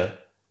Fincher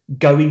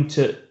going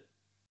to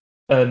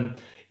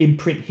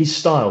imprint his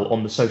style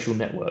on the Social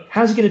Network?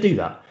 How's he going to do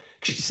that?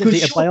 It's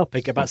simply a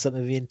biopic about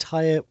something the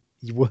entire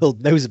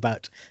world knows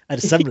about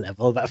at some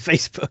level about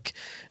Facebook.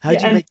 How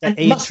do you make that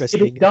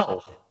interesting?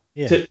 Dull.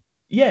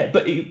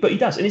 But he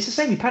does, and it's the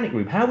same with Panic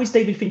Room. How is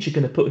David Fincher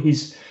going to put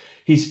his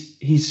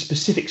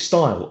specific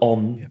style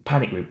on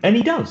Panic Room? And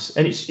he does,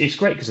 and it's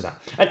great because of that.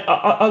 And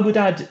I would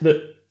add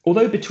that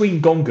although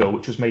between Gone Girl,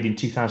 which was made in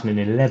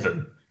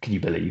 2011, can you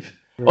believe?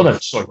 Oh no,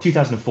 sorry,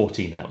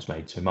 2014 that was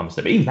made, so my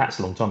mistake. But even that's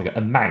a long time ago.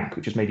 And Mank,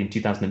 which was made in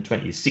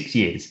 2020, is 6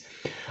 years.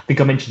 I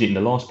think I mentioned it in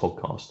the last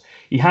podcast.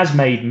 He has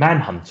made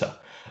Manhunter,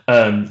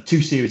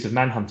 2 series of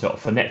Manhunter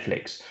for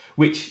Netflix,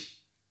 which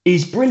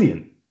is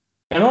brilliant.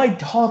 And I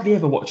hardly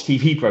ever watch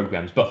TV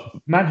programs, but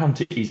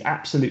Manhunter is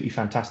absolutely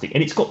fantastic.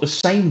 And it's got the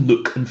same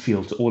look and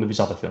feel to all of his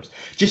other films.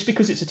 Just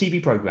because it's a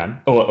TV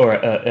program or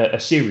a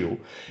serial,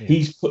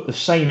 he's put the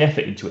same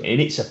effort into it.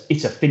 And it's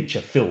a Fincher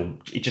film.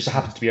 It just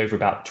happens to be over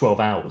about 12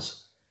 hours.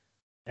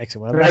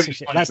 Excellent. Well,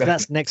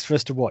 that's next for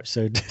us to watch.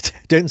 So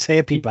don't say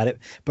a peep at it,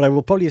 but I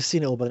will probably have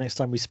seen it all by the next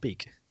time we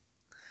speak.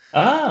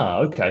 Ah,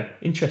 okay.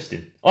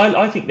 Interesting.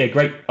 I think they're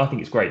great. I think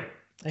it's great.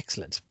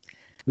 Excellent.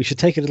 We should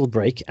take a little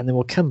break and then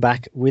we'll come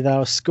back with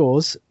our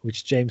scores,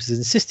 which James has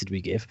insisted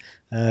we give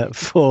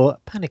for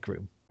Panic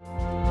Room.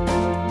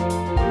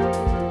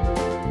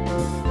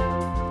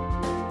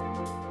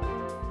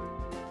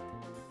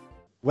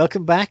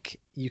 Welcome back.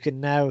 You can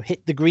now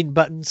hit the green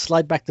button,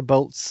 slide back the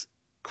bolts,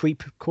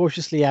 creep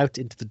cautiously out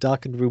into the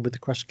darkened room with the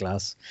crushed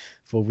glass,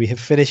 for we have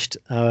finished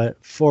our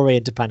foray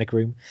into Panic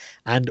Room,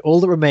 and all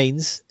that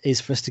remains is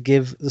for us to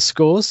give the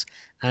scores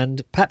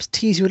and perhaps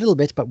tease you a little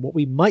bit about what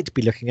we might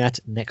be looking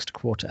at next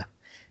quarter.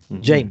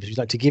 Mm-hmm. James, would you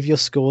like to give your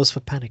scores for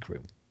Panic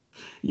Room?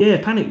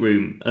 Yeah, Panic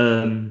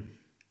Room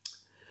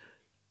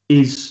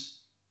is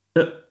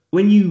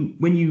when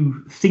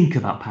you think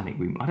about Panic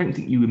Room, I don't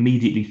think you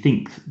immediately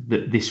think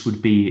that this would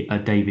be a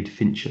David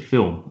Fincher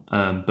film.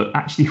 But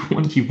actually,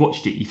 once you've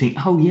watched it, you think,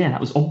 oh yeah,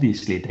 that was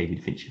obviously a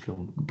David Fincher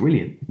film.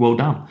 Brilliant, well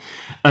done.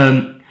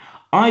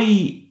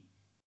 I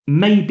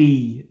may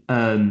be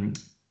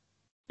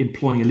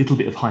employing a little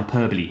bit of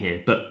hyperbole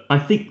here, but I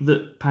think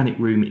that Panic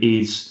Room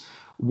is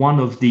one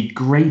of the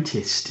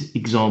greatest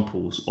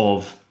examples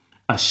of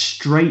a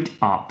straight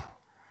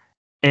up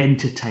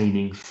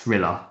entertaining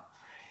thriller,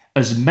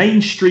 as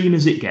mainstream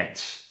as it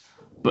gets,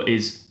 but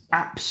is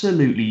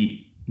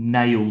absolutely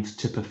nailed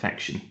to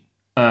perfection.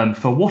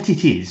 For what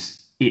it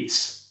is,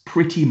 it's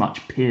pretty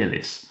much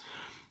peerless.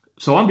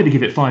 So I'm going to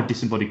give it 5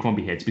 disembodied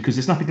Crombie heads because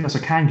there's nothing else I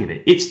can give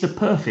it. It's the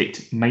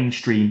perfect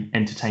mainstream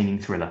entertaining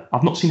thriller.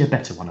 I've not seen a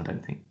better one, I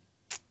don't think.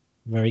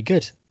 Very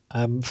good.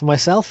 For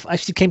myself, I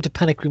actually came to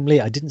Panic Room late.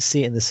 I didn't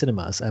see it in the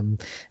cinemas.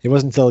 It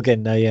wasn't until,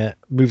 again, I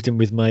moved in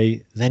with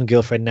my then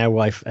girlfriend, now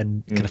wife,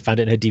 and kind of found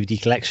it in her DVD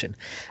collection.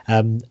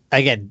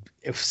 Again,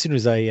 as soon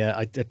as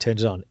I turned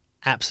it on,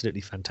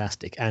 absolutely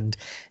fantastic. And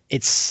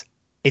it's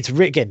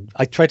again,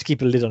 I tried to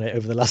keep a lid on it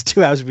over the last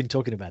 2 hours we've been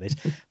talking about it,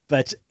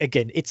 But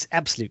again, it's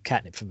absolute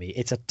catnip for me.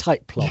 It's a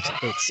tight plot.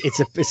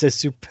 It's a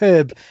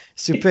superb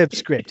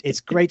script. It's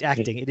great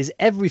acting. It is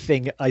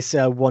everything I say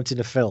I want in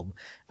a film,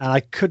 and I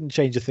couldn't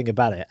change a thing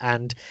about it.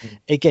 And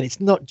again, it's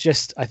not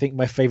just, I think,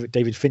 my favorite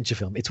David Fincher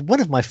film. It's one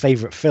of my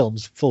favorite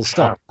films. Full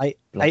stop.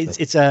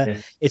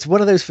 It's one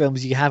of those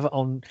films you have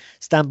on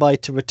standby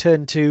to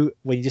return to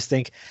when you just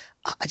think,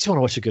 I just want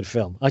to watch a good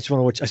film. I just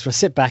want to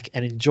sit back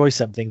and enjoy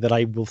something that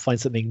I will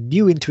find something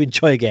new to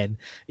enjoy again,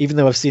 even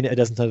though I've seen it a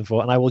dozen times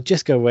before. And I will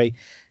just go away.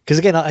 Because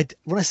again,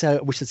 when I say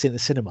I wish I'd seen it in the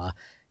cinema,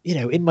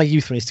 in my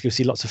youth when I used to go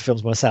see lots of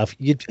films myself,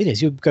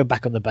 you'd go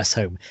back on the bus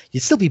home.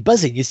 You'd still be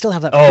buzzing. You'd still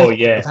have that of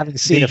having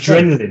seen the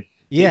adrenaline. Film.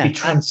 Yeah.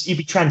 You'd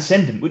be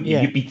transcendent, wouldn't you?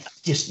 You'd be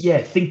just,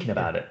 thinking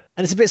about it.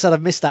 And it's a bit sad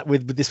I've missed that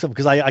with this film,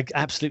 because I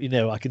absolutely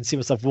know I can see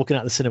myself walking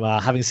out of the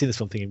cinema having seen this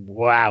film thinking,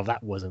 wow,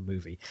 that was a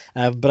movie.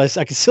 But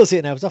I can still see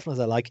it now as often as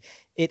I like.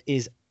 It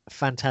is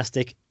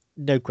fantastic,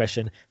 no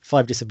question.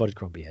 5 disembodied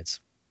Crombie heads.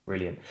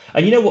 Brilliant.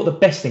 And you know what the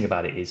best thing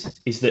about it is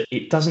that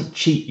it doesn't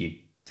cheat you.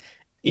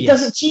 It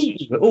doesn't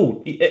cheat you at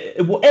all.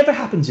 Whatever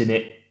happens in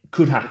it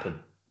could happen.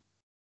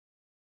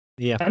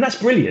 Yeah. And that's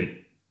brilliant.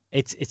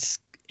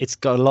 It's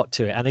got a lot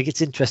to it, and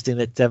it's interesting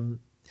that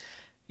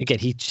again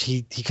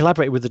he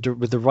collaborated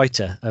with the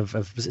writer of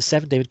was it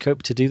Seven, David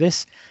Cope, to do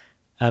this.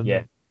 And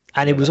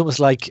it was almost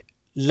like,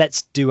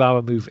 let's do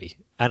our movie.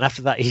 And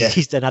after that,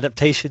 he's done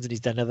adaptations and he's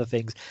done other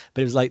things,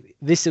 but it was like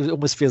this. It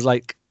almost feels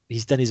like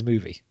he's done his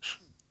movie.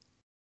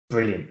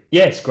 Brilliant.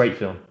 Yeah, it's a great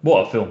film.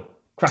 What a film!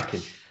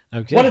 Cracking.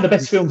 Okay. One of the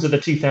best films of the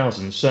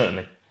 2000s,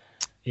 certainly.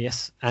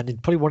 Yes, and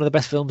probably one of the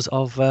best films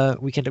of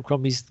Weekend at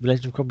Crombie's, The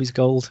Legend of Crombie's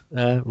Gold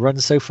run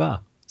so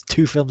far.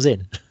 2 films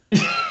in.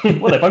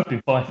 Well, they've both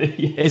been 5.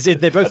 Yeah.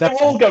 They're both. They're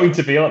all going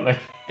to be, aren't they?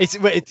 It's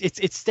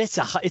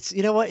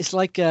you know what? It's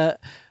like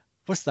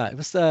what's that?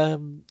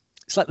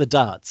 It's like the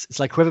darts. It's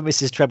like whoever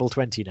misses treble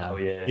 20 now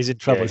is in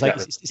trouble. Yeah,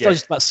 exactly. It's not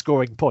just about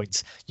scoring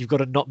points. You've got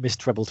to not miss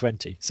treble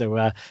 20.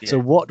 So so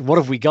what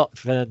have we got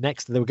for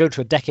next? We're going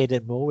to a decade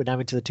and more. We're now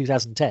into the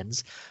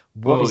 2010s.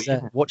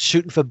 What's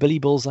shooting for Billy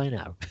Bullseye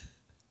now?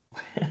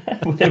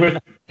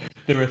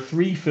 There are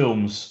 3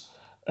 films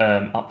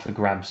up for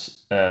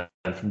grabs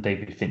from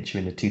David Fincher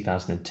in the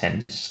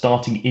 2010s,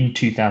 starting in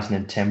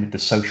 2010 with The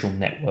Social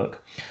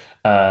Network,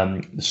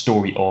 the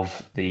story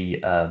of the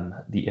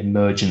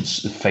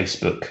emergence of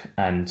Facebook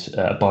and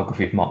a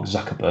biography of Mark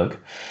Zuckerberg.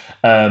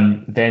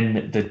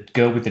 Then The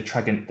Girl with the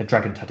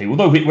Dragon Tattoo.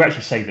 Although we're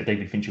actually saying that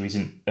David Fincher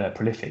isn't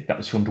prolific, that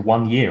was filmed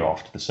 1 year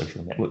after The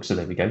Social Network. So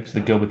there we go. So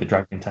The Girl with the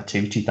Dragon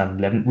Tattoo,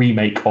 2011,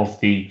 remake of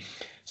the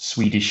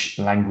Swedish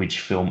language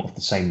film of the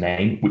same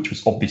name, which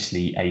was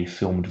obviously a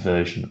filmed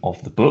version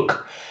of the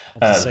book.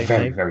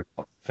 Very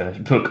popular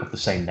book of the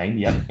same name,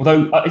 yeah.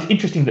 Although it's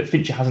interesting that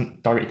Fincher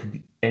hasn't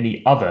directed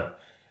any other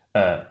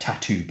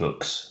tattoo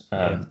books,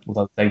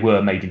 although they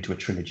were made into a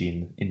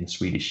trilogy in the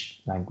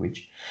Swedish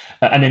language.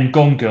 And then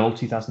Gone Girl,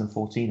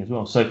 2014 as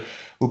well. So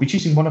we'll be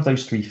choosing one of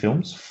those 3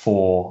 films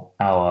for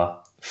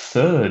our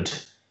third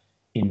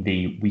in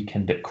the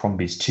Weekend at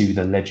Crombie's 2,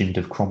 The Legend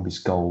of Crombie's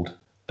Gold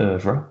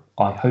oeuvre.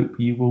 I hope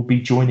you will be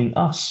joining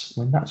us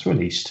when that's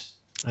released.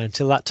 And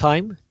until that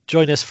time,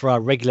 join us for our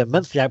regular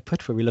monthly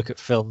output where we look at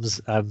films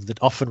that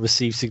often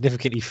receive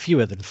significantly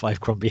fewer than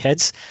 5 Crombie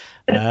heads.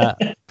 But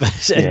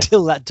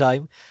until that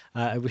time,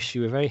 I wish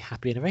you a very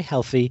happy and a very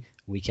healthy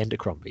Weekend at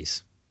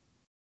Crombie's.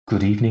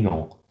 Good evening,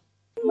 all.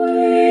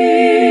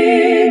 Weekend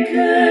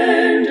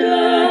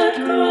at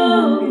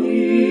Crombie's.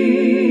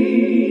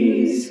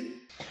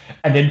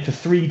 And then for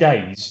 3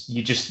 days,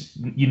 you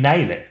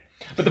nail it.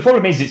 But the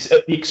problem is, it's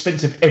at the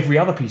expense of every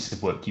other piece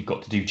of work you've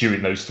got to do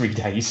during those 3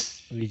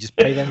 days. You just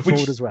pay them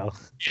forward as well.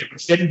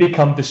 Which then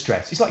become the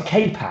stress. It's like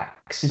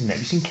K-Pax, isn't it?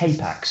 You've seen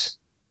K-Pax.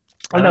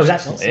 Oh, no,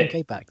 that's not it.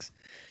 K-Pax.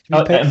 You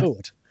mean pay it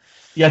forward?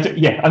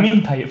 Yeah, I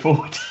mean pay it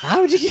forward.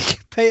 How did you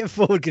pay it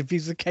forward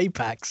confused with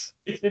K-Pax?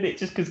 Isn't it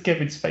just because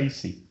Kevin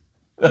Spacey?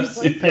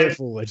 Pay it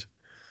forward.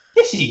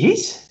 Yes, he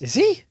is. Is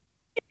he?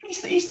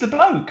 He's the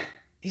bloke.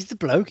 He's the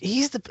bloke?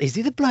 Is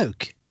he the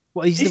bloke?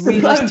 What, he's the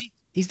really nice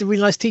He's the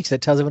really nice teacher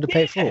that tells everyone to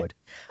pay it forward.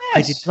 Yes.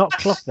 I did not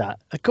clock that.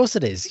 Of course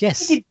it is.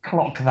 Yes. You did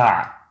clock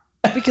that.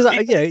 Because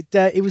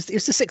it was the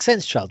Sixth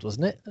Sense child,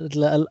 wasn't it?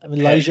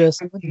 Elijah.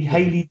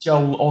 Haley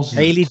Joel Osment.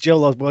 Haley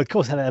Joel Osment. Well, of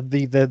course,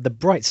 the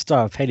bright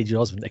star of Haley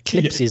Joel Osment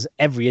eclipses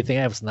everything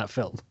else in that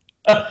film,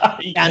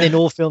 and in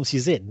all films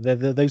she's in.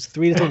 Those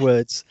 3 little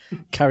words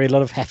carry a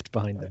lot of heft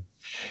behind them.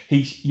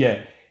 He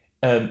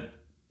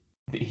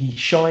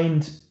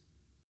shined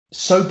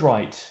so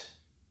bright,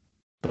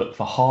 but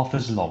for half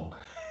as long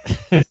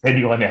as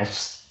anyone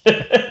else.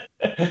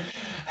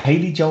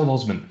 Haley Joel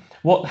Osment.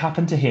 What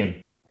happened to him?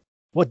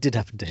 What did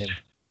happen to him?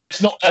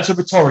 That's a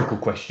rhetorical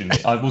question.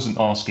 I wasn't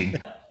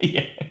asking.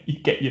 Yeah, you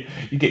get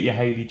your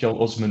Haley Joel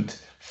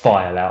Osment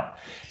file out.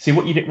 See,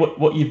 what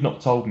you've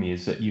not told me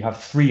is that you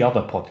have 3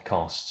 other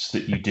podcasts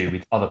that you do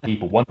with other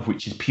people, one of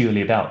which is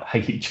purely about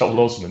Haley Joel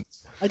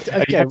Osment.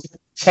 Okay.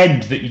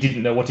 pretend that you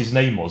didn't know what his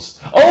name was.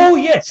 Oh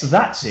yes,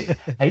 that's it.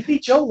 Haley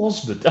Joel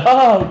Osment.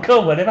 Oh,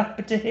 God, whatever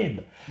happened to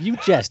him? You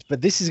jest, but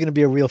this is going to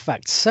be a real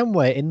fact.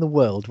 Somewhere in the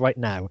world right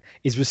now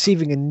is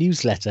receiving a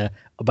newsletter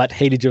about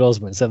Haley Joel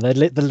Osment. So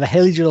the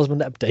Haley Joel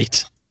Osment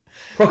update.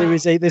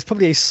 There's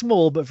probably a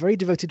small but very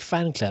devoted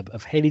fan club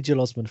of Haley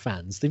Joel Osment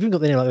fans. They've even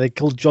got the name, like they're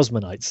called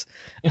Josmanites,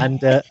 and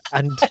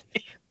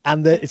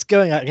it's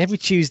going out every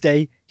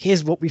Tuesday.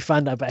 Here's what we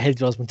found out about Haley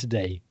Joel Osment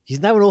today. He's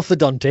now an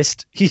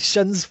orthodontist. He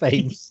shuns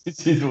fame.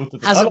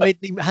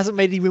 hasn't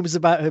made any rumors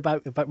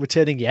about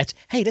returning yet.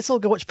 Hey, let's all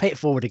go watch Pay It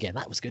Forward again.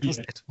 That was good,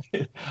 wasn't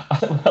it?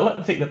 I like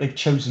to think that they've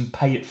chosen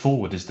Pay It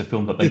Forward as the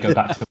film that they go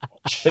back to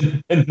watch,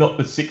 and not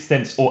The Sixth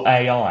Sense or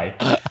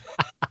AI.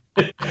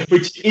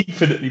 Which are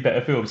infinitely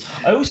better films.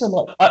 I also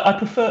like. I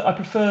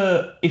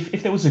prefer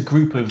if there was a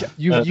group of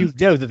you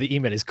know that the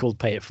email is called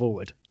Pay It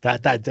Forward.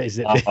 That is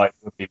it.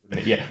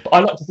 Yeah, but I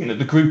like to think that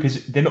the group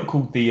is. They're not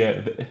called the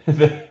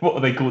what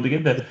are they called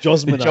again? The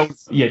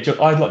Josmanites.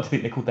 I'd like to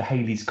think they're called the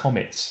Halley's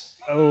Comets.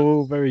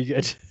 Oh, very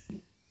good.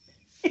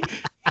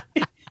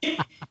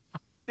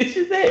 This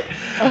is it.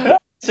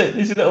 So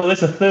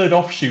there's a third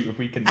offshoot if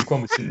we can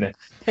promise, isn't there?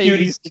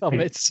 Halley's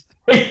Comets.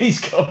 Halley's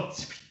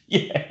Comets.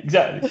 Yeah,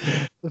 exactly.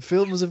 The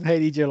films of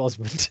Haley Joel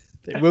Osment.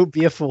 There won't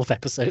be a fourth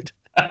episode.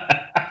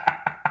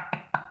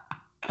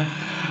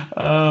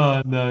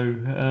 Oh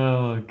no!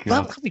 Oh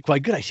God! That'd be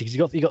quite good actually,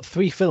 because you got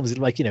 3 films.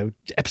 Like,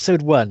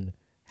 episode 1,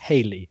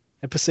 Haley.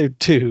 Episode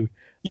 2,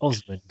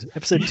 Osment.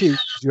 Episode 2,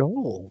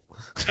 Joel.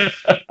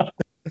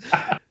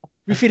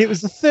 We feel it was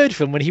the 3rd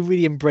film when he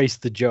really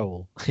embraced the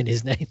Joel in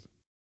his name.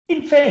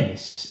 In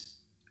fairness,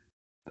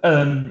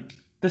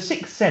 The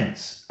Sixth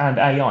Sense and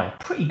AI are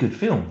pretty good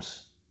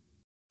films.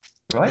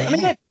 Right? I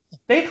mean,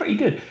 they're pretty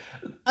good.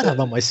 I have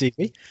on my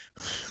CV.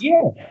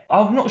 Yeah,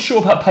 I'm not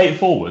sure about Pay It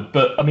Forward,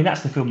 but I mean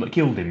that's the film that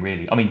killed him,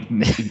 really. I mean,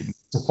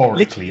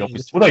 metaphorically,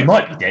 obviously. Well, no, he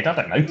might be dead. I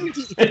don't know.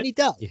 Didn't he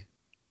die?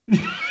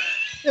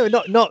 No,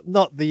 not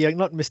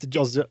Mr.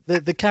 Jos.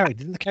 The character.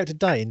 Didn't the character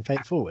die in Pay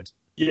It Forward?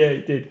 Yeah,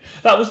 he did.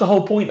 That was the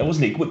whole point, though,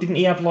 wasn't it? Didn't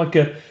he have like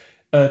a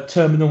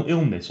terminal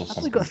illness or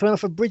something? He got thrown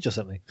off a bridge or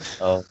something.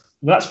 Oh,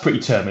 well, that's pretty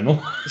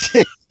terminal.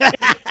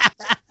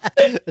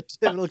 A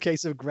terminal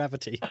case of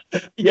gravity.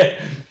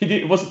 Yeah,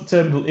 it wasn't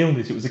terminal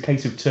illness. It was a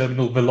case of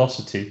terminal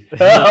velocity.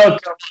 Oh,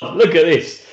 God, look at this.